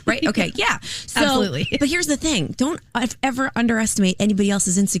uncomfortable, right? Okay, yeah. So, Absolutely. But here's the thing. Don't ever underestimate anybody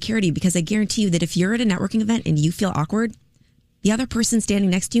else's insecurity, because I guarantee you that if you're at a networking event and you feel awkward, the other person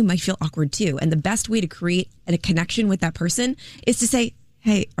standing next to you might feel awkward too. And the best way to create a connection with that person is to say,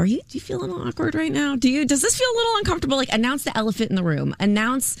 hey, do you feel a little awkward right now? Does this feel a little uncomfortable? Like, announce the elephant in the room.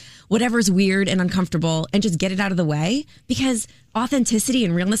 Announce whatever's weird and uncomfortable and just get it out of the way, because authenticity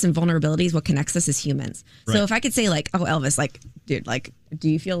and realness and vulnerability is what connects us as humans. Right. So if I could say like, oh, Elvis, like, dude, like, do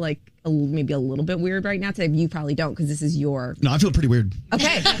you feel like maybe a little bit weird right now today? You probably don't, because this is your... No, I feel pretty weird.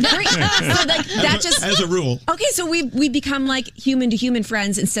 Okay, great. So like that just... As a rule. Okay, so we become like human to human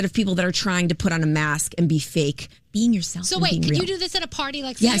friends instead of people that are trying to put on a mask and be fake. Being yourself. So and wait, being could real. you do this at a party?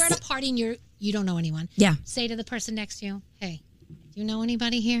 Like, say Yes. you're at a party and you don't know anyone. Yeah. Say to the person next to you, hey, do you know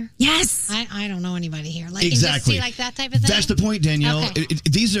anybody here? Yes. I don't know anybody here. Like, Exactly. And just see like that type of thing? That's the point, Danielle. Okay.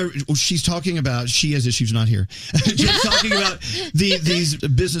 These are, she's talking about, she has issues not here. She's talking about these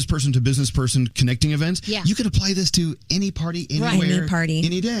business person to business person connecting events. Yeah. You can apply this to any party, Right. anywhere, Any party.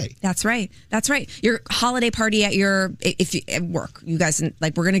 any day. That's right. That's right. Your holiday party at at work. You guys,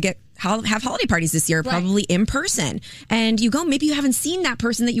 like, we're going to have holiday parties this year, probably in person. And you go, maybe you haven't seen that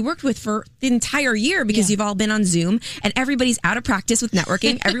person that you worked with for the entire year because you've all been on Zoom and everybody's out of practice with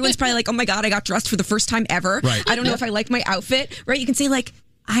networking. Everyone's probably like, oh my God, I got dressed for the first time ever. Right. I don't know if I like my outfit, right? You can say like,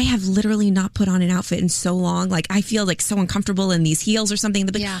 I have literally not put on an outfit in so long. Like, I feel like so uncomfortable in these heels or something.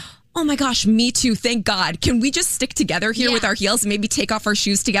 They'll be like, oh my gosh, me too. Thank God. Can we just stick together here with our heels and maybe take off our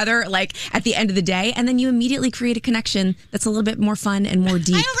shoes together, like at the end of the day? And then you immediately create a connection that's a little bit more fun and more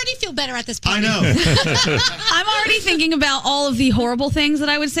deep. I already feel better at this party. I know. I'm already thinking about all of the horrible things that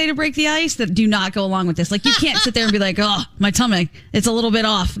I would say to break the ice that do not go along with this. Like, you can't sit there and be like, oh, my tummy, it's a little bit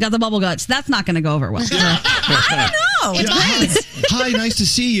off. Got the bubble guts. That's not going to go over well. I don't know. Hi, nice to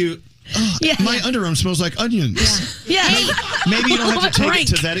see you. Oh, my underarm smells like onions. Yeah. Maybe you don't have to take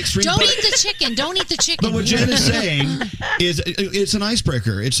it to that extreme. Don't but, eat the chicken. Don't eat the chicken. But what Jen is saying is it's an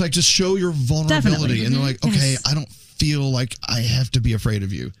icebreaker. It's like, just show your vulnerability. Definitely. And they're like, okay, Yes. I don't feel like I have to be afraid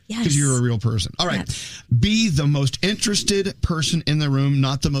of you because you're a real person. All right. Be the most interested person in the room,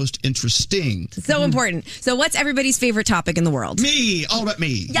 not the most interesting. So important. So what's everybody's favorite topic in the world? Me. All about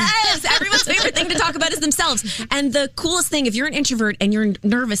me. Yes. Everyone's favorite thing to talk about is themselves. And the coolest thing, if you're an introvert and you're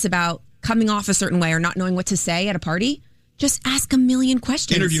nervous about coming off a certain way or not knowing what to say at a party, just ask a million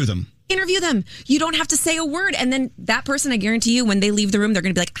questions. Interview them. Interview them. You don't have to say a word. And then that person, I guarantee you, when they leave the room, they're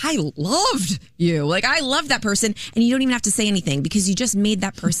going to be like, I loved you. Like, I love that person. And you don't even have to say anything because you just made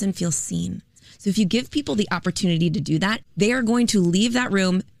that person feel seen. So if you give people the opportunity to do that, they are going to leave that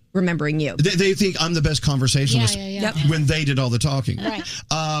room remembering you. They think I'm the best conversationalist Yep. when they did all the talking. Right.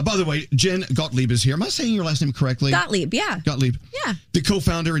 By the way, Jen Gottlieb is here. Am I saying your last name correctly? Gottlieb, yeah. Gottlieb. Yeah. The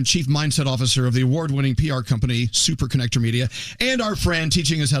co-founder and chief mindset officer of the award-winning PR company, Super Connector Media, and our friend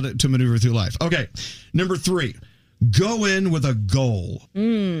teaching us how to maneuver through life. Okay, number 3, go in with a goal.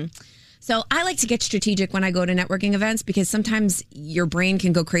 So I like to get strategic when I go to networking events because sometimes your brain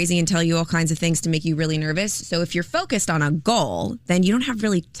can go crazy and tell you all kinds of things to make you really nervous. So if you're focused on a goal, then you don't have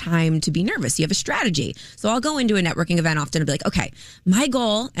really time to be nervous. You have a strategy. So I'll go into a networking event often and be like, okay, my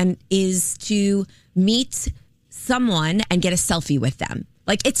goal is to meet someone and get a selfie with them.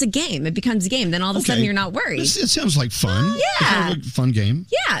 Like, it's a game. It becomes a game. Then all of a sudden you're not worried. It sounds like fun. Yeah. It sounds like a fun game.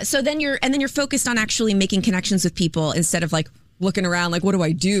 Yeah. So then you're focused on actually making connections with people instead of like looking around like, what do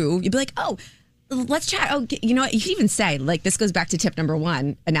I do? You'd be like, oh, let's chat. Oh, you know what? You can even say, like, this goes back to tip number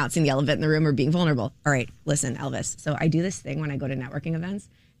 1, announcing the elephant in the room or being vulnerable. All right, listen, Elvis. So I do this thing when I go to networking events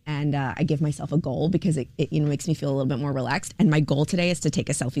and I give myself a goal because it makes me feel a little bit more relaxed. And my goal today is to take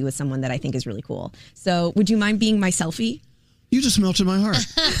a selfie with someone that I think is really cool. So would you mind being my selfie? You just melted my heart.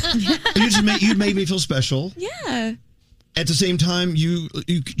 You made me feel special. Yeah. At the same time, you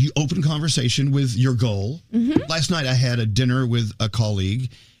open conversation with your goal. Mm-hmm. Last night, I had a dinner with a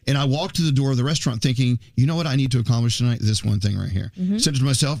colleague, and I walked to the door of the restaurant thinking, you know what I need to accomplish tonight? This one thing right here. Mm-hmm. Said to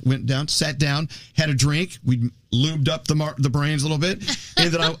myself, went down, sat down, had a drink. We lubed up the brains a little bit,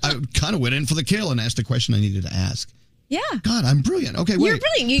 and then I kind of went in for the kill and asked the question I needed to ask. Yeah. God, I'm brilliant. Okay, wait. You're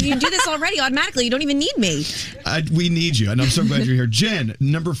brilliant. You do this already automatically. You don't even need me. We need you, and I'm so glad you're here. Jen,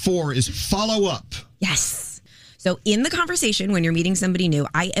 number 4 is follow up. Yes. So in the conversation, when you're meeting somebody new,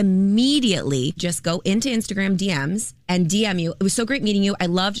 I immediately just go into Instagram DMs and DM you. It was so great meeting you. I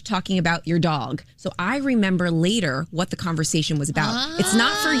loved talking about your dog. So I remember later what the conversation was about. It's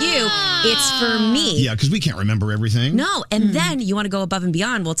not for you. It's for me. Yeah, because we can't remember everything. No. And then you want to go above and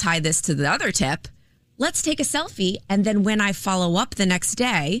beyond. We'll tie this to the other tip. Let's take a selfie. And then when I follow up the next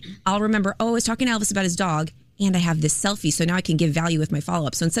day, I'll remember, I was talking to Elvis about his dog. And I have this selfie, so now I can give value with my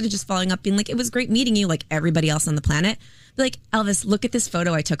follow-up. So instead of just following up being like, it was great meeting you like everybody else on the planet, be like, Elvis, look at this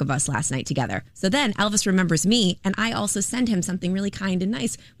photo I took of us last night together. So then Elvis remembers me, and I also send him something really kind and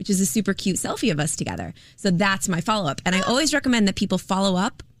nice, which is a super cute selfie of us together. So that's my follow-up. And I always recommend that people follow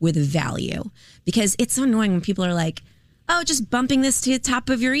up with value, because it's so annoying when people are like, oh, just bumping this to the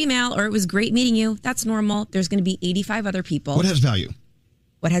top of your email, or it was great meeting you. That's normal. There's going to be 85 other people. What has value?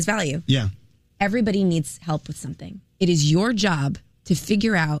 What has value? Yeah. Everybody needs help with something. It is your job to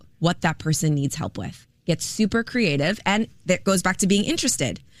figure out what that person needs help with. Get super creative, and that goes back to being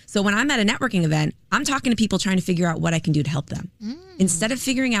interested. So when I'm at a networking event, I'm talking to people trying to figure out what I can do to help them. Instead of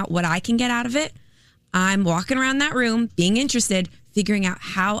figuring out what I can get out of it, I'm walking around that room, being interested, figuring out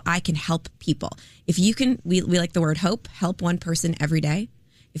how I can help people. If you can, we like the word hope, help one person every day.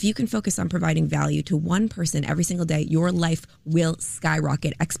 If you can focus on providing value to one person every single day, your life will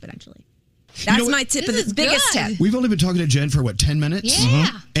skyrocket exponentially. That's my tip, of the biggest tip. We've only been talking to Jen for 10 minutes? Yeah.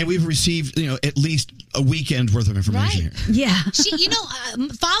 And we've received, at least a weekend's worth of information here. Yeah.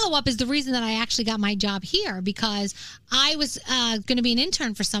 Follow-up is the reason that I actually got my job here, because I was going to be an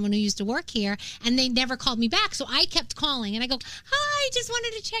intern for someone who used to work here, and they never called me back. So I kept calling, and I go, hi, just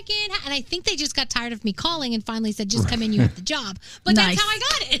wanted to check in. And I think they just got tired of me calling and finally said, just come in, you have the job. But Nice. That's how I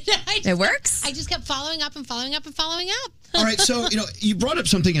got it. It works. I just kept following up and following up and following up. All right, so, you brought up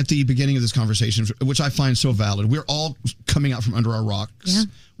something at the beginning of this conversation, which I find so valid. We're all coming out from under our rocks. Yeah.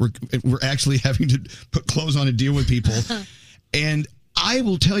 We're actually having to put clothes on and deal with people. And I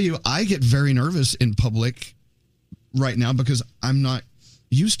will tell you, I get very nervous in public right now because I'm not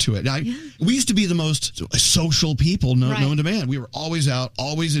used to it. We used to be the most social people known to man. We were always out,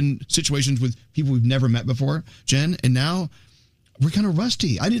 always in situations with people we've never met before, Jen, and now we're kind of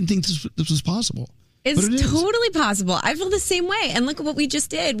rusty. I didn't think this was possible. It's totally possible. I feel the same way. And look at what we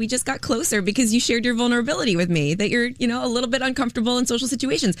just did. We just got closer because you shared your vulnerability with me, that you're, a little bit uncomfortable in social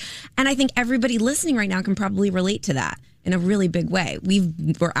situations. And I think everybody listening right now can probably relate to that in a really big way.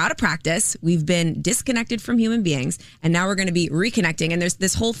 We're out of practice. We've been disconnected from human beings, and now we're going to be reconnecting. And there's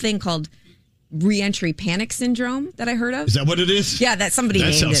this whole thing called re-entry panic syndrome that I heard of. Is that what it is? Yeah, that somebody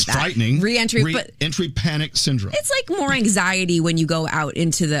named it that. That sounds frightening. Re-entry panic syndrome. It's like more anxiety when you go out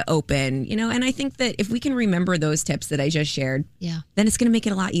into the open, and I think that if we can remember those tips that I just shared, then it's going to make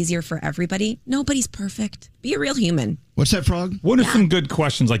it a lot easier for everybody. Nobody's perfect. Be a real human. What's that, Frog? What are some good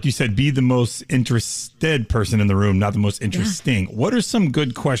questions? Like you said, be the most interested person in the room, not the most interesting. Yeah. What are some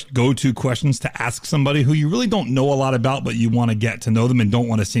good go-to questions to ask somebody who you really don't know a lot about, but you want to get to know them and don't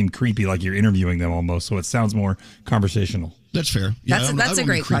want to seem creepy, like you're interviewing them almost, so it sounds more conversational? That's fair. Yeah, that's a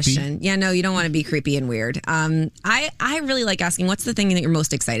great question. Yeah, no, you don't want to be creepy and weird. I really like asking, what's the thing that you're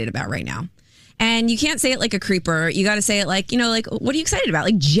most excited about right now? And you can't say it like a creeper. You got to say it like, what are you excited about?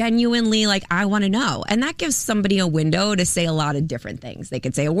 Like genuinely, like, I want to know. And that gives somebody a window to say a lot of different things. They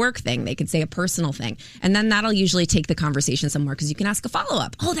could say a work thing. They could say a personal thing. And then that'll usually take the conversation somewhere because you can ask a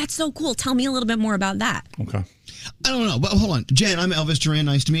follow-up. Oh, that's so cool. Tell me a little bit more about that. Okay. I don't know. But hold on. Jen, I'm Elvis Duran.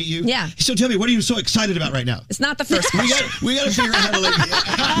 Nice to meet you. Yeah. So tell me, what are you so excited about right now? It's not the first question. we got to figure out how to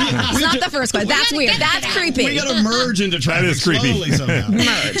It's not the first question. That's weird. That's creepy. We got to merge into traffic. That is creepy. Slowly somehow.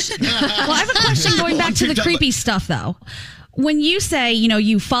 Merge. Well, I have a question going back to the creepy stuff, though. When you say,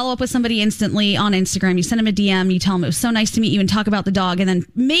 you follow up with somebody instantly on Instagram, you send them a DM, you tell them it was so nice to meet you and talk about the dog, and then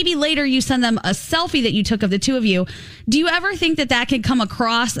maybe later you send them a selfie that you took of the two of you, do you ever think that could come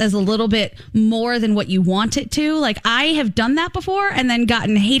across as a little bit more than what you want it to? Like, I have done that before and then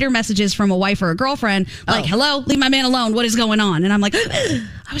gotten hater messages from a wife or a girlfriend, like, hello, leave my man alone, what is going on? And I'm like,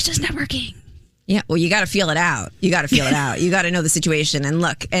 I was just networking. Yeah, well, you got to feel it out. You got to know the situation and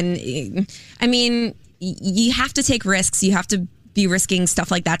look. And I mean, you have to take risks. You have to be risking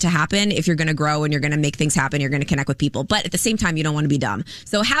stuff like that to happen if you're going to grow and you're going to make things happen. You're going to connect with people. But at the same time, you don't want to be dumb.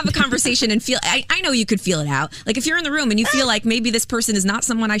 So have a conversation and feel, I know you could feel it out. Like if you're in the room and you feel like maybe this person is not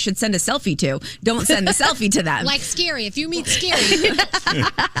someone I should send a selfie to, don't send the selfie to them. Like Scary. If you meet Scary.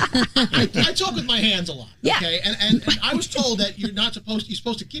 I talk with my hands a lot. Yeah. Okay, and I was told that you're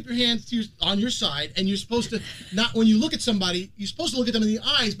supposed to keep your hands on your side, and you're supposed to not, when you look at somebody, you're supposed to look at them in the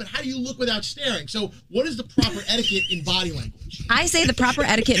eyes. But how do you look without staring? So what is the proper etiquette in body language? I say the proper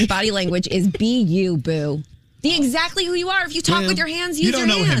etiquette in body language is be you, boo. Be exactly who you are. If you talk with your hands, use your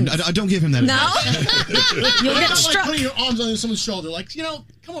hands. You don't know him. I don't give him that. No? You'll get struck. Like putting your arms on someone's shoulder, like,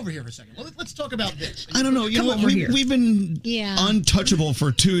 come over here for a second. Let's talk about this. I don't know. We've been untouchable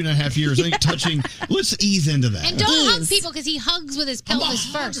for 2.5 years. I think touching. Let's ease into that. And don't hug people because he hugs with his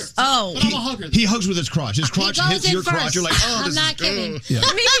pelvis first. Oh, but I'm a hugger. He hugs with his crotch. His crotch hits your crotch. You're like, oh, I'm not kidding. Yeah.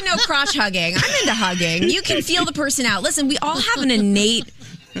 Maybe no crotch hugging. I'm into hugging. You can feel the person out. Listen, we all have an innate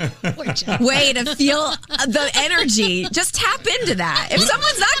way to feel the energy. Just tap into that. If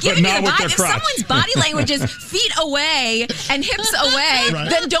someone's not giving you the vibe, if someone's body language is feet away and hips away,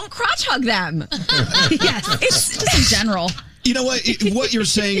 then don't crotch hug them. Yes, it's just in general. You know what? What you're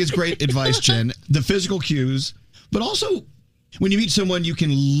saying is great advice, Jen. The physical cues, but also when you meet someone, you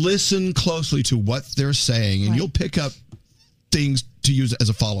can listen closely to what they're saying, and you'll pick up things to use as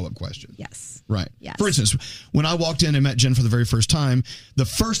a follow-up question. Yes. Right. Yes. For instance, when I walked in and met Jen for the very first time, the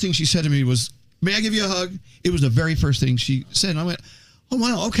first thing she said to me was, "May I give you a hug?" It was the very first thing she said. And I went, "Oh,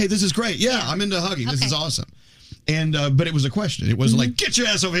 wow. Okay, this is great. Yeah, I'm into hugging. This is awesome." And but it was a question. It wasn't like, "Get your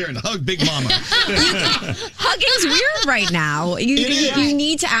ass over here and hug Big Mama." Hugging's weird right now. You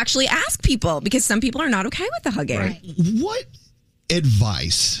need to actually ask people because some people are not okay with the hugging. Right. What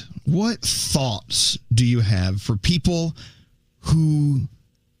advice, what thoughts do you have for people who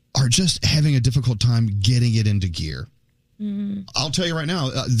are just having a difficult time getting it into gear? I'll tell you right now,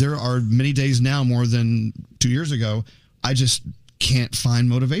 there are many days now, more than 2 years ago, I just can't find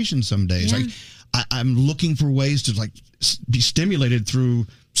motivation some days. I'm looking for ways to be stimulated through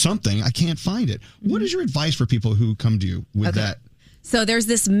something. I can't find it. What is your advice for people who come to you with that? So there's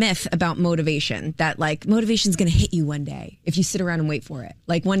this myth about motivation that motivation's going to hit you one day if you sit around and wait for it.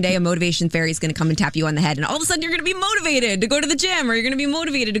 Like one day a motivation fairy is going to come and tap you on the head and all of a sudden you're going to be motivated to go to the gym or you're going to be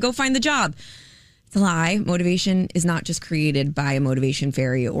motivated to go find the job. It's a lie. Motivation is not just created by a motivation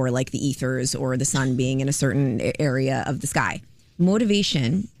fairy or like the ethers or the sun being in a certain area of the sky.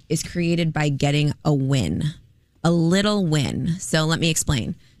 Motivation is created by getting a win, a little win. So let me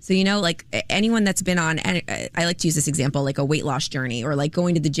explain. So, anyone that's been on, and I like to use this example, like a weight loss journey or like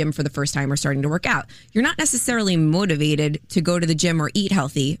going to the gym for the first time or starting to work out. You're not necessarily motivated to go to the gym or eat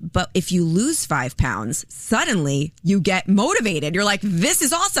healthy, but if you lose 5 pounds, suddenly you get motivated. You're like, this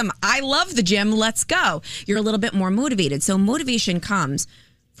is awesome. I love the gym. Let's go. You're a little bit more motivated. So motivation comes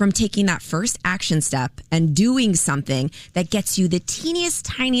from taking that first action step and doing something that gets you the teeniest,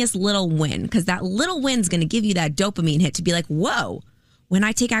 tiniest little win, because that little win's going to give you that dopamine hit to be like, whoa. When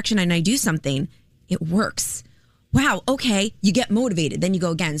I take action and I do something, it works. Wow, okay, you get motivated, then you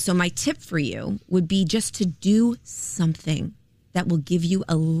go again. So my tip for you would be just to do something that will give you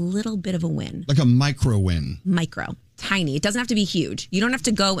a little bit of a win. Like a micro win. Micro, tiny. It doesn't have to be huge. You don't have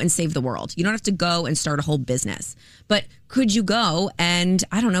to go and save the world. You don't have to go and start a whole business. But could you go and,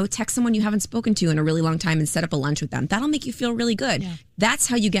 I don't know, text someone you haven't spoken to in a really long time and set up a lunch with them? That'll make you feel really good. Yeah. That's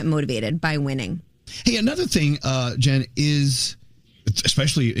how you get motivated, by winning. Hey, another thing, Jen, is...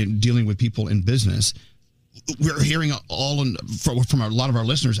 especially in dealing with people in business, we're hearing from a lot of our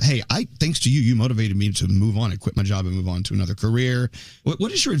listeners, hey, thanks to you motivated me to move on and quit my job and move on to another career.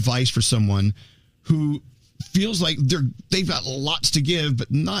 What is your advice for someone who feels like they've got lots to give, but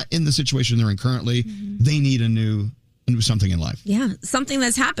not in the situation they're in currently? Mm-hmm. They need a new something in life. Yeah. Something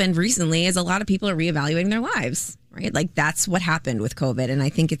that's happened recently is a lot of people are reevaluating their lives, right? Like that's what happened with COVID. And I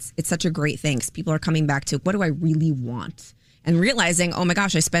think it's such a great thing. People are coming back to, what do I really want? And realizing, oh my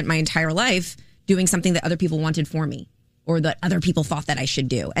gosh, I spent my entire life doing something that other people wanted for me or that other people thought that I should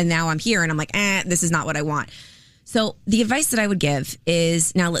do. And now I'm here and I'm like, this is not what I want. So the advice that I would give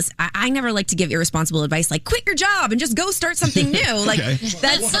is, now listen, I never like to give irresponsible advice like quit your job and just go start something new. Like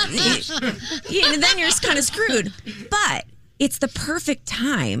that's, then you're kind of screwed. But it's the perfect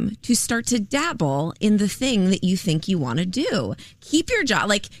time to start to dabble in the thing that you think you want to do. Keep your job,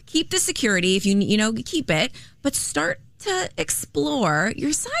 keep the security if you keep it, but start to explore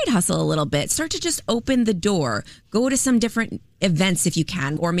your side hustle a little bit. Start to just open the door. Go to some different events if you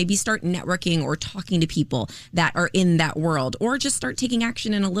can, or maybe start networking or talking to people that are in that world, or just start taking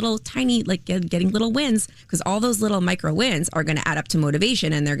action in a little tiny, like getting little wins, because all those little micro wins are going to add up to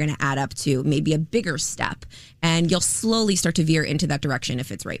motivation, and they're going to add up to maybe a bigger step. And you'll slowly start to veer into that direction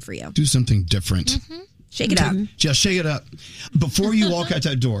if it's right for you. Do something different. Shake it up. Just shake it up. Before you walk out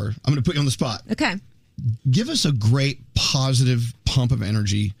that door, I'm going to put you on the spot. Okay. Give us a great positive pump of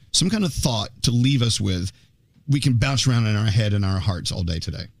energy, some kind of thought to leave us with. We can bounce around in our head and our hearts all day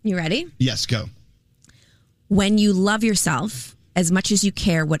today. You ready? Yes, go. When you love yourself as much as you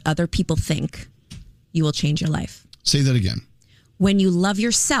care what other people think, you will change your life. Say that again. When you love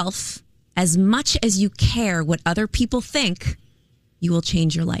yourself as much as you care what other people think, you will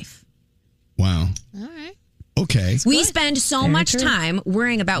change your life. Wow. All right. Okay. We spend so much time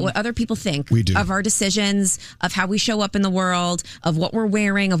worrying about what other people think We do. of our decisions, of how we show up in the world, of what we're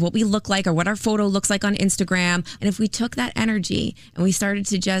wearing, of what we look like, or what our photo looks like on Instagram. And if we took that energy and we started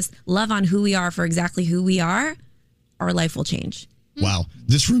to just love on who we are for exactly who we are, our life will change. Wow.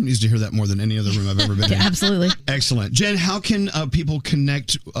 This room needs to hear that more than any other room I've ever been in. Absolutely. Excellent. Jen, how can people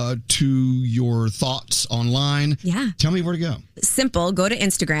connect to your thoughts online? Yeah. Tell me where to go. Simple. Go to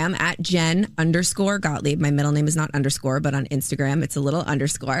Instagram at Jen_Gottlieb. My middle name is not underscore, but on Instagram, it's a little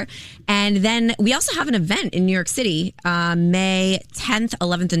underscore. And then we also have an event in New York City, May 10th,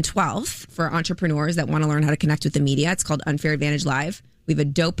 11th, and 12th for entrepreneurs that want to learn how to connect with the media. It's called Unfair Advantage Live. We have a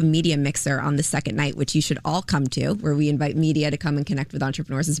dope media mixer on the second night, which you should all come to, where we invite media to come and connect with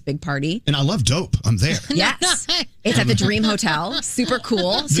entrepreneurs. It's a big party. And I love dope. I'm there. Yes. It's at the Dream Hotel. Super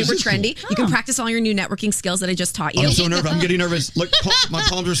cool, This super is cool. trendy. You can practice all your new networking skills that I just taught you. I'm so nervous. I'm getting nervous. Look, my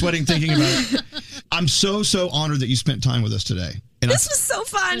palms are sweating thinking about it. I'm so honored that you spent time with us today. And This was so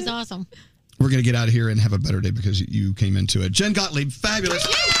fun. It was awesome. we're going to get out of here and have a better day because you came into it. Jen Gottlieb, fabulous.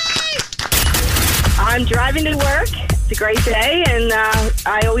 I'm driving to work. It's a great day, and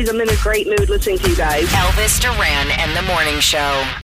I always am in a great mood listening to you guys. Elvis Duran and the Morning Show.